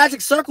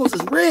 Magic circles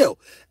is real.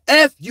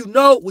 If you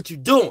know what you're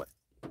doing.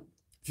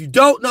 If you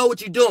don't know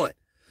what you're doing.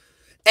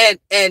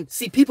 And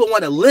see, people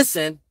want to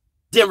listen,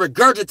 then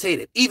regurgitate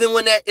it. Even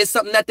when it's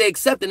something that they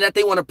accept and that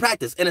they want to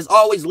practice. And it's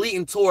always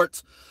leading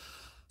towards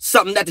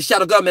something that the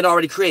shadow government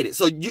already created.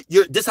 So this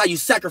is how you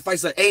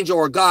sacrifice an angel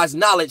or God's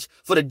knowledge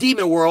for the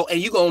demon world, and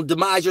you're going to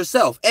demise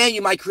yourself. And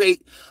you might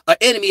create an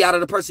enemy out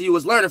of the person you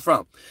was learning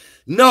from.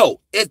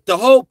 No, the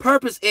whole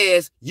purpose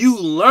is you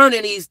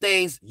learning these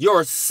things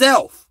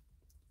yourself.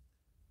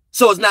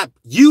 So it's not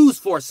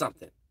used for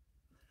something.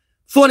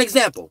 For an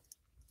example,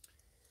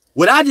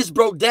 what I just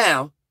broke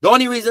down, the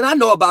only reason I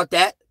know about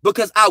that,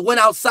 because I went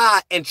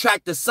outside and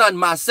tracked the sun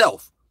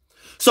myself.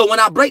 So when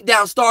I break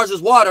down stars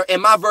as water in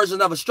my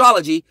version of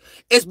astrology,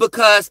 it's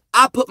because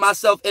I put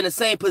myself in the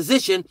same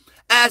position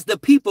as the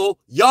people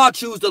y'all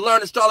choose to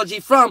learn astrology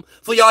from,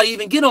 for y'all to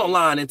even get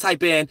online and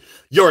type in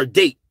your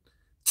date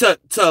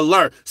to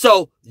learn.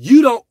 So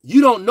you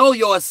don't know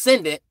your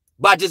ascendant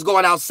by just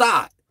going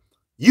outside.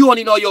 You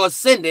only know your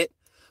ascendant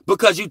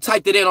because you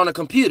typed it in on a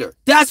computer.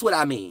 That's what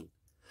I mean.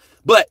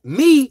 But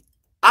me,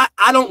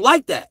 I don't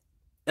like that.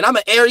 And I'm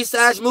an Aries,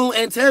 Sag moon,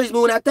 and Taurus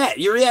moon at that.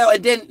 Uriel,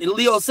 and then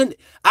Leo ascendant.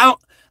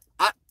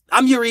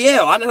 I'm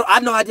Uriel. I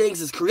know how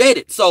things is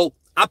created. So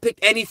I pick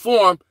any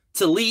form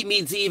to lead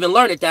me to even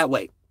learn it that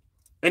way.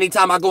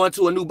 Anytime I go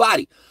into a new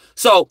body.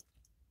 So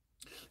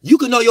you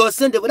can know your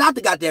ascendant without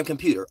the goddamn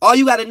computer. All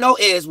you got to know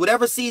is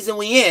whatever season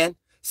we in,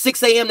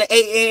 6 a.m. to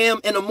 8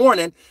 a.m. in the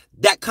morning,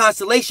 that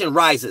constellation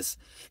rises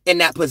in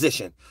that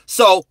position.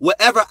 So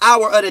whatever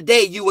hour of the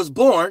day you was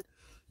born,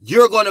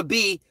 you're going to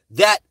be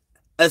that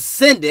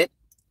ascendant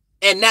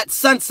and that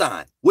sun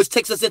sign, which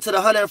takes us into the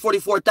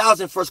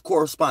 144,000 first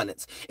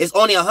correspondence. It's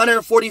only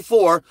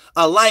 144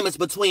 alignments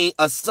between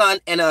a sun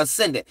and an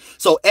ascendant.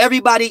 So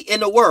everybody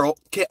in the world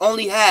can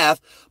only have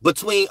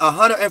between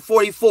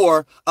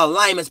 144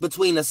 alignments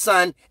between the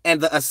sun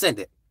and the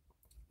ascendant.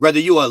 Whether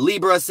you're a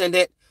Libra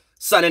ascendant,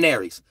 sun in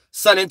Aries,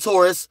 sun in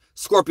Taurus,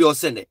 Scorpio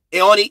ascendant.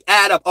 It only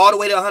add up all the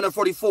way to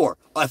 144.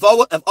 If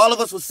all of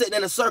us were sitting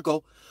in a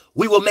circle,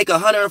 we will make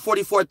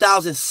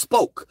 144,000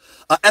 spoke,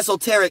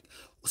 esoteric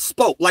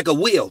spoke, like a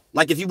wheel.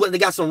 Like if you went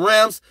and got some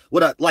rims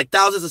with like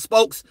thousands of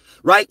spokes,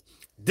 right?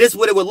 This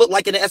what it would look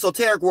like in the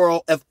esoteric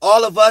world if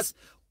all of us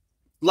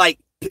like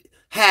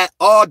had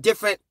all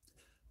different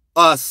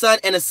sun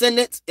and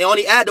ascendants and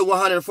only add to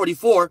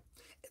 144.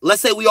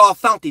 Let's say we all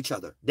found each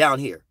other down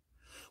here.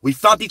 We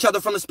found each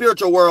other from the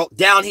spiritual world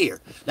down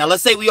here. Now,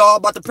 let's say we all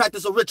about to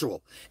practice a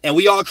ritual and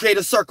we all create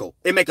a circle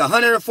and make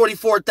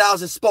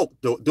 144,000 spoke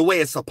the way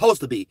it's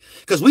supposed to be.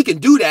 Because we can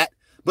do that,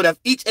 but if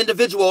each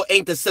individual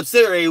ain't the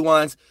subsidiary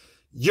ones,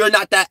 you're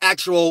not that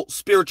actual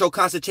spiritual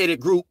concentrated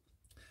group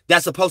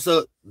that's supposed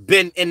to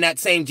been in that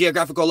same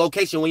geographical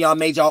location when y'all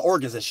made y'all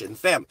organs and shit and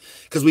family.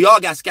 Because we all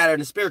got scattered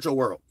in the spiritual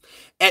world.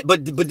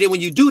 But then when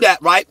you do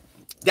that, right?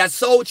 That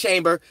soul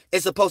chamber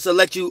is supposed to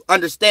let you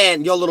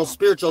understand your little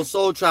spiritual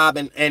soul tribe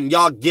and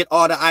y'all get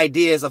all the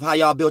ideas of how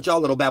y'all built y'all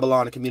little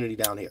Babylon community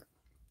down here.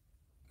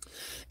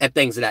 And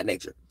things of that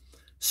nature.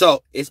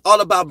 So it's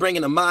all about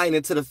bringing the mind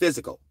into the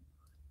physical.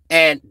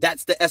 And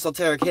that's the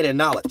esoteric hidden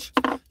knowledge.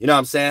 You know what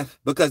I'm saying?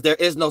 Because there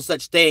is no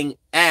such thing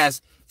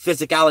as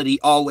physicality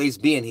always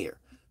being here.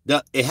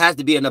 It has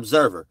to be an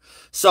observer.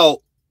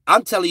 So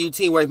I'm telling you,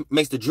 team, where it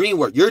makes the dream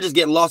work. You're just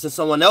getting lost in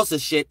someone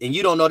else's shit, and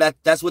you don't know that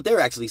that's what they're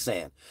actually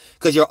saying.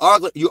 Because you're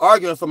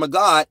arguing from a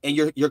God, and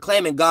you're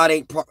claiming God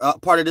ain't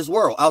part of this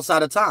world,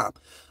 outside of time.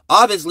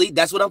 Obviously,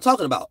 that's what I'm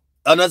talking about,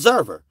 an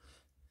observer.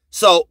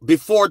 So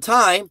before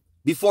time,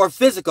 before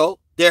physical,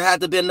 there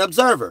had to be an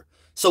observer.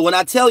 So when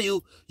I tell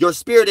you your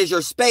spirit is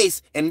your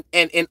space, and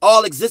in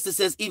all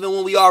existences, even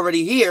when we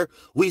already here,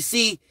 we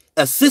see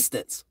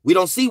assistance. We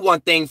don't see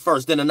one thing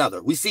first, then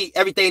another. We see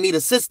everything need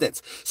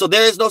assistance. So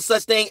there is no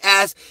such thing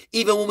as,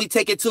 even when we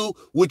take it to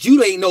what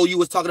you didn't know you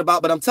was talking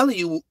about, but I'm telling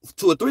you,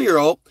 to a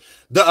 3-year-old,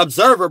 the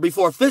observer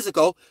before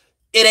physical,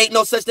 it ain't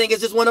no such thing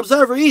as just one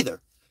observer either.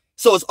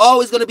 So it's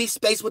always going to be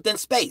space within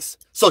space.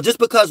 So just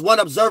because one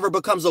observer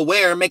becomes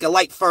aware and make a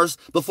light first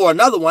before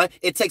another one,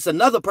 it takes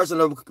another person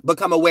to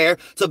become aware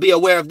to be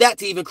aware of that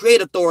to even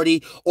create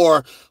authority,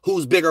 or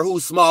who's bigger,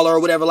 who's smaller, or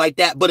whatever like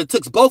that. But it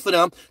took both of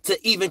them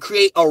to even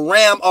create a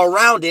ram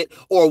around it,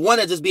 or one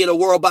to just be in a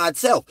world by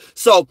itself.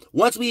 So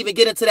once we even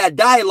get into that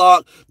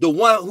dialogue, the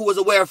one who was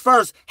aware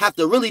first have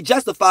to really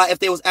justify if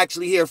they was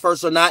actually here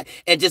first or not,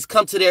 and just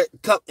come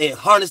and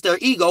harness their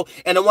ego.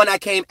 And the one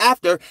that came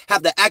after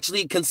have to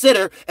actually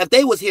consider if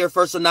they was here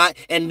first or not,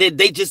 and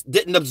they just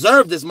didn't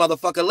observe this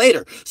motherfucker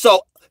later.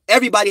 So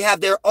everybody have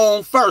their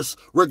own first,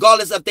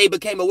 regardless if they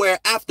became aware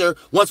after,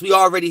 once we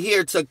already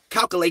here to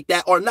calculate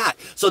that or not.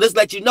 So this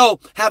lets you know,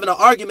 having an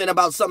argument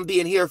about something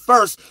being here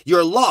first,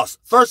 you're lost.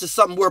 First is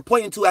something we're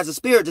pointing to as a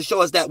spirit to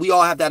show us that we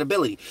all have that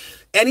ability.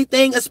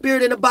 Anything a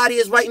spirit in the body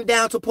is writing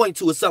down to point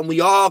to is something we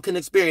all can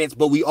experience,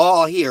 but we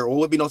all here, or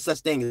would be no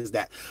such thing as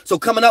that. So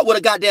coming up with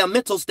a goddamn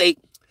mental state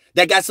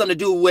that got something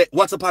to do with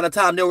once upon a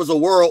time there was a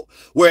world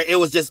where it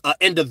was just an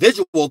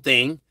individual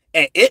thing,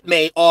 and it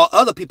made all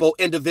other people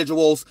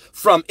individuals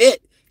from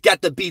it,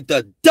 got to be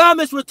the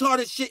dumbest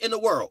retarded shit in the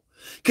world.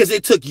 Because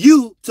it took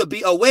you to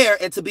be aware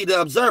and to be the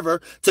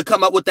observer to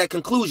come up with that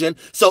conclusion.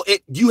 So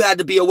you had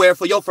to be aware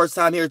for your first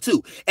time here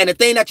too. And the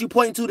thing that you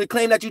point to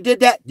claim that you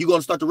did that, you're going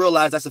to start to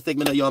realize that's a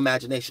figment of your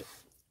imagination.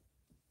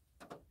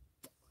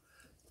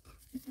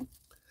 You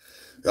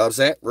know what I'm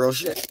saying? Real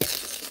shit.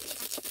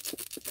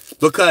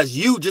 Because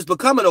you just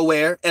becoming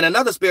aware and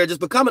another spirit just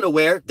becoming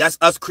aware, that's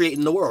us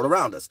creating the world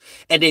around us.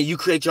 And then you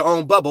create your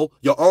own bubble,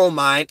 your own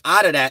mind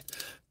out of that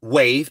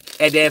wave.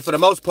 And then for the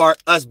most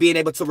part, us being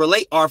able to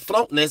relate our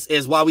floatness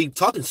is why we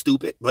talking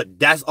stupid, but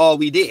that's all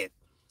we did.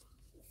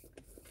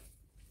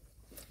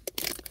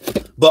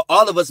 But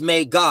all of us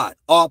made God,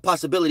 all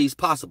possibilities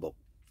possible.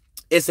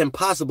 It's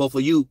impossible for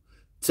you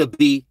to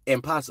be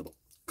impossible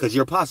because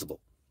you're possible.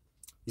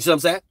 You see what I'm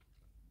saying?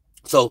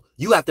 So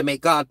you have to make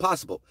God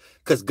possible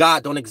because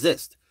God don't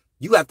exist.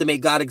 You have to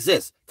make God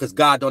exist because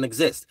God don't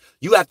exist.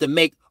 You have to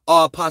make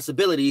all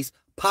possibilities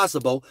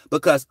possible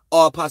because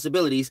all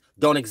possibilities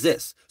don't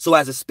exist. So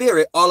as a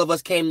spirit, all of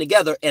us came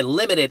together and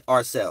limited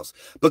ourselves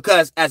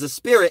because as a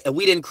spirit, and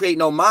we didn't create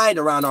no mind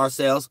around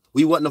ourselves,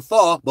 we wouldn't have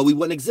fall, but we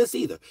wouldn't exist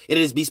either.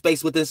 It'd just be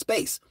space within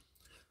space.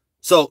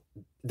 So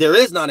there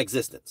is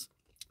non-existence.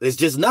 It's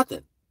just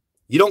nothing.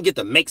 You don't get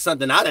to make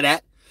something out of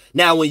that.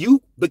 Now, when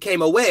you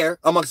became aware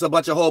amongst a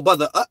bunch of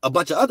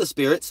other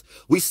spirits,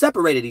 we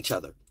separated each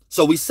other.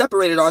 So we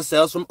separated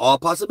ourselves from all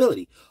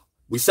possibility.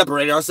 We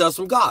separated ourselves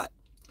from God.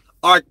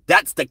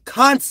 That's the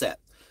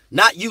concept,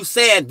 not you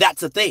saying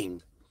that's a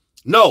thing.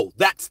 No,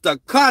 that's the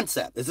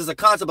concept. This is a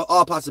concept of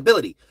all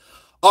possibility.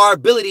 Our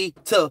ability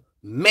to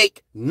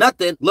make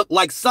nothing look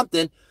like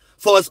something,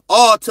 for us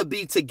all to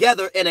be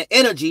together in an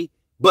energy,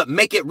 but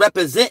make it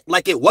represent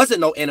like it wasn't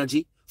no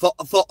energy.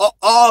 For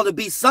all to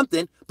be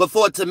something, but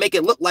for it to make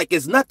it look like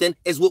it's nothing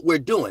is what we're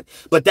doing.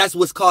 But that's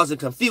what's causing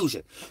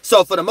confusion.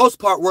 So for the most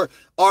part,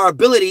 our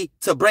ability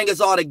to bring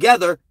us all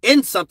together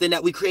in something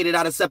that we created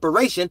out of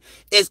separation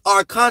is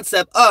our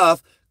concept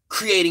of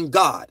creating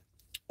God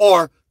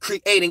or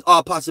creating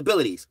all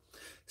possibilities.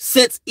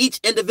 Since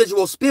each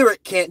individual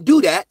spirit can't do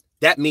that,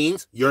 that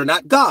means you're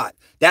not God.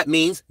 That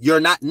means you're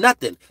not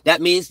nothing. That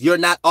means you're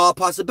not all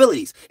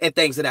possibilities and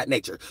things of that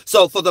nature.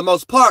 So for the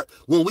most part,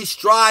 when we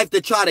strive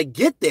to try to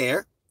get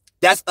there,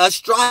 that's us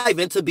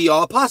striving to be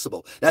all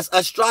possible. That's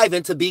us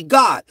striving to be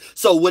God.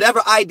 So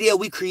whatever idea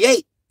we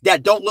create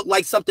that don't look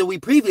like something we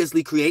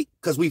previously create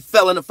because we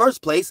fell in the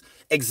first place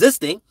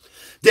existing,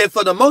 then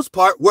for the most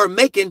part, we're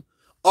making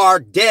our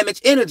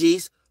damaged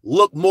energies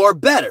look more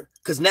better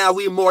because now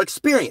we're more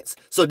experienced.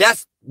 So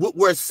that's what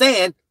we're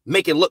saying,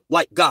 make it look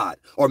like God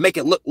or make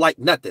it look like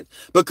nothing,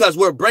 because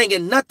we're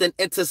bringing nothing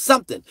into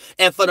something.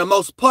 And for the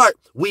most part,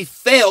 we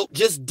failed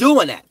just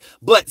doing that.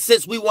 But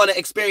since we want to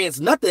experience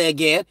nothing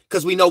again,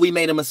 because we know we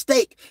made a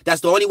mistake,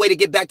 that's the only way to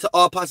get back to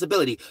all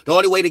possibility, the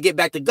only way to get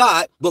back to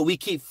God. But we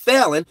keep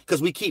failing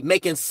because we keep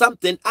making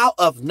something out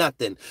of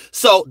nothing.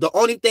 So the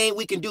only thing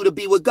we can do to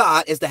be with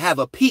God is to have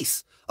a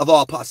piece of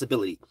all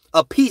possibility,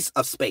 a piece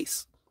of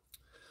space,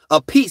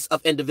 a piece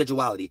of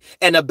individuality.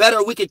 And the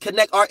better we can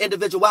connect our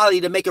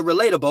individuality to make it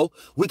relatable,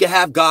 we can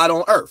have God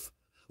on earth.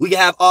 We can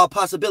have all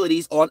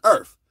possibilities on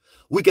earth.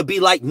 We could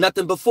be like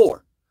nothing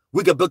before.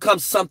 We could become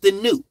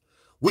something new.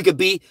 We could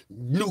be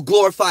new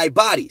glorified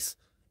bodies.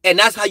 And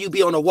that's how you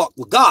be on a walk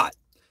with God.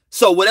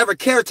 So whatever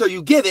character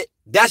you give it,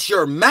 that's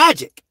your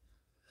magic.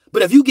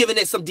 But if you giving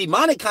it some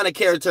demonic kind of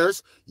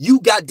characters,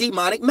 you got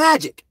demonic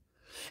magic.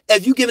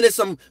 If you giving it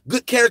some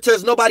good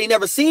characters nobody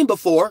never seen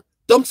before,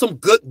 them some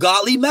good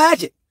godly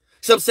magic.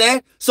 See what I'm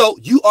saying? So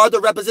you are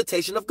the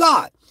representation of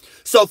God.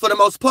 So for the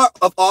most part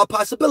of all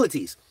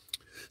possibilities.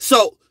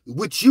 So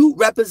what you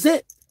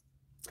represent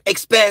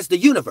expands the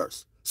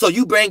universe. So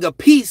you bring a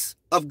piece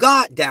of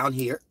God down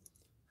here,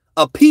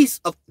 a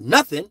piece of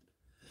nothing,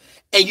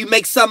 and you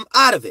make something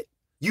out of it.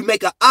 You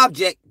make an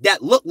object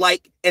that look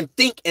like and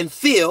think and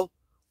feel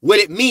what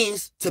it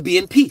means to be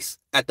in peace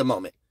at the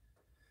moment.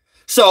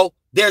 So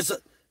there's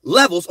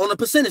levels on a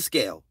percentage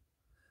scale.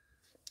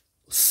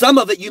 Some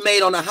of it you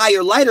made on a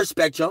higher, lighter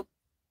spectrum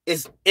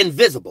is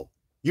invisible.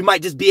 You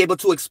might just be able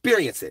to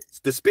experience it.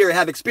 The spirit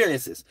have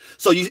experiences.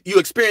 So you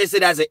experience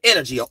it as an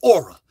energy, an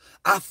aura.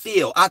 I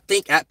feel, I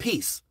think at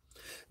peace.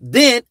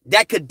 Then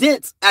that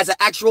condense as an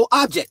actual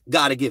object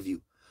God to give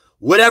you.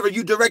 Whatever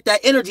you direct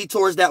that energy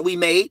towards that we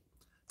made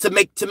to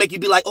make you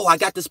be like, oh, I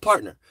got this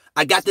partner.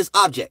 I got this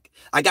object.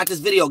 I got this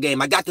video game.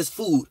 I got this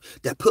food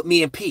that put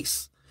me in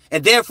peace.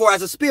 And therefore,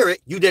 as a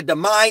spirit, you did the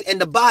mind and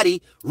the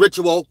body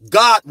ritual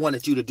God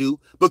wanted you to do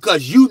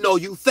because you know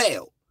you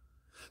failed.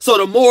 So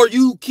the more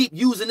you keep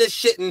using this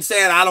shit and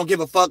saying, I don't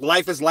give a fuck,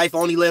 life is life,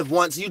 only live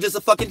once, you just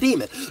a fucking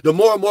demon. The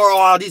more and more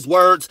all these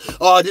words,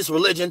 all this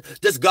religion,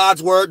 this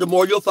God's word, the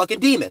more you're a fucking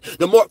demon.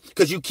 The more,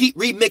 because you keep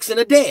remixing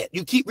the dead.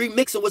 You keep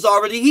remixing what's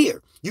already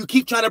here. You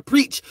keep trying to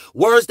preach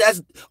words that's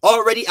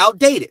already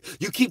outdated.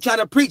 You keep trying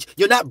to preach,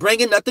 you're not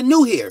bringing nothing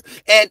new here.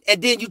 And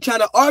then you trying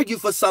to argue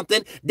for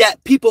something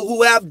that people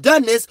who have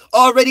done this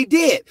already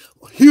did.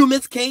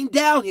 Humans came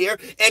down here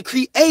and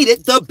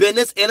created the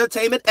business,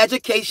 entertainment,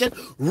 education,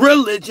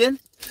 religion,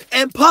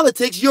 and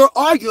politics you're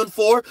arguing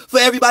for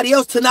everybody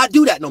else to not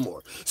do that no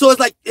more. So it's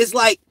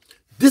like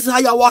this is how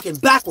y'all walking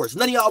backwards.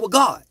 None of y'all with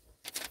God.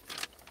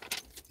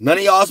 None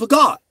of y'all is with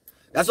God.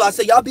 That's why I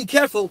say y'all be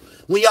careful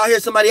when y'all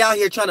hear somebody out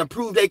here trying to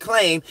prove their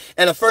claim,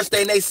 and the first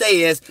thing they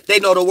say is they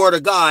know the word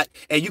of God,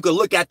 and you can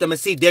look at them and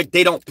see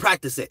they don't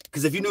practice it.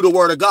 Because if you knew the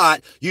word of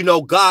God, you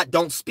know God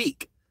don't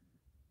speak.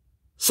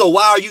 So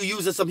why are you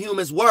using some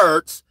human's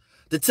words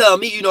to tell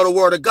me you know the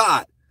word of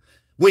God?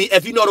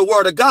 If you know the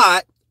word of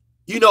God,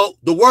 you know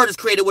the word is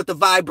created with the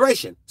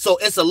vibration. So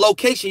it's a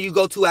location you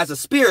go to as a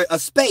spirit, a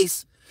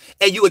space,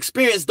 and you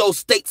experience those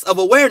states of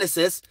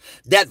awarenesses,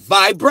 that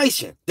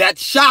vibration, that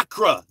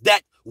chakra,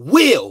 that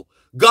will,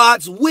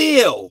 God's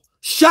will.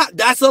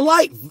 That's a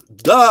light.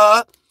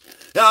 Duh.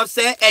 You know what I'm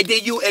saying? And then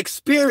you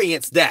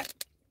experience that.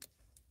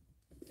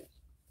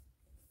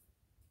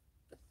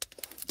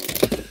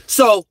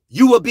 So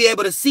you will be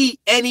able to see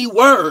any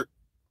word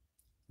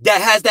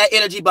that has that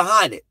energy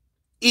behind it.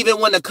 Even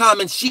when the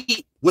common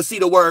sheep will see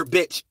the word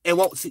bitch and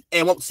won't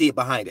see it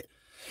behind it.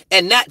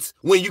 And that's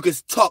when you can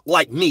talk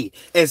like me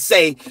and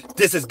say,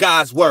 this is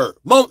God's word.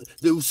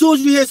 As soon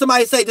as you hear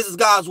somebody say this is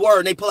God's word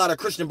and they pull out a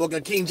Christian book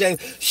and King James,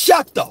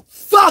 shut the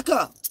fuck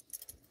up.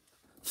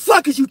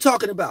 Fuck is you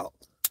talking about?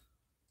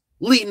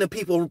 Leading the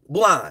people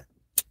blind.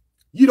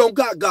 You don't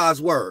got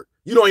God's word.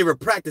 You don't even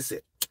practice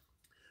it.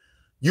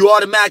 You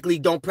automatically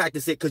don't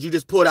practice it because you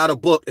just pulled out a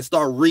book and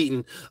start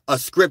reading a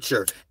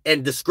scripture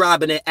and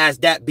describing it as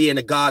that being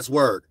a God's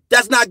word.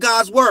 That's not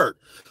God's word.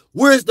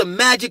 Where's the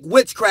magic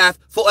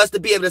witchcraft for us to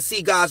be able to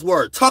see God's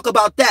word? Talk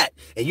about that.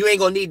 And you ain't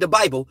going to need the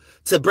Bible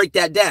to break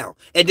that down.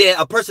 And then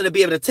a person to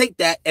be able to take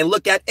that and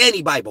look at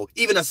any Bible,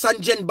 even a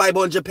Sunjin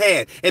Bible in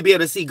Japan, and be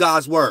able to see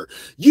God's word.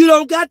 You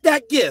don't got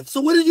that gift. So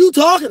what are you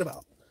talking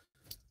about?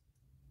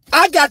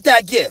 I got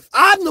that gift.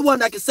 I'm the one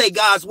that can say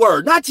God's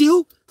word, not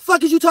you. The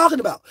fuck is you talking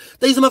about?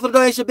 Thank you so much for the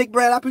donation, Big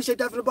Brad. I appreciate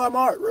that from the bottom of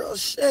my heart. Real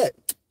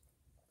shit.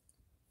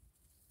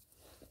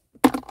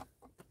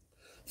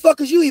 Fuck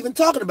is you even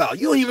talking about?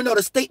 You don't even know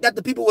the state that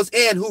the people was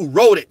in who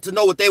wrote it to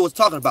know what they was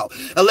talking about.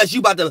 Unless you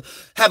about to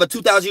have a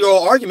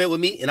 2,000-year-old argument with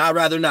me, and I'd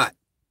rather not.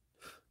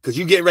 Because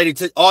you get ready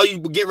to, all you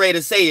get ready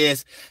to say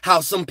is how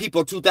some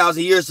people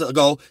 2,000 years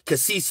ago could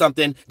see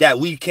something that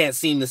we can't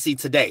seem to see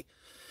today.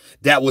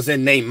 That was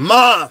in their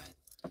mind.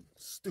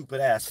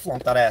 Stupid ass,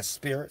 flunked out ass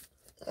spirit.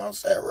 You know what I'm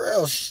saying?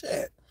 Real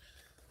shit.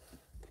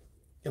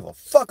 Give a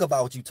fuck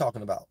about what you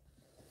talking about.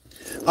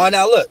 All right,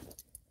 now look.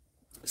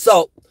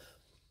 So,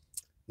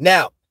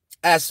 now,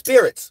 as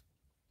spirits,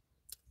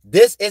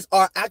 this is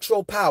our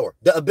actual power,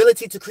 the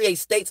ability to create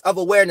states of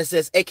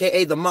awarenesses,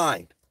 aka the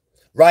mind,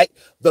 right?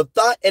 The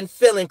thought and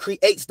feeling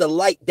creates the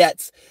light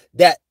that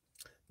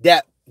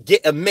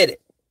get emitted,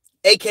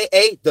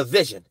 aka the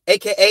vision,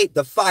 aka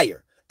the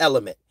fire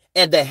element,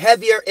 and the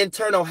heavier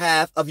internal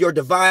half of your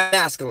divine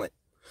masculine.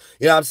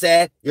 You know what I'm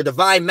saying? Your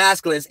divine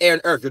masculine is air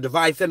and earth. Your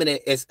divine feminine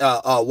is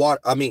water.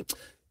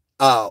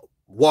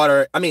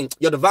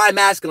 Your divine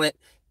masculine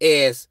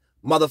is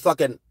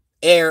motherfucking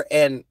air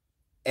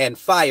and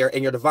fire,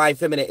 and your divine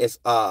feminine is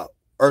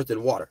earth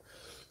and water.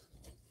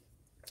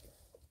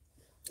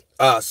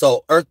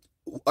 So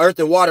earth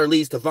and water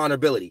leads to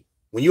vulnerability.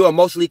 When you're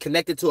emotionally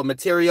connected to a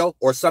material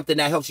or something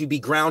that helps you be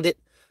grounded,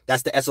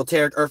 that's the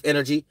esoteric earth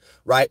energy,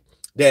 right?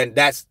 Then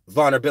that's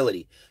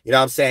vulnerability. You know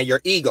what I'm saying?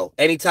 Your ego.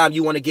 Anytime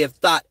you want to give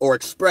thought or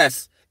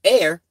express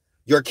air,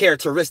 your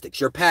characteristics,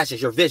 your passions,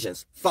 your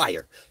visions,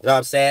 fire. You know what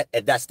I'm saying?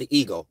 And that's the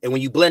ego. And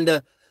when you blend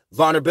the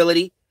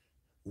vulnerability,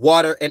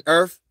 water and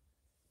earth,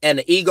 and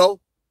the ego,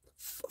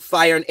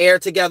 fire and air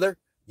together,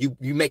 you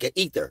make an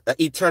ether, an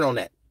eternal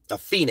net, a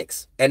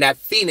phoenix. And that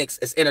phoenix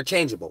is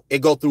interchangeable. It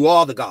goes through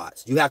all the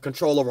gods. You have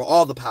control over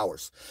all the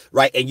powers,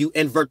 right? And you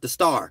invert the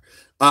star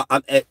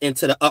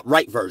into the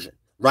upright version,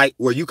 right?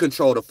 Where you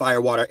control the fire,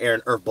 water, air,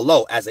 and earth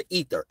below as an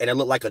ether. And it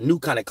look like a new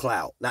kind of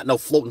cloud, not no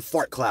floating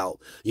fart cloud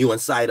you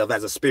inside of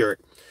as a spirit.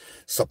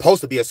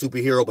 Supposed to be a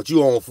superhero, but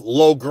you on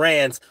low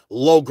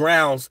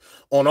grounds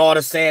on all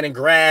the sand and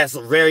grass,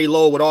 very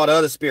low with all the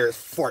other spirits,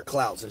 fart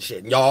clouds and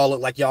shit. And y'all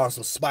look like y'all on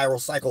some spiral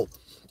cycle.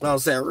 You know what I'm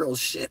saying? Real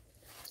shit.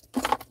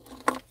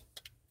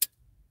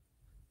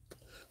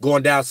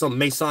 Going down some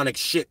Masonic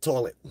shit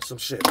toilet, some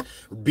shit,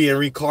 being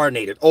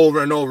reincarnated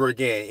over and over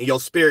again. And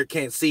your spirit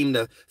can't seem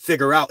to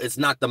figure out it's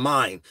not the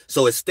mind.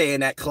 So it's stay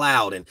in that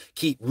cloud and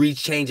keep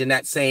rechanging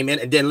that same.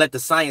 And then let the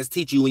science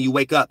teach you when you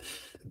wake up.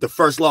 The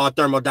first law of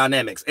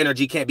thermodynamics,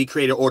 energy can't be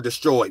created or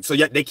destroyed. So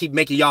yet they keep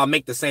making y'all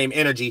make the same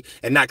energy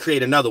and not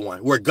create another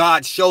one. Where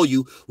God show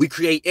you we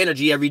create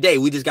energy every day.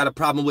 We just got a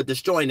problem with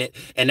destroying it.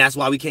 And that's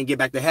why we can't get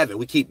back to heaven.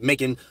 We keep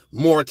making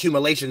more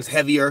accumulations,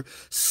 heavier,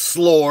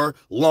 slower,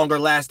 longer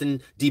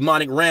lasting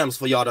demonic realms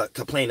for y'all to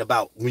complain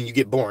about when you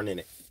get born in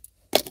it.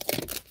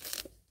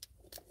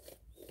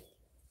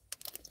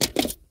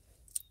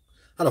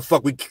 How the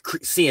fuck we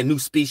seeing new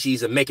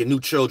species and making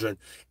new children,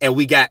 and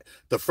we got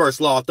the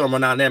first law of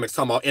thermodynamics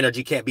talking about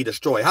energy can't be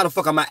destroyed? How the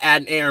fuck am I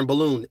adding air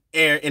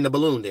in the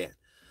balloon then?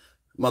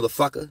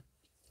 Motherfucker.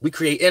 We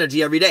create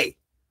energy every day.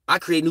 I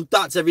create new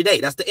thoughts every day.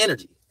 That's the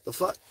energy. The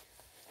fuck?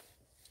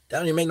 That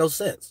don't even make no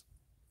sense.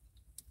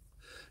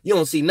 You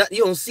don't see nothing.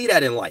 You don't see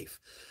that in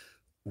life.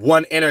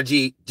 One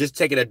energy just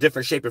taking a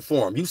different shape and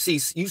form. You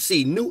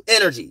see new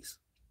energies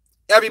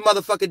every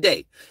motherfucking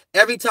day.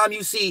 Every time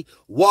you see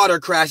water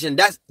crashing,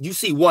 you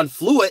see one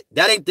fluid.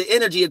 That ain't the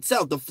energy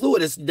itself. The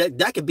fluid is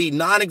that could be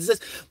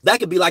non-existent. That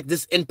could be like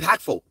this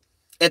impactful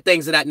and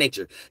things of that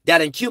nature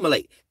that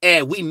accumulate.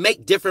 And we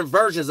make different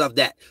versions of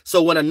that.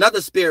 So when another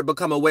spirit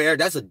become aware,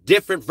 that's a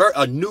different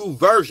a new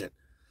version.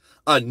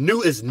 A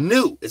new is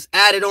new. It's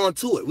added on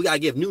to it. We gotta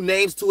give new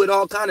names to it,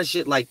 all kind of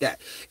shit like that.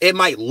 It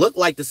might look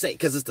like the same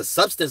because it's the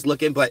substance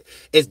looking, but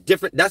it's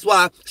different. That's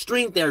why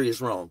string theory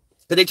is wrong.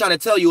 Because they're trying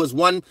to tell you it's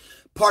one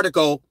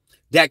particle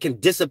that can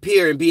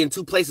disappear and be in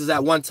two places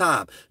at one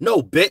time.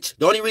 No, bitch.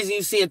 The only reason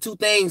you're seeing two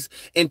things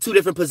in two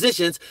different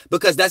positions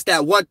because that's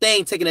that one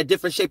thing taking a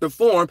different shape and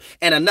form,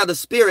 and another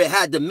spirit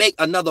had to make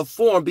another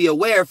form be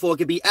aware for it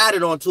could be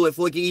added onto it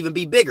for it could even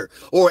be bigger,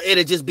 or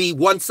it'd just be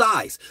one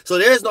size. So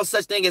there is no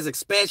such thing as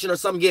expansion or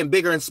something getting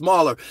bigger and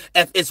smaller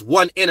if it's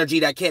one energy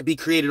that can't be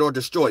created or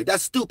destroyed.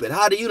 That's stupid.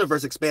 How the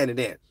universe expanded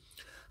in?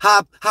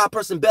 How a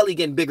person belly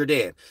getting bigger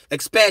than?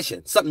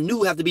 Expansion. Something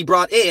new have to be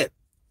brought in,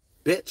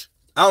 bitch.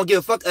 I don't give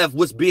a fuck if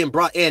what's being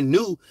brought in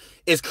new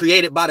is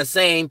created by the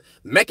same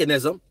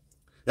mechanism. You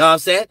know what I'm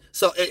saying?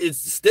 So it's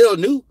still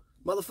new,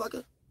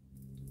 motherfucker.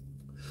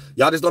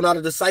 Y'all just don't know how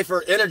to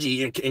decipher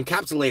energy and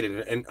encapsulate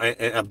it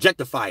and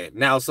objectify it.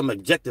 Now some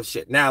objective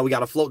shit. Now we got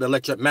to float the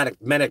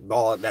electromagnetic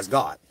ball. That's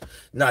God.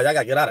 No, y'all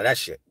got to get out of that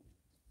shit.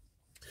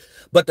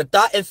 But the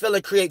thought and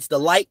feeling creates the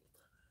light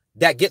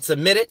that gets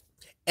emitted,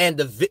 and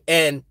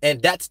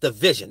that's the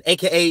vision,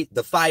 aka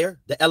the fire,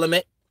 the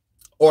element,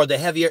 or the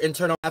heavier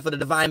internal half of the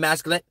divine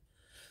masculine.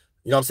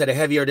 You know what I'm saying? The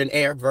heavier than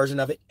air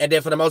version of it. And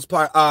then for the most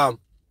part,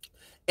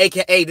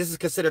 aka this is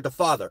considered the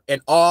father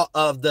in all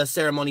of the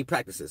ceremony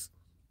practices.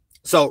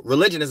 So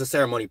religion is a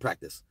ceremony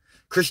practice.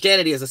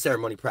 Christianity is a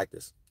ceremony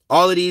practice.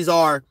 All of these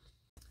are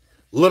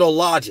little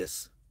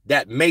lodges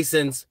that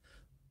Masons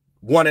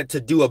wanted to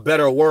do a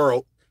better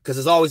world because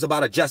it's always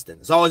about adjusting.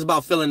 It's always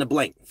about filling the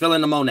blank,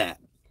 filling the monad,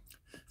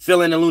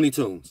 filling the Looney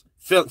Tunes,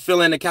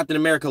 fill in the Captain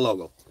America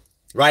logo.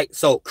 Right?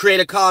 So create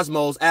a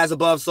cosmos as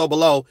above, so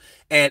below.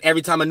 And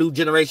every time a new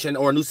generation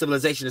or a new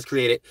civilization is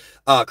created,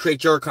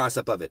 create your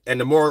concept of it. And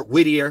the more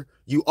wittier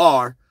you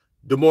are,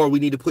 the more we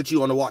need to put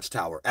you on the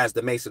watchtower as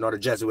the Mason or the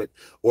Jesuit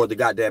or the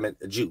goddamn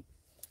Jew.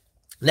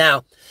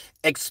 Now,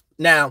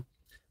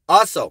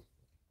 also,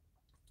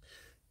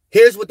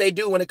 here's what they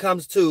do when it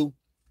comes to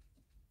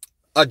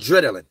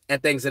adrenaline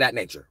and things of that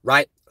nature,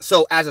 right?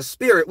 So as a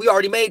spirit, we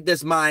already made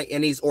this mind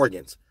and these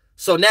organs.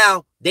 So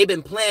now they've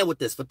been playing with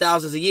this for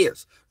thousands of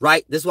years,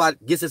 right? This is why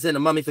it gets us into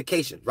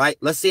mummification, right?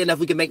 Let's see if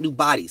we can make new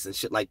bodies and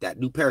shit like that,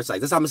 new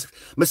parasites. That's how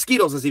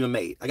mosquitoes is even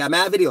made. I got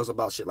mad videos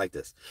about shit like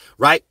this,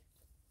 right?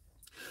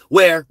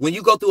 Where when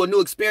you go through a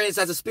new experience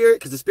as a spirit,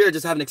 because the spirit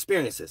just having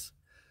experiences,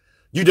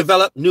 you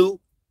develop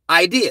new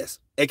ideas,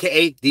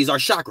 aka these are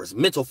chakras,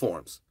 mental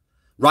forms,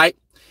 right?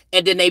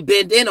 And then they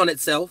bend in on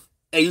itself,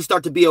 and you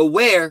start to be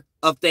aware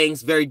of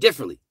things very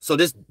differently. So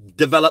this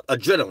develop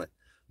adrenaline.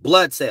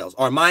 Blood cells.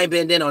 Our mind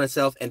bend in on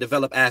itself and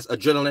develop as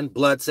adrenaline,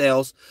 blood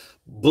cells,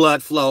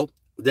 blood flow.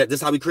 This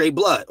is how we create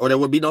blood. Or there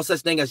would be no such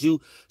thing as you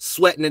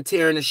sweating and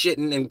tearing and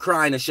shitting and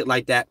crying and shit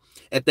like that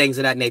and things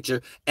of that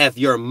nature if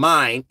you're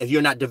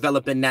not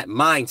developing that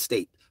mind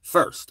state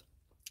first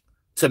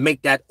to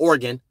make that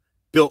organ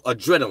build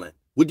adrenaline.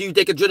 What do you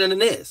think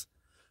adrenaline is?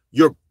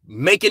 You're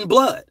making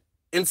blood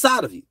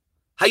inside of you.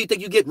 How you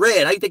think you get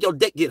red? How you think your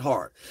dick get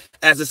hard?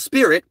 As a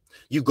spirit,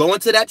 you go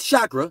into that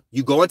chakra,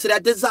 you go into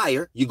that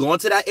desire, you go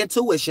into that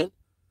intuition,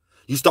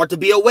 you start to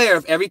be aware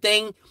of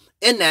everything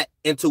in that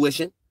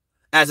intuition.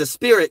 As a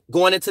spirit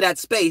going into that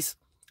space,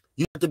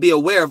 you have to be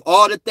aware of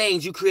all the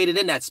things you created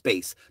in that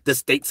space, the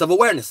states of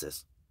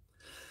awarenesses.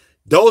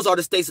 Those are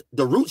the states,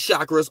 the root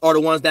chakras are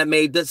the ones that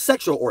made the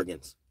sexual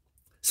organs.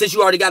 Since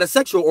you already got a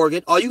sexual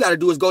organ, all you got to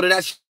do is go to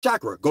that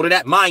chakra, go to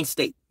that mind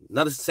state.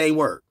 Another same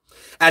word.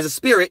 As a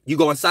spirit, you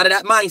go inside of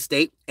that mind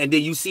state, and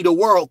then you see the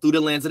world through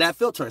the lens of that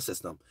filtering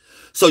system.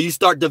 So you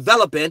start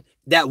developing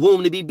that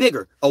womb to be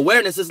bigger.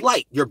 Awareness is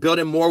light. You're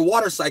building more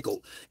water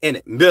cycle in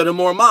it, building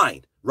more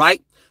mind,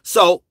 right?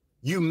 So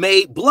you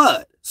made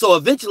blood. So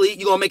eventually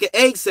you're going to make an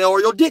egg cell or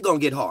your dick going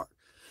to get hard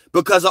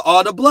because of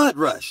all the blood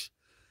rush.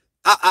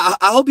 I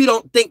hope you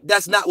don't think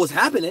that's not what's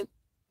happening.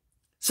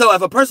 So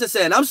if a person's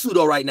saying, I'm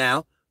pseudo right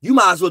now, You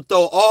might as well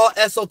throw all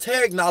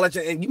esoteric knowledge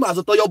and you might as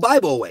well throw your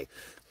Bible away.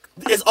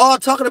 It's all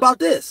talking about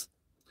this.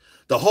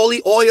 The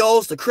holy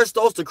oils, the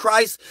crystals, the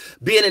Christ,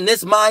 being in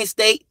this mind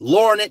state,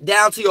 lowering it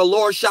down to your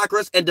lower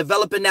chakras and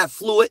developing that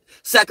fluid,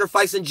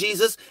 sacrificing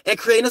Jesus and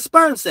creating a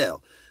sperm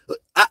cell.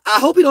 I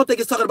hope you don't think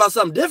it's talking about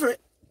something different.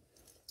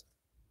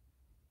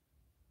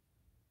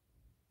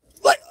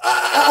 Like,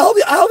 I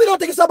hope you don't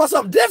think it's talking about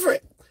something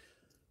different.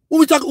 When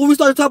we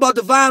started talking about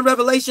divine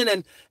revelation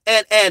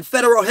and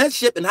federal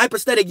headship and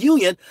hypostatic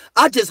union,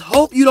 I just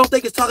hope you don't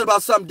think it's talking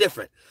about something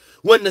different.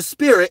 When the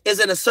spirit is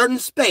in a certain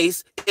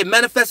space, it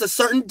manifests a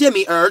certain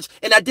demiurge,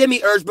 and that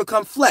demiurge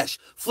becomes flesh,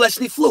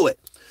 fleshly fluid.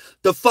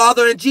 The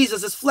Father in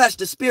Jesus is flesh.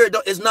 The spirit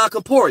is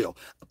non-corporeal.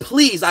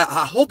 Please, I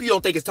hope you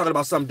don't think it's talking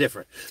about something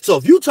different. So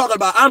if you're talking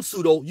about I'm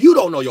pseudo, you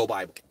don't know your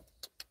Bible.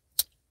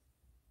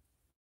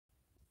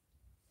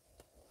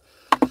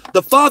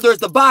 The Father is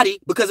the body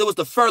because it was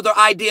the further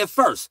idea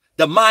first.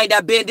 The mind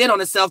that bent in on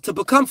itself to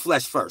become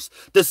flesh first.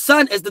 The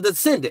Son is the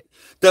descendant.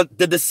 The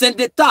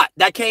descendant thought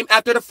that came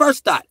after the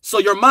first thought. So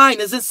your mind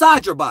is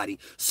inside your body.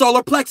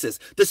 Solar plexus.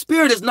 The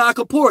spirit is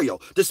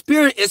non-corporeal. The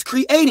spirit is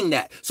creating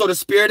that. So the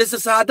spirit is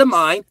inside the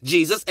mind,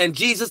 Jesus, and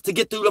Jesus to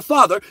get through the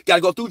Father, got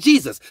to go through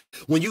Jesus.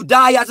 When you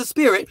die as a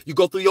spirit, you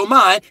go through your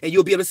mind and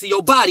you'll be able to see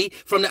your body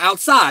from the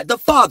outside. The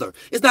Father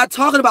is not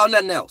talking about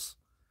nothing else.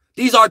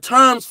 These are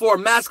terms for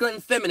masculine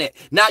and feminine,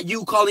 not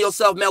you calling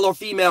yourself male or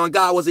female and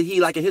God was a he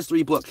like a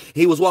history book.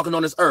 He was walking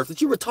on this earth. Is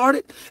you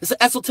retarded? It's an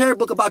esoteric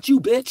book about you,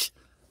 bitch.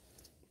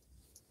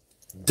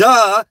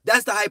 Duh.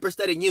 That's the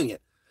hypostatic union.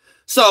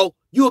 So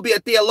you will be a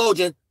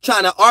theologian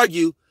trying to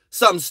argue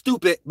something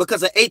stupid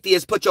because an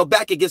atheist put your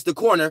back against the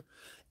corner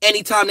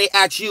anytime they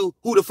ask you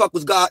who the fuck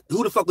was God,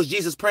 who the fuck was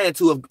Jesus praying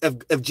to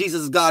if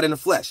Jesus is God in the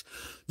flesh.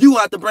 You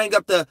have to bring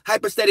up the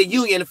hypostatic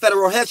union and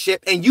federal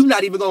headship and you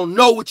not even going to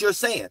know what you're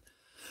saying.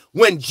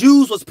 When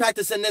Jews was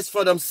practicing this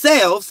for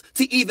themselves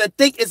to even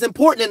think it's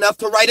important enough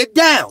to write it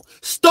down.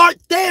 Start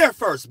there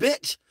first,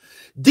 bitch.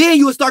 Then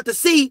you will start to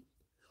see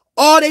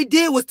all they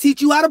did was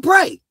teach you how to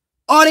pray.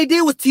 All they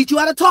did was teach you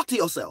how to talk to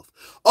yourself.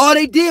 All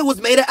they did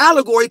was made an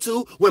allegory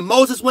to when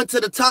Moses went to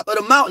the top of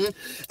the mountain,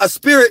 a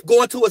spirit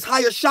going to his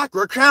higher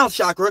chakra, crown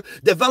chakra,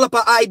 develop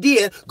an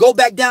idea, go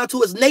back down to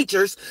his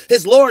natures,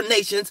 his lower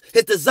nations,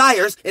 his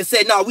desires, and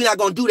say, no, we're not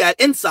going to do that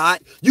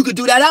inside. You could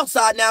do that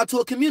outside now to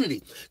a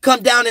community.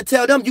 Come down and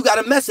tell them you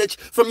got a message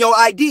from your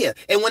idea.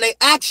 And when they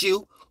ask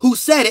you who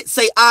said it,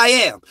 say, I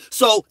am.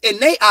 So in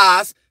their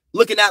eyes,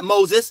 looking at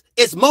Moses,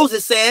 it's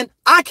Moses saying,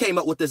 I came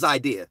up with this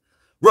idea.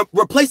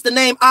 Replace the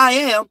name I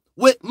am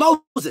with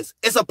Moses.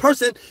 It's a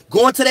person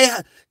going to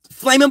their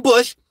flaming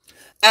bush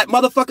at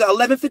motherfucker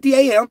 11:50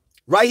 a.m.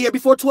 right here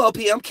before 12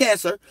 p.m.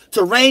 Cancer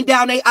to rain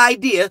down a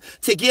idea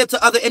to give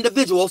to other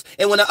individuals.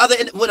 And when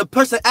a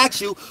person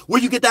asks you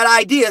where you get that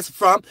ideas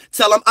from,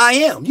 tell them I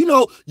am. You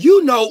know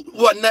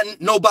what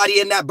nobody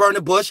in that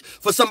burning bush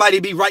for somebody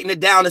to be writing it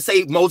down and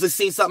say Moses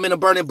seen something in a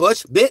burning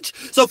bush, bitch.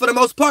 So for the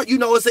most part, you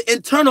know it's an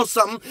internal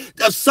something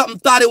of something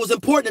thought it was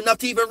important enough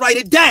to even write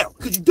it down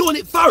because you're doing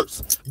it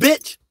first,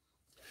 bitch.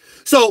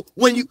 So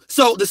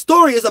the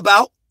story is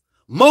about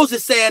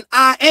Moses saying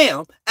I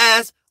am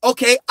as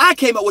okay, I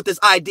came up with this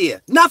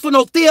idea. Not for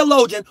no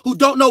theologian who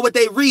don't know what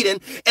they reading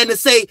and to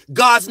say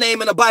God's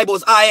name in the Bible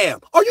is I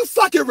am. Are you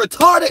fucking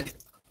retarded?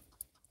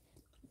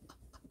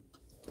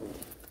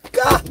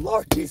 God,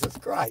 Lord Jesus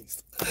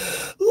Christ.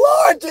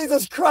 Lord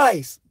Jesus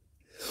Christ.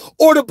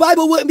 Or the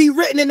Bible wouldn't be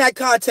written in that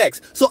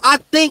context. So I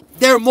think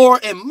they're more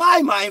in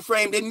my mind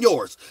frame than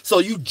yours. So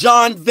you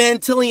John Van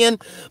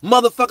Tillian,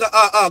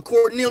 motherfucker,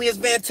 Cornelius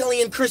Van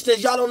Tillian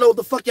Christians, y'all don't know what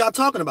the fuck y'all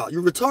talking about.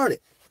 You're retarded.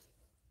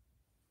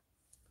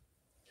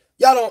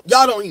 Y'all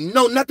don't even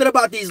know nothing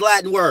about these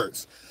Latin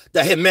words.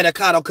 The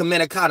communicato,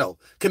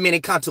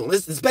 communicantum.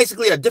 It's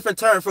basically a different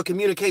term for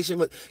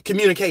communication.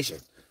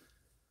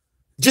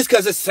 Just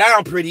because it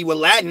sounds pretty with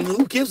Latin,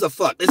 who gives a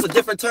fuck? It's a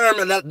different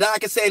term that I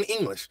can say in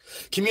English.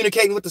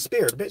 Communicating with the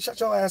spirit. Bitch, shut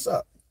your ass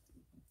up.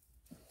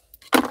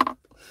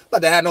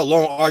 About to have no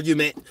long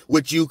argument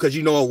with you because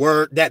you know a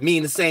word that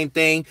means the same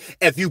thing.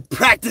 If you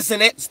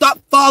practicing it, stop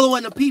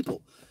following the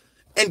people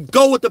and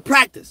go with the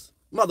practice.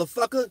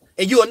 Motherfucker,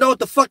 and you'll know what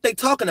the fuck they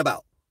talking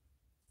about.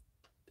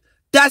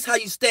 That's how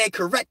you stand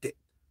corrected.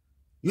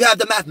 You have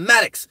the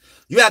mathematics.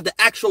 You have the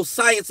actual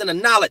science and the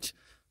knowledge.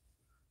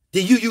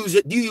 Then you use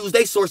it. You use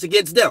their source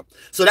against them.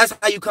 So that's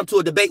how you come to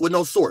a debate with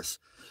no source,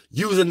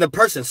 using the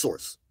person's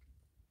source.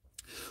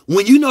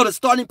 When you know the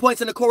starting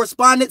points in the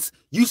correspondence,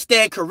 you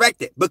stand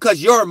corrected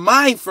because your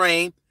mind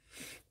frame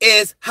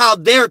is how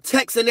their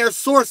text and their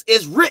source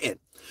is written.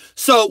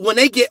 So when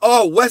they get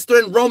all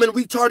Western Roman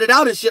retarded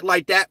out and shit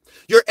like that,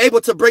 you're able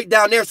to break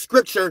down their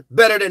scripture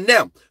better than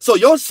them. So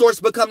your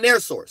source become their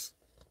source.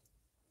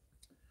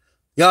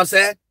 You know what I'm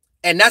saying?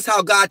 And that's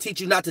how God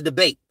teach you not to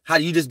debate. How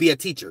do you just be a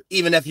teacher,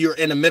 even if you're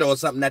in the middle of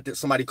something that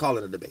somebody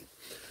calling a debate? You know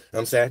what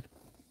I'm saying?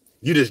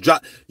 You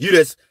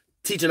just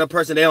teaching a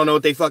person they don't know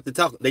what they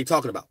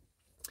talking about.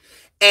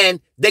 And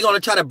they're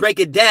gonna try to break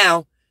it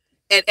down,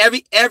 and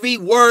every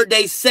word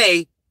they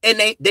say, and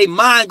they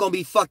mind gonna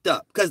be fucked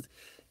up. Because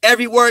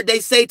every word they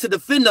say to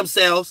defend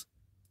themselves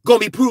gonna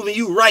be proving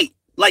you right.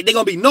 Like they're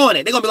gonna be knowing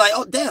it. They're gonna be like,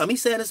 oh damn,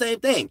 he's saying the same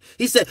thing.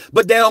 He said,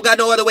 but they don't got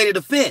no other way to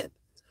defend.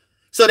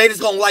 So they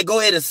just gonna like go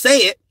ahead and say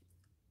it,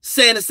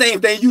 saying the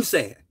same thing you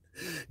saying.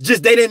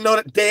 Just they didn't know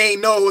that they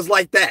ain't know it was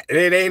like that.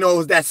 They ain't know it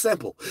was that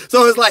simple.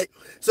 So it's like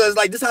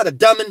this is how the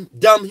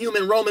dumb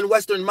human Roman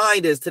Western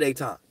mind is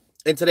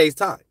in today's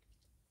time.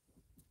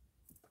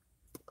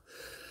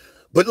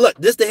 But look,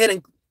 this the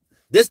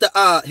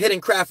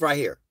hidden craft right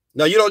here.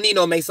 No, you don't need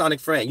no Masonic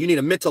friend. You need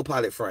a mental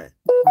pilot friend.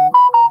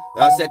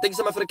 I said, thank you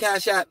so much for the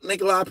cash app.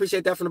 Link a lot. I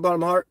appreciate that from the bottom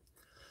of my heart.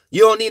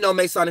 You don't need no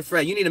Masonic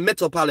friend. You need a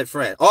mental pilot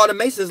friend. All the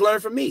Masons learn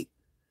from me.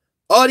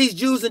 All these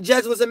Jews and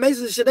Jesuits and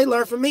Masons and shit, they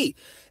learn from me.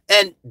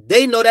 And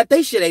they know that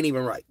they shit ain't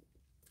even right.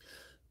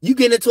 You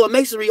get into a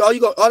Masonry, all they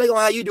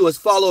gonna have you do is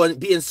follow and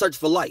be in search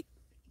for light.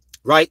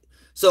 Right?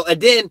 So, and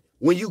then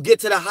when you get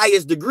to the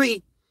highest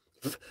degree,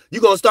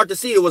 you're gonna start to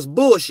see it was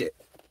bullshit.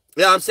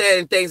 You know what I'm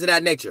saying? Things of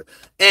that nature.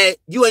 And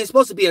you ain't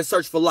supposed to be in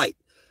search for light.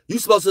 You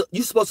supposed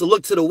to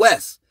look to the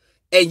west,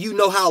 and you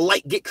know how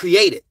light get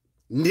created.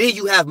 And then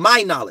you have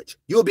my knowledge.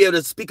 You'll be able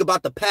to speak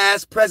about the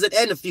past, present,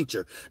 and the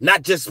future.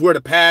 Not just where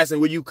the past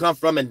and where you come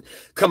from and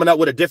coming up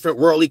with a different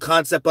worldly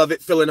concept of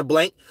it, fill in the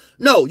blank.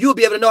 No, you'll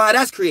be able to know how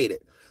that's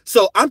created.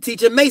 So I'm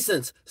teaching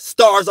Masons,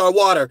 stars are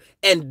water,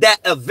 and that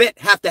event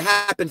have to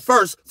happen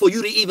first for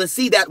you to even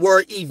see that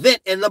word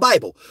event in the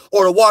Bible,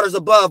 or the waters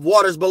above,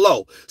 waters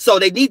below. So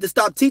they need to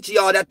stop teaching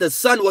y'all that the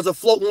sun was a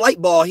floating light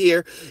ball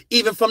here,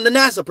 even from the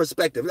NASA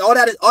perspective. All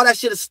that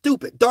shit is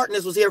stupid.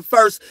 Darkness was here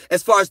first,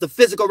 as far as the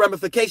physical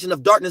ramification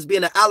of darkness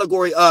being an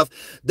allegory of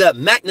the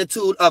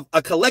magnitude of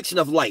a collection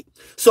of light.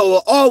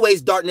 So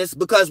always darkness,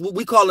 because what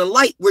we call in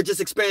light, we're just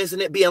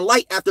experiencing it being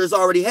light after it's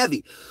already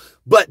heavy.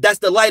 But that's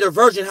the lighter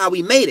version how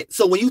we made it.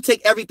 So when you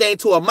take everything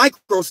to a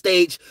micro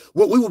stage,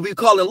 what we would be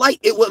calling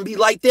light, it wouldn't be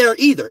light there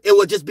either. It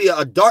would just be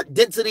a dark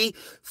density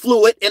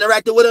fluid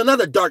interacting with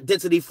another dark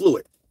density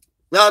fluid.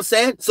 You know what I'm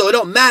saying? So it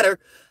don't matter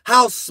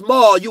how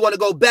small you want to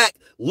go back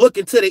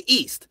looking to the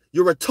east.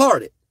 You're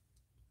retarded.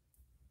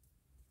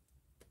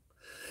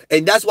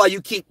 And that's why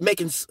you keep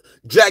making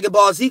Dragon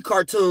Ball Z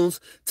cartoons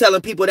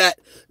telling people that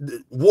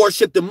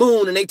worship the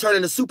moon and they turn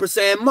into Super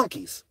Saiyan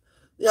monkeys.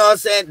 You know what I'm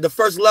saying? The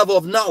first level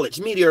of knowledge,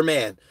 Meteor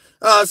Man.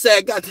 I'm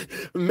saying, got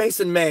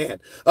Mason Man.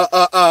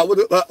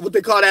 What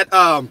they call that?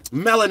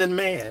 Melanin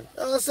Man.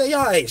 I'm saying,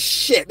 y'all ain't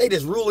shit. They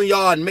just ruling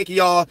y'all and making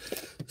y'all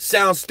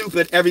sound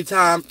stupid every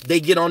time they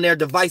get on their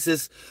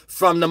devices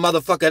from the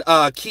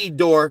motherfucking key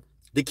door,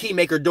 the key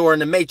maker door in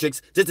the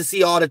Matrix, just to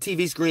see all the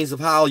TV screens of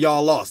how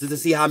y'all lost, just to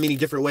see how many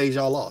different ways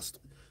y'all lost.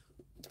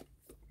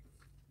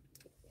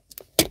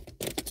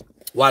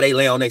 While they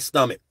lay on their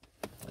stomach.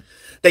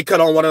 They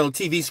cut on one of those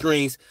TV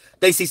screens.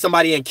 They see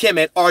somebody in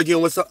Kemet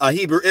arguing with a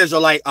Hebrew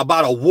Israelite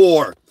about a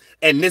war.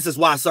 And this is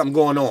why something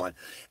going on.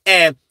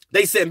 And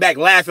they sitting back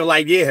laughing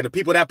like, yeah, the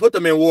people that put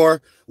them in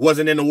war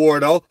wasn't in the war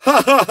though.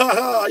 Ha ha ha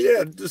ha.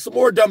 Yeah, there's some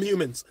more dumb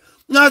humans.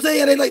 You know what I'm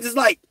saying? They like just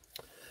like,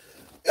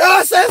 you know what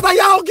I'm saying? It's like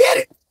y'all don't get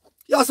it.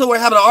 Y'all somewhere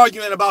having an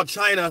argument about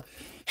China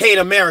hate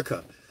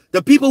America.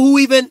 The people who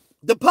even,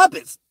 the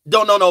puppets,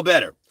 don't know no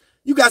better.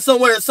 You got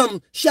somewhere,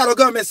 some shadow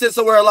government sits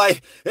somewhere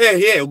like,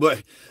 hey, yeah,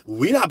 but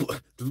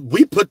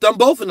we put them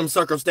both in them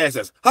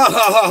circumstances. Ha,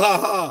 ha, ha, ha,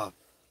 ha.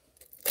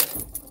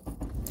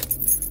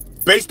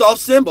 Based off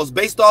symbols,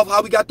 based off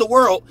how we got the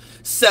world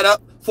set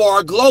up for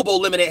our global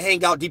limited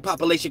hangout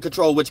depopulation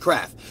control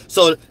witchcraft.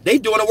 So they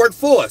doing the work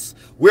for us.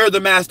 We're the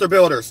master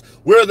builders.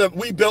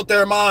 We built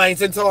their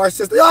minds into our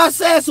system. You know what I'm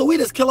saying? So we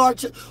just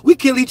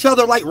kill each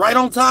other like right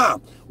on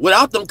time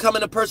without them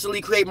coming to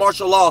personally create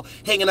martial law,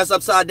 hanging us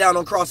upside down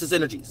on crosses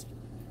energies.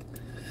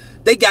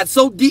 They got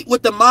so deep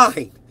with the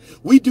mind.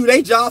 We do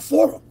their job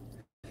for them.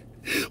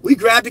 We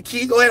grab the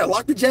key, go ahead and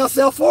lock the jail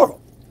cell for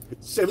them.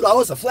 Say,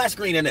 oh, it's a flash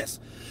screen in this.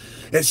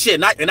 And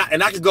shit,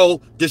 and I could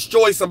go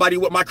destroy somebody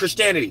with my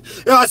Christianity.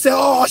 You know, I said,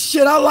 oh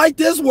shit, I like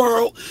this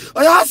world.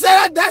 You know, I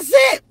said, that's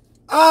it.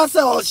 I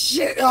said, oh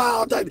shit.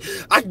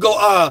 I can go,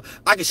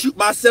 I can shoot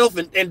myself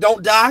and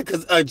don't die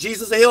because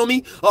Jesus will heal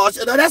me. Oh,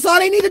 that's all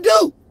they need to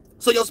do.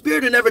 So your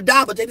spirit will never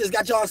die, but they just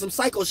got you on some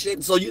psycho shit,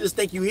 and so you just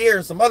think you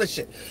hearing some other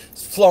shit.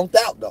 It's flunked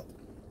out though.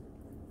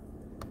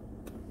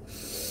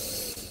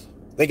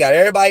 They got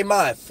everybody in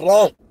mind.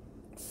 Flunk.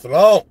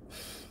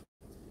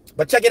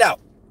 But check it out.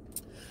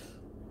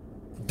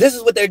 This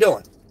is what they're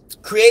doing.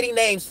 Creating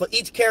names for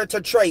each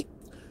character trait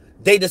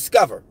they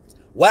discover,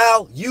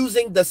 while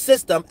using the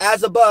system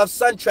as above,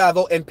 sun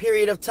travel and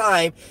period of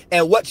time,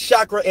 and what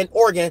chakra and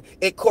organ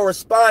it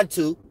corresponds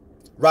to,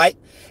 right?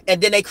 And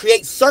then they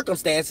create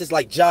circumstances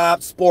like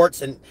jobs,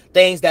 sports, and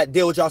things that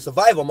deal with your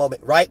survival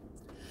moment, right?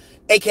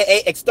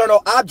 AKA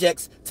external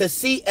objects to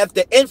see if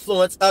the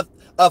influence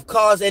of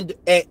cause and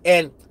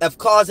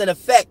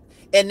effect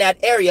in that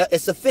area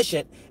is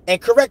sufficient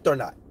and correct or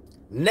not,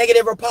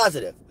 negative or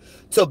positive,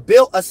 to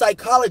build a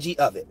psychology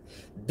of it.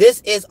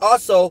 This is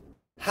also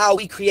how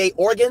we create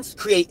organs,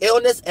 create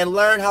illness, and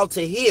learn how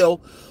to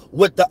heal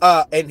with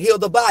and heal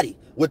the body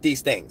with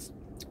these things.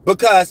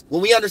 Because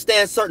when we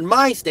understand certain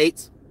mind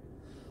states,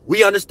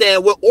 we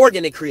understand what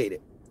organ it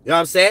created. You know what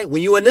I'm saying?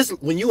 When you in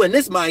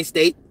this mind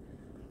state,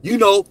 you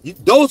know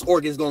those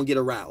organs gonna get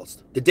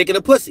aroused. The dick and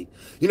the pussy.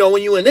 You know,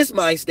 when you in this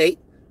mind state,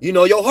 you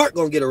know your heart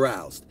gonna get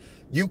aroused.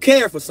 You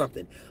care for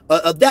something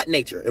of that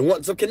nature and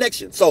want some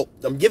connection. So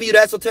I'm giving you the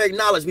esoteric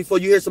knowledge before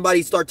you hear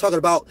somebody start talking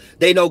about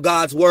they know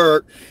God's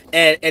word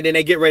and then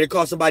they get ready to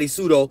call somebody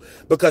pseudo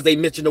because they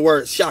mentioned the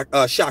word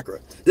chakra.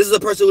 This is a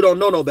person who don't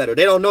know no better.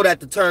 They don't know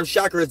that the term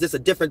chakra is just a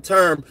different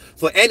term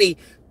for any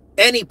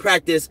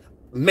practice,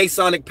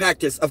 Masonic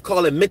practice of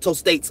calling mental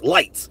states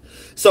lights.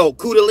 So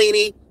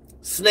Kundalini,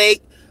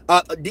 snake,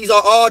 these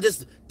are all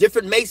just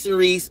different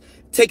masonries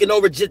taking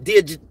over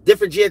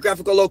different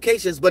geographical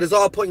locations, but it's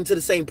all pointing to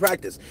the same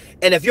practice.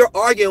 And if you're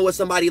arguing with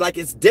somebody like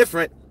it's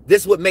different,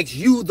 this is what makes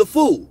you the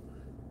fool.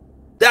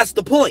 That's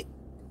the point.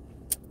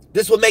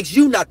 This is what makes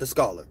you not the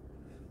scholar.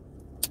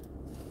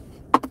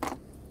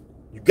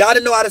 You got to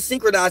know how to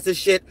synchronize this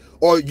shit,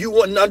 or you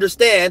wouldn't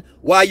understand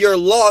why you're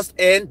lost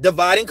in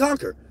divide and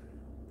conquer.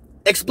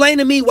 Explain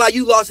to me why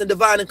you lost in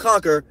divide and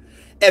conquer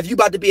if you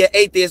about to be an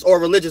atheist or a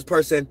religious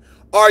person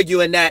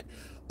arguing that,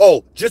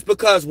 oh, just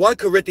because one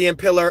Corinthian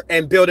pillar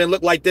and building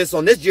look like this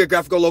on this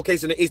geographical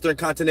location in the eastern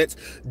continents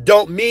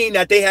don't mean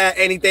that they had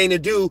anything to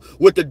do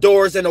with the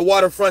doors and the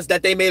waterfronts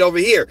that they made over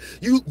here.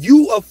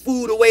 You a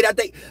fool the way that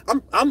they.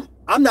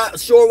 I'm not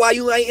sure why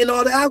you ain't in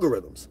all the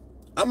algorithms.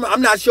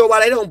 I'm not sure why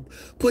they don't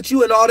put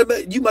you in all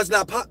the. You must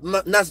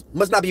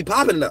not be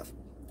popping enough.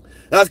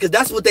 Because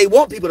that's what they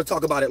want people to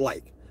talk about it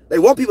like. They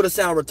want people to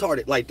sound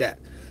retarded like that.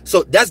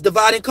 So that's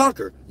divide and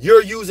conquer.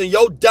 You're using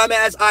your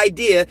dumbass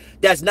idea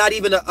that's not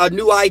even a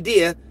new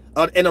idea,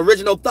 an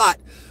original thought,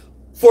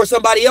 for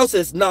somebody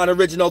else's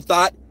non-original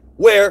thought,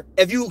 where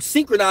if you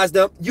synchronize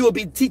them, you will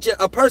be teaching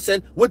a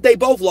person what they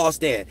both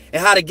lost in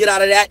and how to get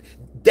out of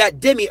that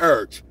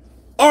demiurge,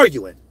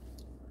 arguing.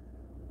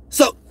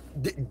 So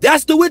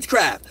that's the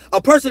witchcraft.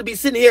 A person to be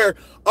sitting here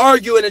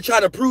arguing and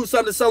trying to prove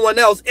something to someone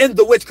else in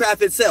the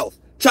witchcraft itself,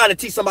 trying to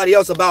teach somebody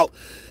else about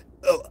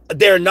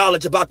their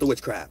knowledge about the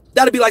witchcraft.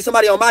 That'd be like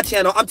somebody on my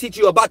channel, I'm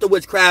teaching you about the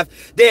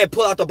witchcraft, then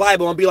pull out the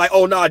Bible and be like,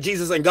 oh nah,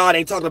 Jesus and God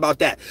ain't talking about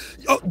that.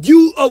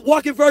 You a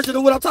walking version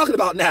of what I'm talking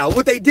about now,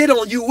 what they did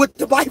on you with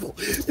the Bible.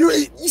 You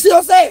see what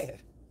I'm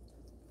saying?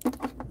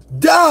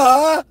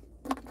 Duh.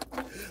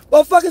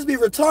 Motherfuckers be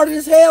retarded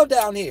as hell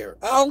down here.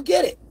 I don't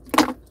get it.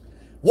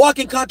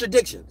 Walking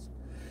contradictions.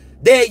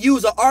 They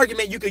use an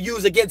argument you could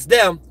use against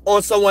them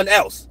on someone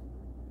else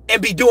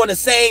and be doing the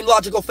same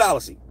logical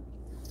fallacy.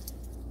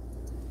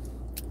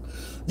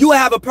 You will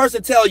have a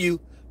person tell you,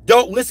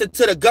 don't listen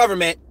to the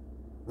government,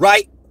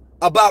 right,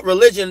 about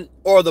religion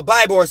or the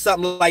Bible or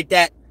something like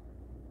that,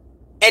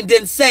 and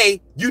then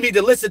say you need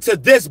to listen to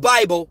this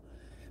Bible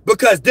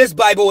because this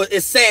Bible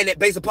is saying it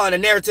based upon a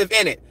narrative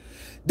in it.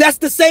 That's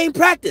the same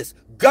practice.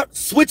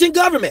 Switching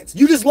governments.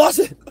 You just lost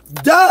it.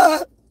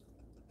 Duh.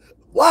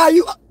 Why are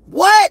you?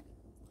 What?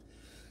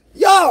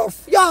 Y'all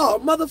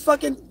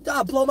motherfucking,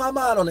 y'all blow my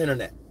mind on the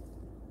internet.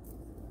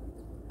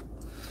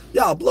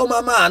 Y'all blow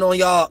my mind on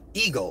y'all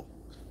ego.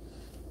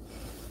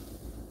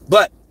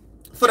 But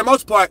for the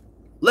most part,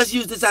 let's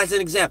use this as an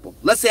example.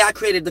 Let's say I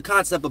created the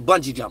concept of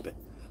bungee jumping.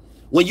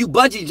 When you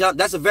bungee jump,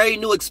 that's a very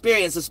new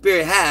experience a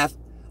spirit have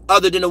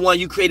other than the one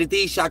you created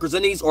these chakras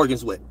and these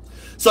organs with.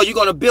 So you're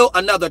going to build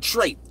another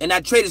trait, and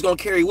that trait is going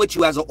to carry with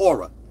you as an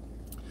aura.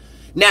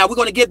 Now, we're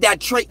going to give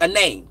that trait a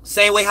name.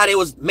 Same way how they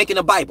was making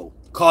the Bible.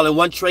 Calling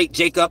one trait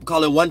Jacob,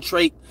 calling one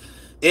trait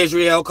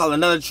Israel, calling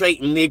another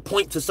trait, and they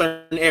point to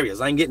certain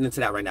areas. I ain't getting into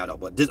that right now, though.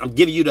 But I'm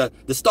giving you the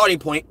starting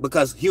point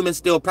because humans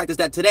still practice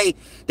that today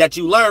that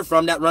you learn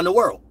from that run the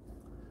world.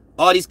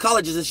 All these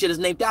colleges and shit is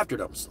named after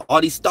them.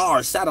 All these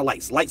stars,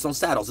 satellites, lights on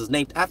saddles is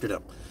named after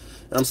them. You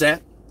know what I'm saying?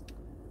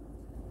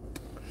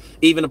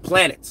 Even the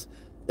planets.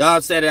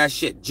 Y'all said that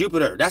shit.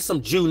 Jupiter, that's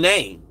some Jew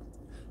name.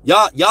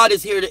 Y'all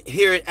just hear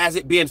it as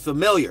it being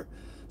familiar.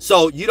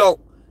 So you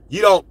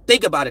don't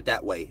think about it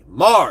that way.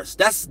 Mars,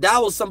 that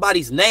was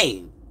somebody's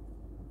name.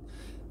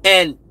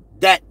 And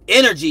that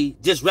energy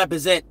just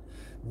represent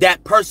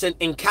that person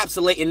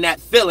encapsulating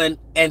that feeling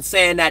and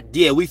saying that,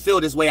 yeah, we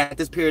feel this way at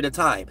this period of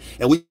time.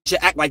 And we should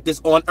act like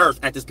this on earth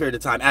at this period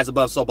of time, as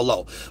above, so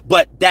below.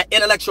 But that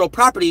intellectual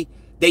property,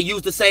 they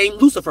use the same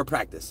Lucifer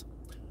practice.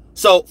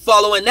 So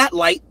following that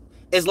light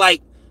is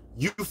like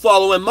you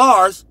following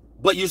Mars,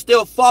 but you're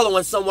still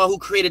following someone who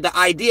created the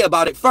idea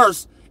about it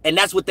first. And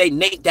that's what they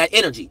name that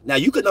energy. Now,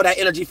 you could know that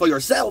energy for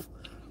yourself,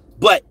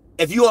 but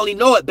if you only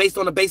know it based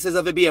on the basis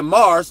of it being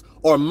Mars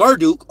or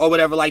Marduk or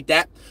whatever like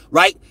that,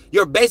 right?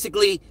 You're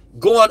basically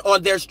going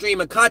on their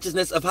stream of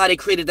consciousness of how they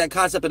created that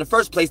concept in the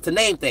first place to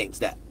name things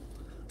that.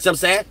 See what I'm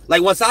saying?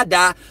 Like once I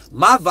die,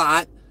 my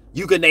vibe,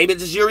 you can name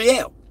it as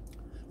URIEL,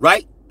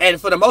 right?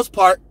 And for the most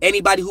part,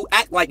 anybody who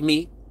act like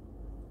me,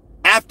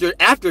 after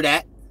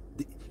that,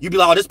 you be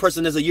like, oh, this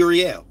person is a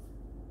URIEL.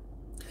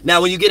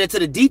 Now, when you get into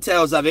the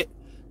details of it,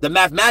 the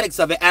mathematics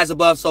of it, as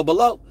above, so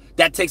below,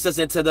 that takes us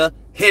into the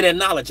hidden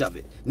knowledge of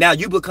it. Now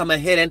you become a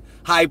hidden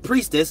high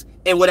priestess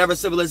in whatever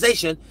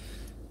civilization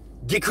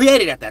get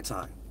created at that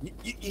time.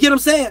 You get what I'm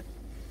saying?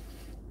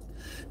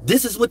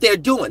 This is what they're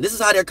doing. This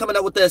is how they're coming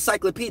up with the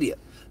encyclopedia.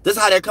 This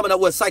is how they're coming up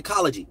with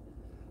psychology,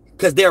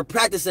 because they're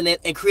practicing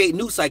it and create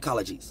new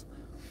psychologies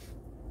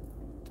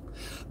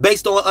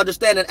based on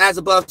understanding as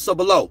above, so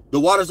below. The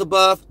waters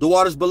above, the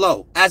waters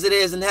below. As it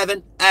is in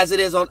heaven, as it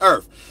is on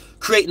earth.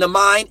 Creating the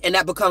mind, and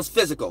that becomes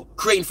physical.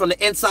 Creating from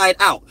the inside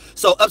out.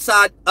 So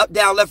upside, up,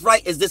 down, left,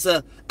 right, is this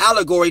a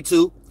allegory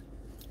to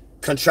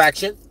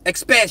contraction,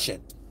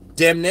 expansion,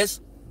 dimness,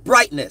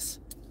 brightness,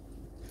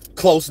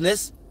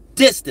 closeness,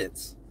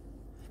 distance.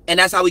 And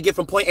that's how we get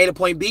from point A to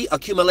point B.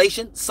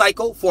 Accumulation,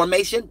 cycle,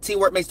 formation,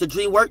 teamwork makes the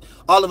dream work.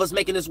 All of us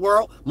making this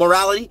world.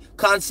 Morality,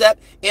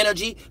 concept,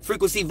 energy,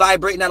 frequency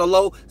vibrating at a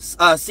low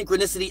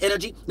synchronicity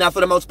energy. Now,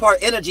 for the most part,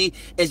 energy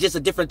is just a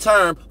different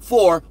term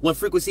for when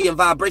frequency and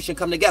vibration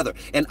come together.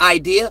 An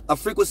idea, a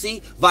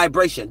frequency,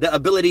 vibration, the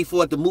ability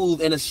for it to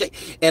move in a shape,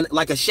 and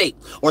like a shape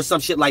or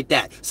some shit like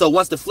that. So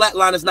once the flat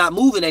line is not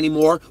moving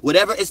anymore,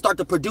 whatever it starts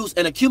to produce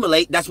and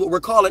accumulate, that's what we're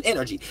calling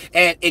energy.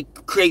 And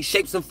it creates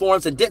shapes and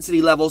forms and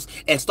density levels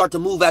and start to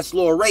move at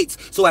slower rates.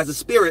 So as a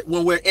spirit,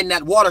 when we're in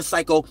that water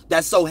cycle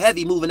that's so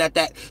heavy, moving at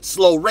that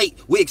slow rate,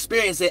 we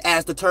experience it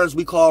as the terms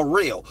we call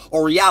real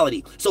or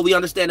reality. So we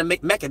understand the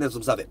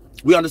mechanisms of it.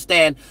 We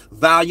understand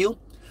value,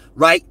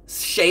 right?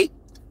 Shape,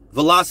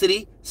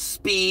 velocity,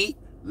 speed,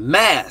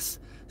 mass,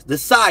 the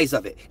size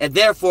of it. And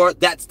therefore,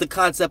 that's the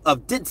concept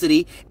of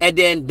density. And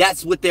then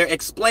that's what they're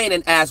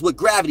explaining as what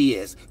gravity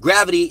is.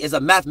 Gravity is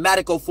a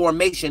mathematical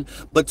formation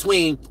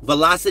between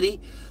velocity,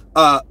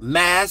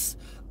 mass,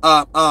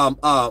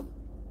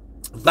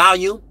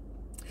 volume,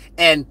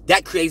 and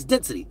that creates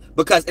density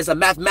because it's a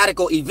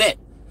mathematical event.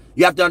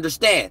 You have to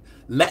understand,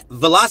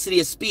 velocity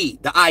is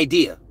speed, the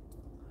idea.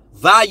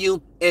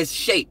 Volume is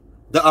shape,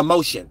 the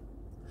emotion.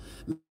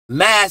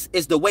 Mass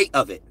is the weight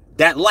of it,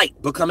 that light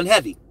becoming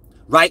heavy,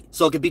 right?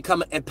 So it can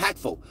become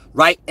impactful,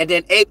 right? And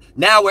then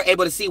now we're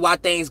able to see why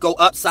things go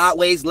up,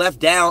 sideways, left,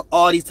 down,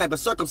 all these type of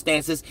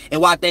circumstances,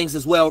 and why things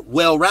is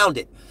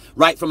well-rounded.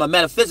 Right, from a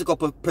metaphysical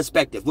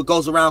perspective, what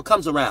goes around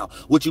comes around.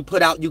 What you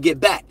put out, you get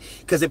back,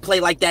 because it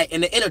play like that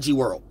in the energy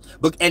world.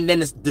 And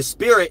then the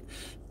spirit,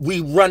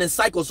 we run in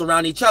cycles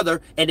around each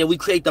other, and then we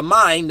create the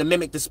mind to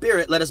mimic the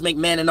spirit. Let us make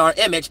man in our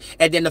image,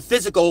 and then the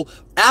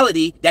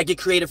physicality that get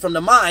created from the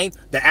mind,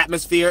 the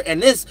atmosphere,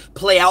 and this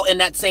play out in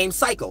that same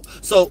cycle.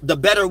 So the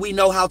better we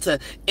know how to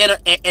enter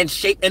and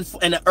shape, and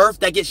the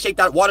earth that gets shaped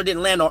out, water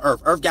didn't land on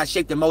earth. Earth got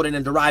shaped and molded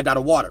and derived out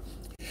of water.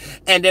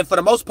 And then for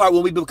the most part,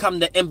 when we become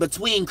the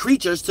in-between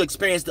creatures to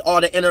experience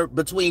all the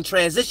inner-between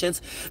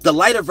transitions, the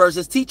lighter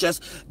verses teach us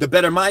the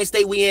better mind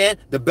state we in,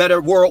 the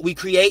better world we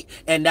create,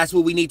 and that's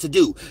what we need to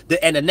do.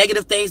 And the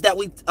negative things that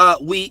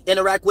we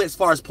interact with as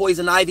far as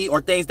poison ivy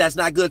or things that's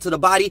not good to the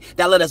body,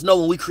 that let us know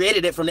when we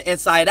created it from the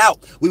inside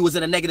out, we was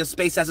in a negative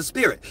space as a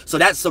spirit. So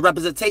that's a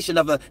representation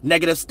of a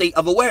negative state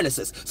of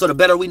awarenesses. So the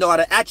better we know how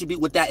to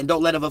attribute with that and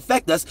don't let it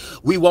affect us,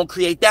 we won't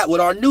create that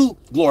with our new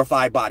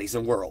glorified bodies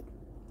and world.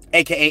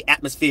 AKA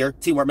atmosphere,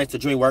 teamwork makes the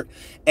dream work,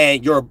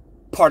 and your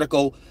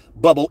particle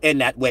bubble in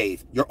that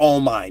wave, your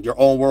own mind, your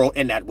own world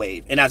in that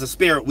wave. And as a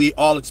spirit, we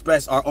all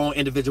express our own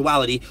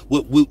individuality.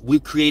 We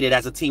created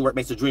as a teamwork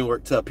makes the dream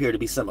work to appear to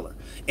be similar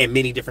in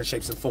many different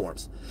shapes and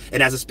forms.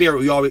 And as a spirit,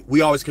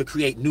 we always could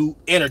create new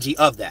energy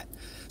of that.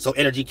 So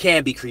energy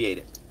can be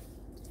created.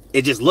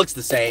 It just looks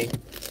the same,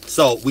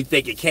 so we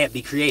think it can't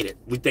be created.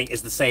 We think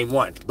it's the same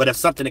one. But if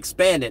something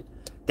expanded,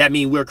 that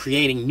means we're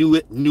creating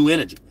new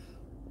energy.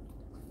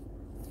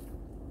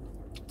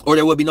 Or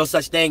there would be no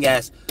such thing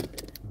as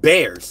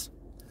bears,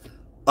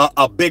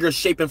 a bigger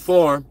shape and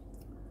form,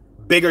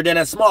 bigger than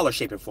a smaller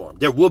shape and form.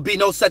 There will be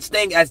no such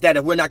thing as that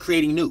if we're not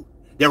creating new.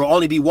 There will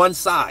only be one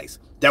size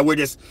that we're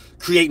just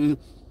creating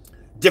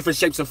different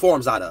shapes and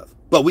forms out of.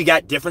 But we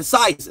got different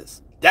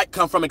sizes that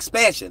come from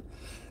expansion.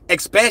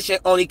 Expansion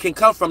only can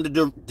come from the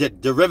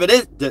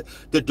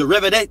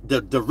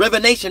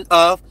derivation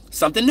of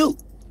something new.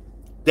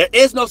 There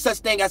is no such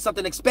thing as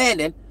something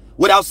expanding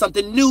without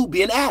something new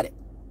being added.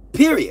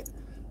 Period.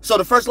 So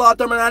the first law of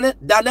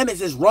thermodynamics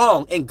is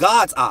wrong in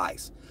God's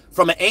eyes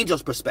from an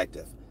angel's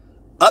perspective.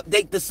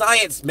 Update the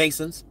science,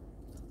 Masons.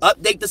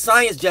 Update the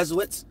science,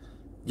 Jesuits.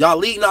 Y'all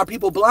leading our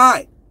people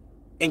blind.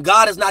 And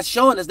God is not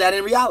showing us that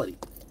in reality.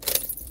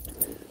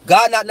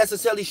 God not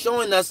necessarily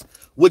showing us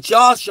what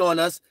y'all showing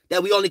us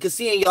that we only can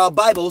see in y'all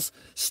Bibles,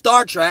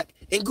 Star Trek,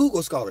 and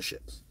Google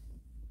scholarships.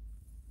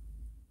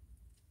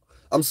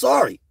 I'm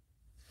sorry.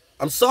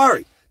 I'm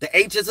sorry. The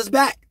ancients is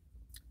back.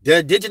 The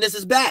indigenous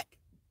is back.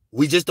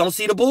 We just don't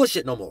see the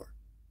bullshit no more.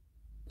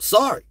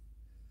 Sorry.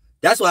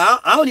 That's why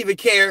I don't even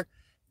care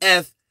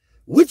if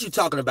what you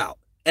talking about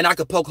and I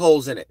could poke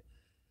holes in it.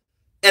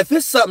 If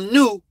it's something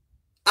new,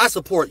 I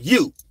support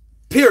you.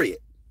 Period.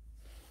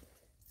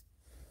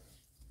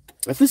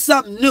 If it's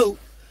something new,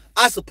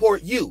 I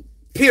support you.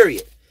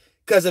 Period.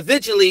 Because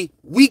eventually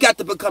we got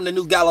to become the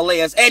new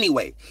Galileans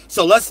anyway.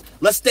 So let's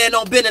stand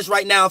on business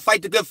right now and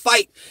fight the good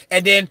fight.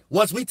 And then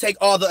once we take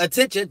all the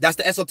attention, that's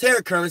the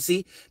esoteric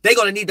currency, they're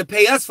gonna need to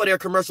pay us for their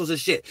commercials and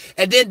shit.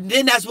 And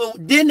then that's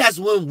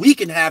when we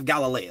can have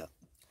Galileo.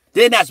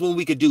 Then that's when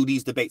we could do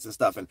these debates and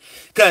stuff. And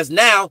because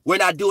now we're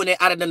not doing it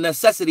out of the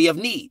necessity of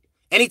need.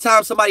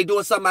 Anytime somebody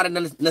doing something out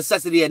of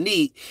necessity or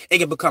need, it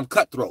can become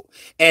cutthroat.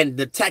 And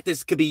the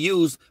tactics could be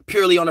used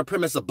purely on the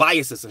premise of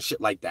biases and shit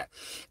like that.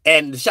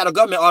 And the shadow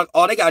government,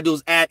 all they got to do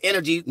is add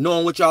energy,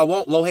 knowing what y'all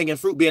want, low-hanging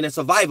fruit being in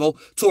survival,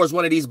 towards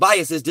one of these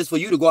biases, just for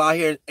you to go out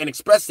here and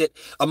express it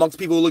amongst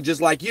people who look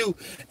just like you.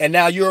 And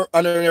now you're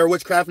under their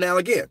witchcraft now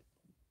again.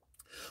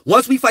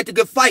 Once we fight the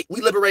good fight,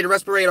 we liberate and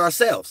respirate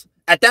ourselves.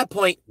 At that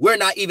point, we're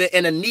not even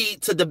in a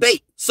need to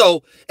debate.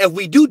 So if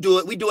we do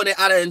it, we're doing it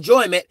out of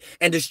enjoyment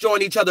and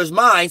destroying each other's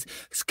minds,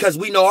 because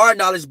we know our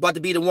knowledge is about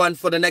to be the one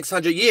for the next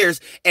 100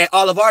 years, and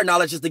all of our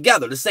knowledge is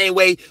together. The same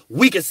way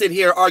we can sit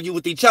here and argue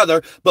with each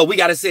other, but we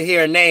got to sit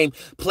here and name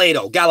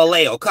Plato,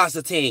 Galileo,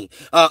 Constantine,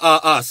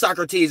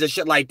 Socrates, and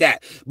shit like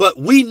that. But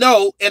we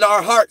know in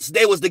our hearts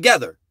they was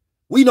together.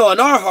 We know in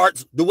our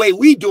hearts the way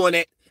we doing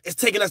it is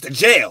taking us to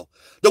jail.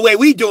 The way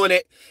we doing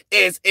it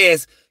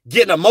is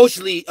getting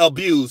emotionally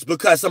abused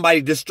because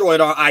somebody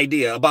destroyed our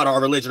idea about our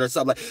religion or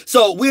something like that.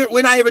 So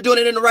we're not even doing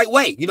it in the right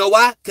way. You know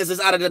why? Because it's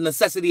out of the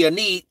necessity or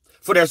need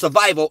for their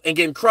survival and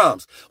getting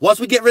crumbs. Once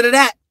we get rid of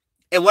that,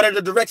 and one of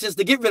the directions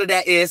to get rid of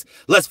that is,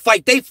 let's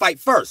fight they fight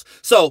first.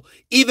 So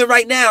even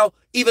right now,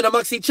 even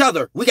amongst each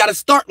other, we got to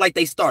start like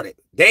they started.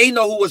 They ain't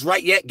know who was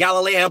right yet,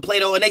 Galileo and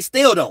Plato, and they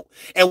still don't.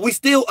 And we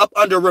still up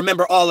under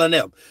remember all of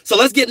them. So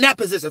let's get in that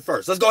position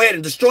first. Let's go ahead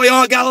and destroy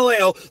all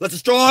Galileo. Let's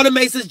destroy all the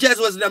Masons,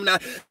 Jesuits, and them.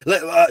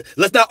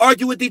 Let's not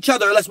argue with each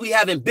other unless we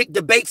having big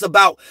debates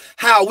about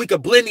how we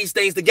could blend these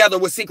things together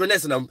with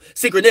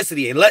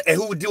synchronicity and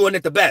who doing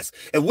it the best.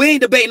 If we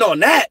ain't debating on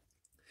that,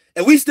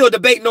 and we still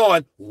debating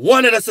on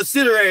one of the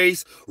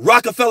subsidiaries,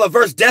 Rockefeller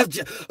versus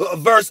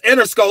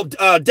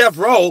Interscope, Death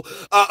Row,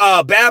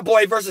 Bad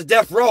Boy versus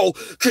Death Row,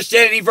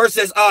 Christianity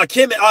versus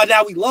Kim.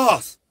 Now we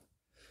lost.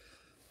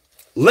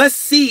 Let's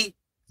see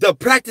the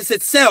practice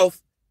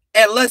itself,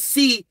 and let's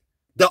see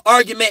the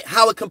argument,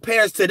 how it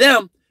compares to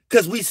them,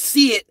 because we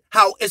see it,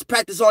 how it's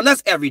practiced on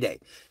us every day.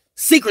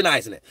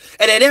 Synchronizing it.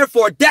 And then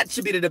therefore, that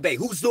should be the debate.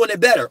 Who's doing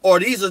it better? Or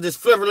these are just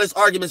frivolous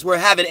arguments we're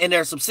having in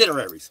their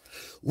subsidiaries.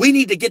 We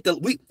need to get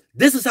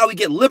this is how we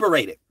get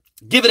liberated.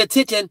 Give it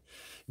attention,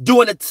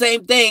 doing the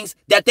same things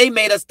that they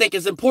made us think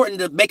is important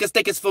to make us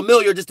think it's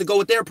familiar just to go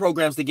with their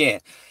programs again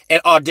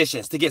and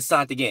auditions to get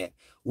signed again.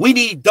 We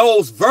need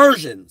those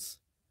versions.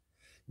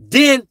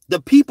 Then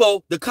the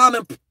people, the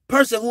common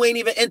person who ain't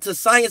even into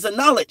science and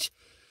knowledge,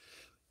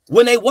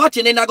 when they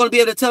watching, they're not going to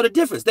be able to tell the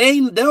difference. They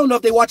don't know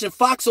if they're watching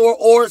Fox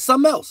or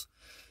something else.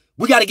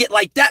 We got to get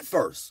like that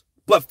first.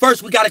 But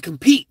first, we got to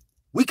compete.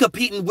 We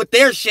competing with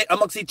their shit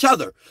amongst each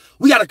other.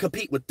 We got to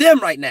compete with them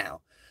right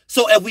now.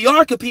 So if we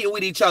are competing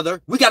with each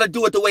other, we got to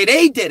do it the way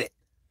they did it,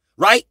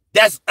 right?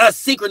 That's us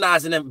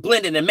synchronizing and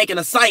blending and making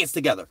a science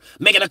together,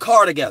 making a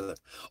car together,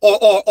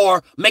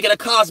 or making a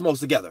cosmos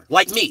together,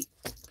 like me,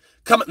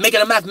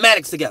 making a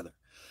mathematics together,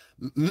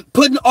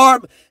 putting I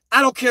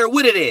don't care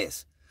what it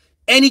is.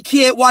 Any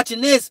kid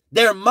watching this,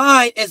 their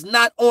mind is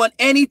not on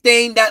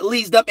anything that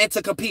leads them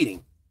into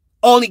competing,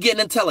 only getting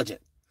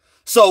intelligent.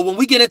 So when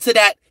we get into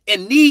that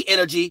in need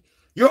energy,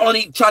 you're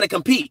only trying to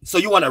compete. So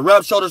you want to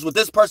rub shoulders with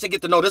this person,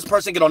 get to know this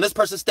person, get on this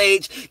person's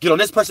stage, get on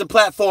this person's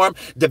platform,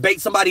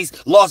 debate somebody's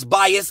lost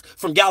bias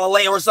from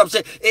Galileo or some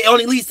shit. It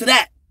only leads to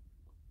that.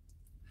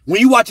 When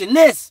you're watching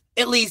this,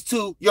 it leads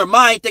to your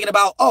mind thinking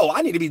about, oh,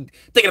 I need to be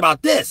thinking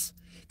about this.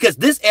 Because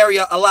this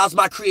area allows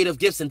my creative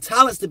gifts and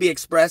talents to be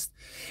expressed.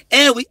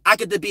 And I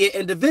get to be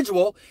an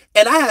individual.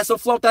 And I had some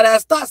flunked out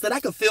ass thoughts that I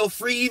could feel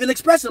free even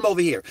expressing them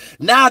over here.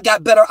 Now I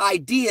got better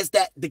ideas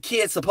that the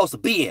kid's supposed to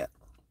be in.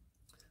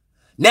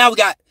 Now we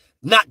got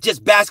not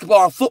just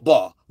basketball and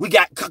football. We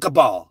got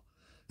cuckaball.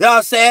 You know what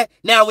I'm saying?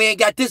 Now we ain't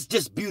got this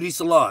just beauty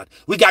salon.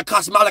 We got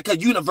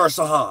Cosmotica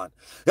Universal Han.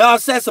 You know what I'm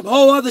saying? Some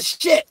whole other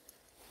shit.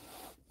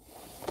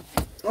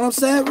 You know what I'm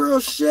saying?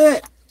 Real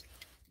shit.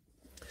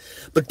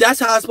 But that's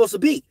how it's supposed to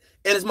be.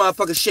 And it's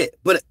motherfucking shit.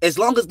 But as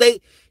long as they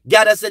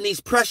got us in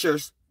these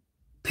pressures,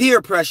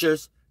 peer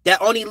pressures,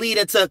 that only lead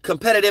into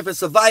competitive and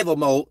survival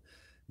mode,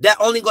 that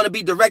only going to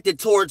be directed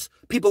towards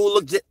people who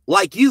look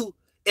like you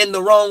in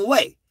the wrong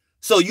way.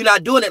 So you're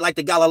not doing it like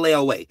the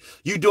Galileo way.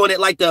 You're doing it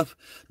like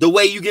the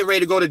way you get ready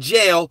to go to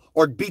jail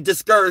or be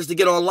discouraged to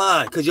get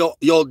online because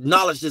your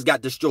knowledge just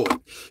got destroyed.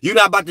 You're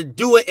not about to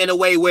do it in a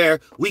way where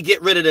we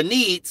get rid of the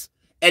needs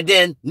and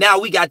then now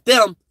we got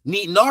them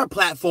needing our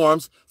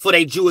platforms for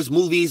their Jewish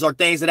movies or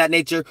things of that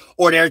nature,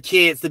 or their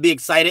kids to be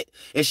excited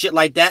and shit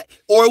like that.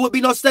 Or it would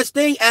be no such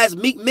thing as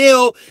Meek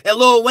Mill and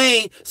Lil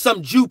Wayne,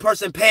 some Jew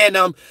person paying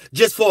them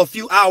just for a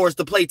few hours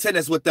to play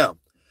tennis with them.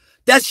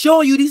 That's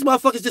showing you these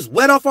motherfuckers just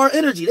wet off our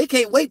energy. They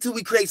can't wait till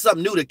we create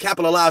something new to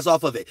capitalize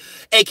off of it.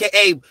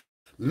 AKA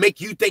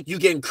make you think you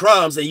getting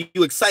crumbs and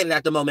you excited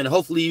at the moment. And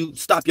hopefully you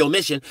stop your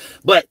mission.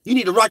 But you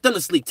need to rock them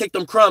to sleep. Take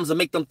them crumbs and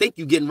make them think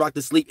you getting rocked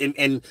to sleep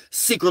and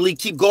secretly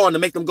keep going to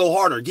make them go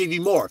harder, give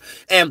you more.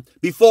 And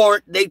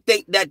before they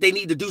think that they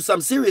need to do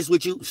something serious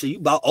with you, so you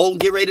about old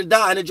and get ready to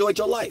die and enjoy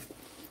your life.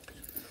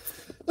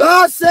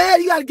 Oh,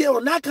 sad. You got to get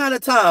on that kind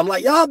of time.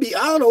 Like y'all I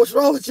don't know what's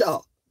wrong with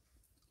y'all.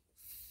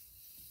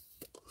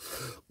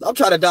 I'm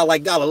trying to die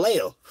like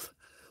Galileo.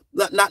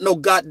 Not no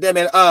goddamn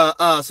it,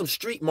 some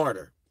street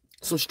martyr,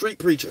 some street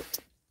preacher.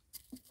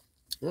 You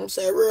know what I'm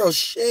saying? Real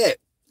shit.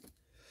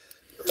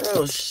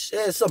 Real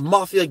shit. Some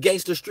mafia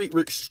gangster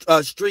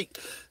street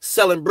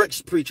selling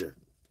bricks preacher.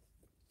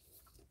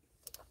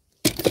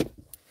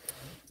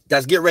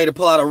 That's getting ready to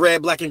pull out a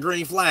red, black, and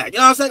green flag. You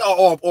know what I'm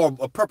saying? Or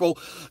a purple,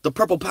 the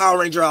purple Power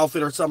Ranger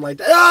outfit or something like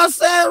that. You know what I'm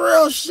saying?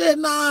 Real shit.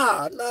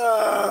 Nah,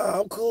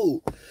 I'm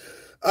cool.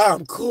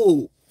 I'm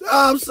cool.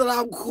 I'm saying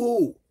I'm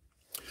cool.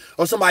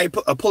 Or somebody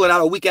pulling out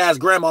a weak ass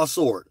grandma's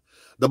sword,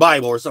 the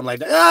Bible or something like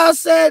that. You know what I'm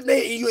saying?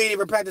 You ain't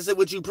even practicing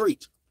what you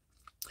preach.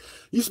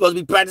 You supposed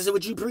to be practicing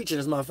what you preaching,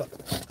 this motherfucker.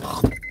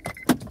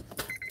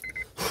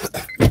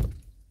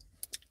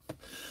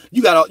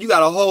 You got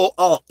a whole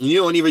ankh, and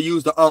you don't even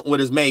use the ankh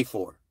what it's made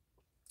for.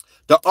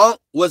 The ankh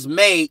was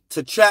made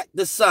to track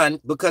the sun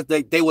because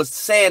they was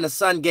saying the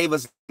sun gave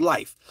us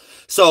life.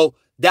 So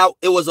that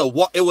it was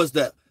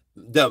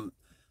the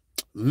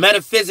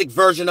metaphysic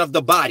version of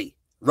the body,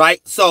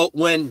 right? So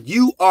when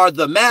you are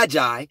the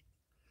magi,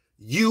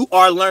 you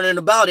are learning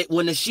about it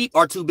when the sheep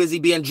are too busy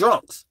being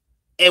drunks.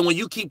 And when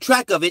you keep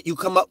track of it, you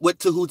come up with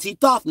Tahuti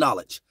Thoth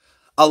knowledge,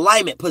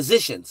 alignment,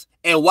 positions,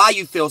 and why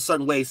you feel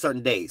certain ways,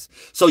 certain days.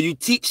 So you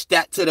teach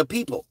that to the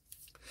people.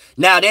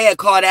 Now they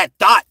call that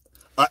thought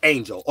an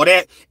angel, or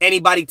that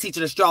anybody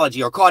teaching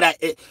astrology, or call that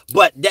it,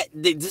 but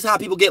this is how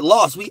people get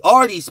lost. We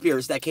are these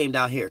spirits that came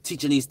down here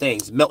teaching these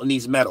things, melting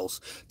these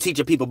metals,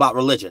 teaching people about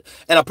religion.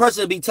 And a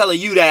person be telling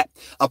you that,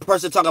 a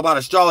person talking about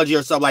astrology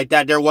or something like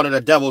that, they're one of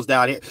the devils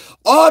down here.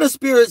 All the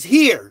spirits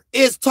here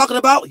is talking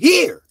about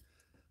here,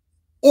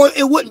 or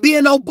it wouldn't be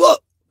in no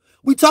book.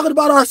 We talking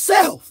about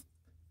ourselves.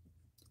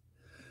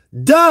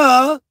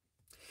 Duh.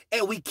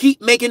 And we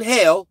keep making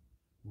hell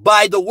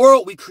by the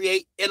world we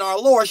create in our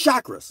lower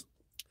chakras.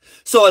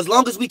 So as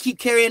long as we keep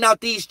carrying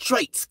out these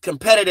traits,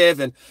 competitive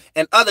and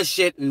other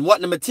shit, and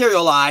wanting to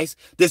materialize,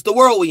 this the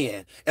world we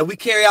in. And we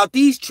carry out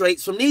these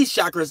traits from these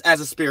chakras as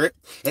a spirit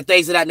and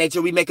things of that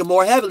nature, we make a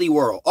more heavenly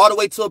world. All the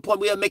way to a point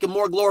we are making a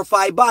more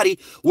glorified body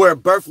where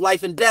birth,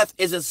 life, and death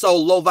isn't so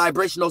low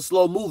vibrational,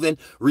 slow moving,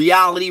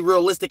 reality,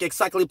 realistic,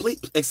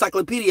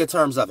 encyclopedia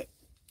terms of it.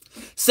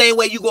 Same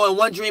way you go in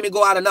one dream and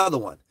go out another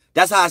one.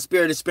 That's how a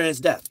spirit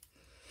experiences death.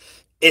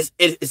 It's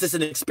just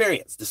an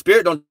experience. The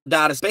spirit don't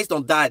die out of space,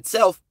 don't die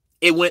itself.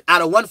 It went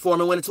out of one form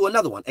and went into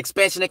another one.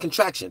 Expansion and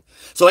contraction.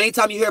 So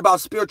anytime you hear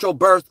about spiritual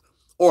birth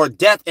or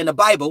death in the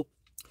Bible,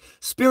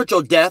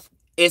 spiritual death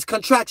is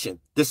contraction.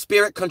 The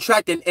spirit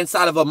contracting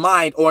inside of a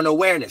mind or an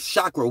awareness,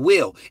 chakra,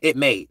 will it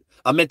made,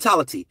 a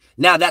mentality.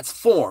 Now that's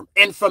form,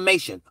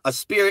 information. A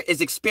spirit is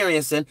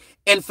experiencing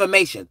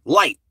information,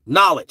 light,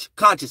 knowledge,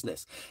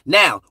 consciousness.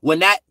 Now, when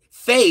that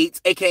fades,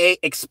 aka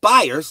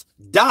expires,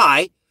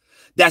 die,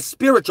 that's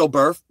spiritual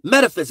birth,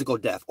 metaphysical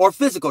death, or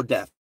physical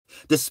death.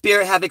 The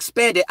spirit have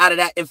expanded out of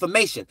that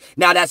information.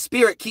 Now that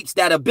spirit keeps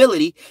that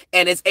ability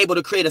and is able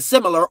to create a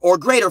similar or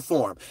greater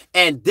form.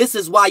 And this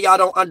is why y'all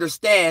don't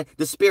understand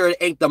the spirit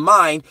ain't the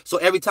mind. So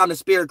every time the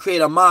spirit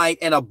create a mind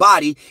and a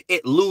body,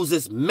 it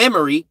loses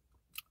memory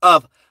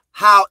of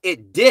how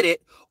it did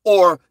it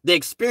or the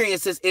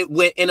experiences it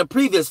went in a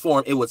previous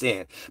form it was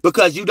in,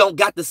 because you don't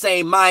got the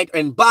same mind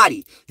and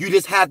body. You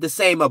just have the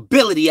same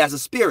ability as a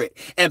spirit.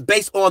 And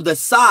based on the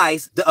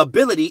size, the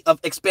ability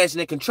of expansion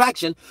and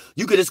contraction,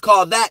 you could just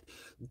call that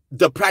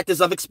the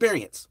practice of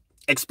experience,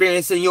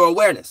 experiencing your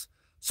awareness.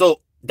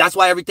 So that's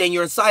why everything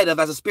you're inside of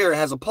as a spirit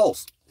has a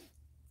pulse,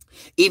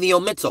 even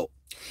your mental.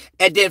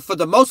 And then for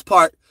the most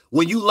part,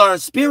 when you learn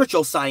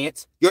spiritual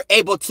science, you're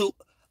able to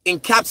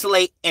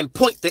encapsulate and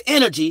point the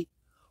energy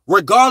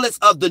regardless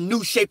of the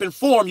new shape and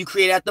form you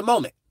create at the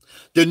moment.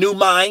 The new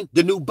mind,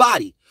 the new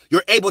body.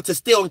 You're able to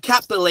still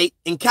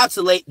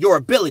encapsulate your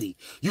ability.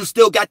 You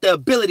still got the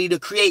ability to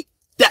create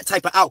that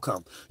type of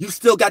outcome. You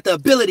still got the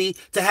ability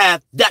to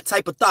have that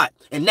type of thought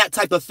and that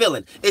type of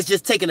feeling. It's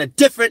just taking a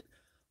different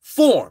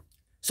form.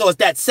 So it's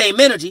that same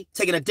energy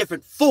taking a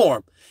different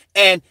form.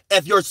 And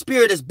if your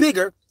spirit is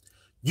bigger,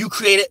 you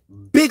created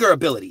bigger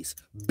abilities,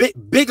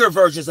 bigger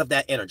versions of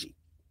that energy.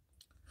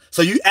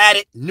 So you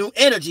added new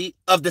energy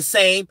of the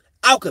same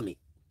alchemy.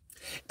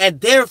 And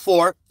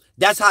therefore,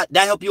 that's how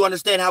that help you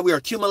understand how we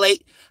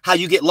accumulate, how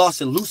you get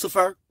lost in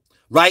Lucifer,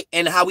 right?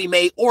 And how we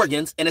made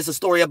organs. And it's a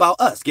story about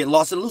us getting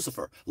lost in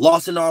Lucifer,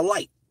 lost in our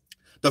light,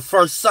 the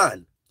first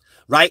sun,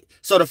 right?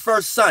 So the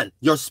first sun,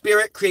 your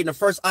spirit creating the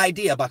first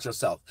idea about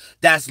yourself.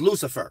 That's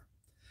Lucifer.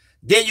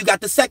 Then you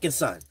got the second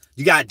son.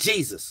 You got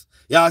Jesus.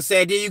 You know what I'm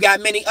saying? Then you got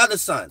many other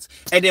sons.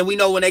 And then we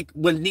know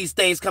when these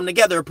things come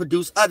together,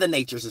 produce other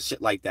natures and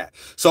shit like that.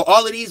 So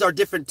all of these are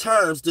different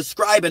terms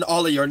describing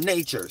all of your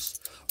natures,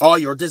 all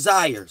your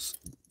desires.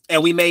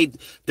 And we made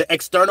the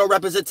external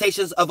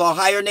representations of our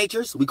higher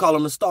natures. We call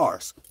them the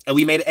stars. And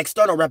we made an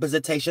external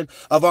representation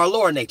of our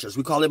lower natures.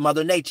 We call it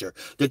Mother Nature,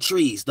 the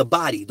trees, the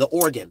body, the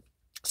organ.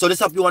 So this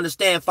helps you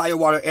understand fire,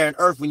 water, air, and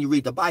earth when you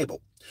read the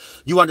Bible.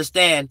 You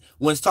understand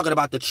when it's talking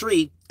about the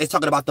tree, it's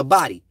talking about the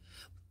body.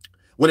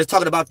 When it's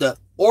talking about the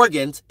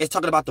organs, it's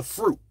talking about the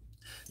fruit.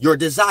 Your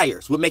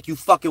desires, what make you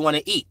fucking want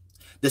to eat.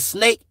 The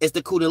snake is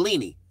the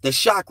kundalini, the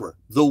chakra,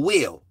 the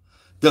will,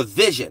 the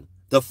vision,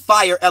 the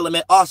fire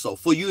element also,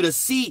 for you to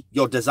see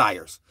your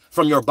desires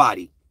from your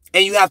body.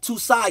 And you have two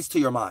sides to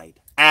your mind.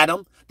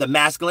 Adam, the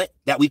masculine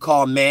that we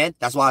call man.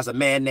 That's why it's a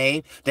man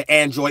name, the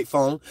Android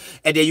phone.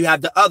 And then you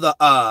have the other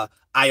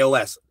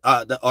iOS,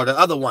 or the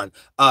other one,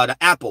 the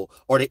Apple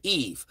or the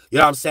Eve. You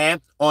know what I'm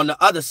saying? On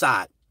the other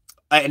side.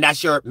 And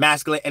that's your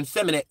masculine and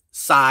feminine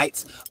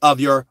sides of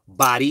your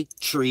body,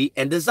 tree,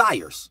 and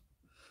desires.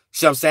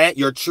 See what I'm saying?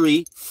 Your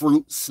tree,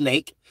 fruit,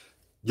 snake,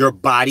 your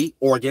body,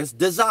 organs,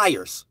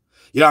 desires.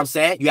 You know what I'm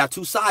saying? You have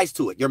two sides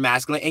to it, your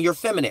masculine and your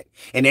feminine.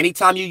 And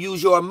anytime you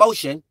use your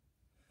emotion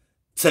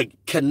to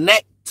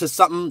connect to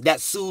something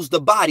that soothes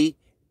the body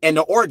and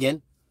the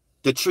organ,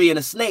 the tree and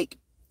the snake,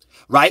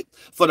 right?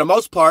 For the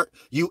most part,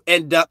 you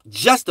end up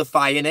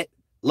justifying it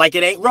like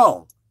it ain't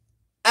wrong.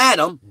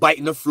 Adam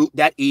biting the fruit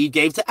that Eve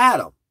gave to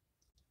Adam.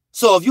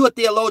 So if you're a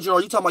theologian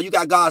or you talking about you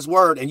got God's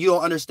word and you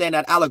don't understand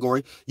that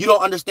allegory, you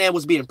don't understand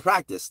what's being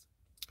practiced.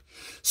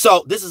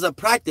 So this is a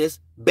practice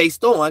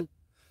based on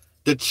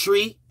the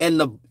tree, and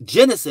the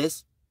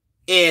Genesis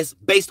is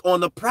based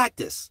on the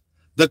practice,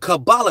 the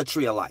Kabbalah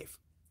tree of life.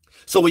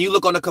 So when you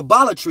look on the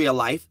Kabbalah tree of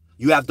life,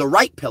 you have the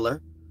right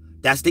pillar,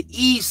 that's the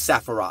Eve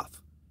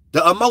Sephiroth,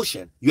 the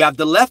emotion. You have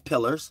the left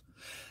pillars,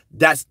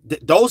 that's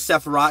those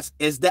Sephiroths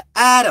is the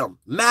Adam,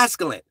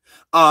 masculine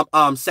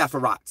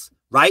Sephiroths,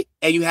 right?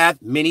 And you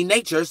have many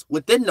natures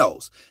within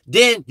those.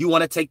 Then you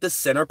want to take the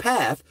center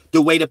path,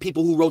 the way the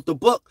people who wrote the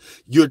book,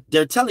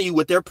 they're telling you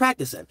what they're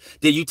practicing.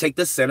 Then you take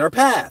the center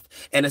path.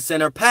 And the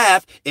center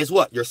path is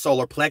what? Your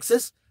solar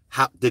plexus,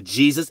 the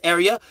Jesus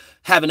area,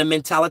 having a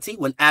mentality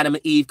when Adam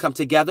and Eve come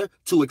together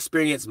to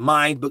experience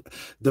mind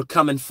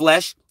becoming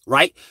flesh,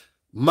 right?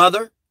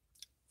 Mother,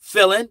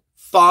 feeling,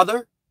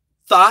 father,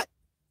 thought,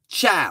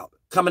 child,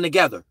 coming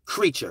together,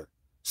 creature.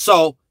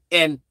 So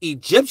in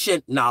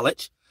Egyptian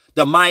knowledge,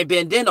 the mind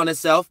bend in on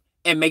itself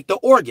and make the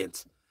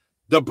organs.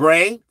 The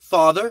brain,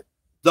 father,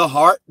 the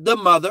heart, the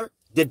mother,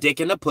 the dick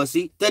and the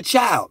pussy, the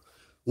child.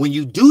 When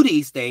you do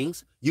these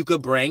things, you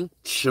could bring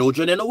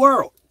children in the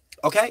world.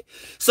 Okay?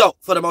 So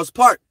for the most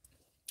part,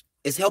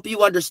 it's helping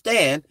you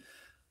understand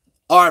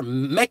our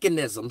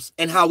mechanisms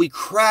and how we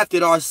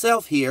crafted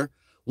ourselves here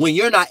when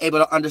you're not able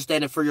to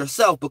understand it for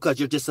yourself because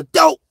you're just a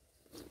dope.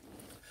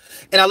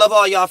 And I love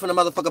all y'all from the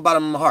motherfucker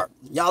bottom of my heart.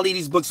 Y'all leave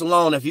these books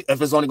alone if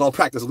it's only going to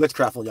practice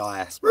witchcraft on y'all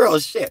ass. Real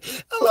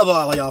shit. I love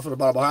all y'all from the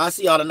bottom of my heart. I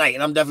see y'all tonight,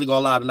 and I'm definitely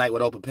going live tonight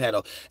with open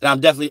panel. And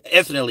I'm definitely,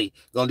 infinitely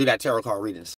going to do that tarot card readings.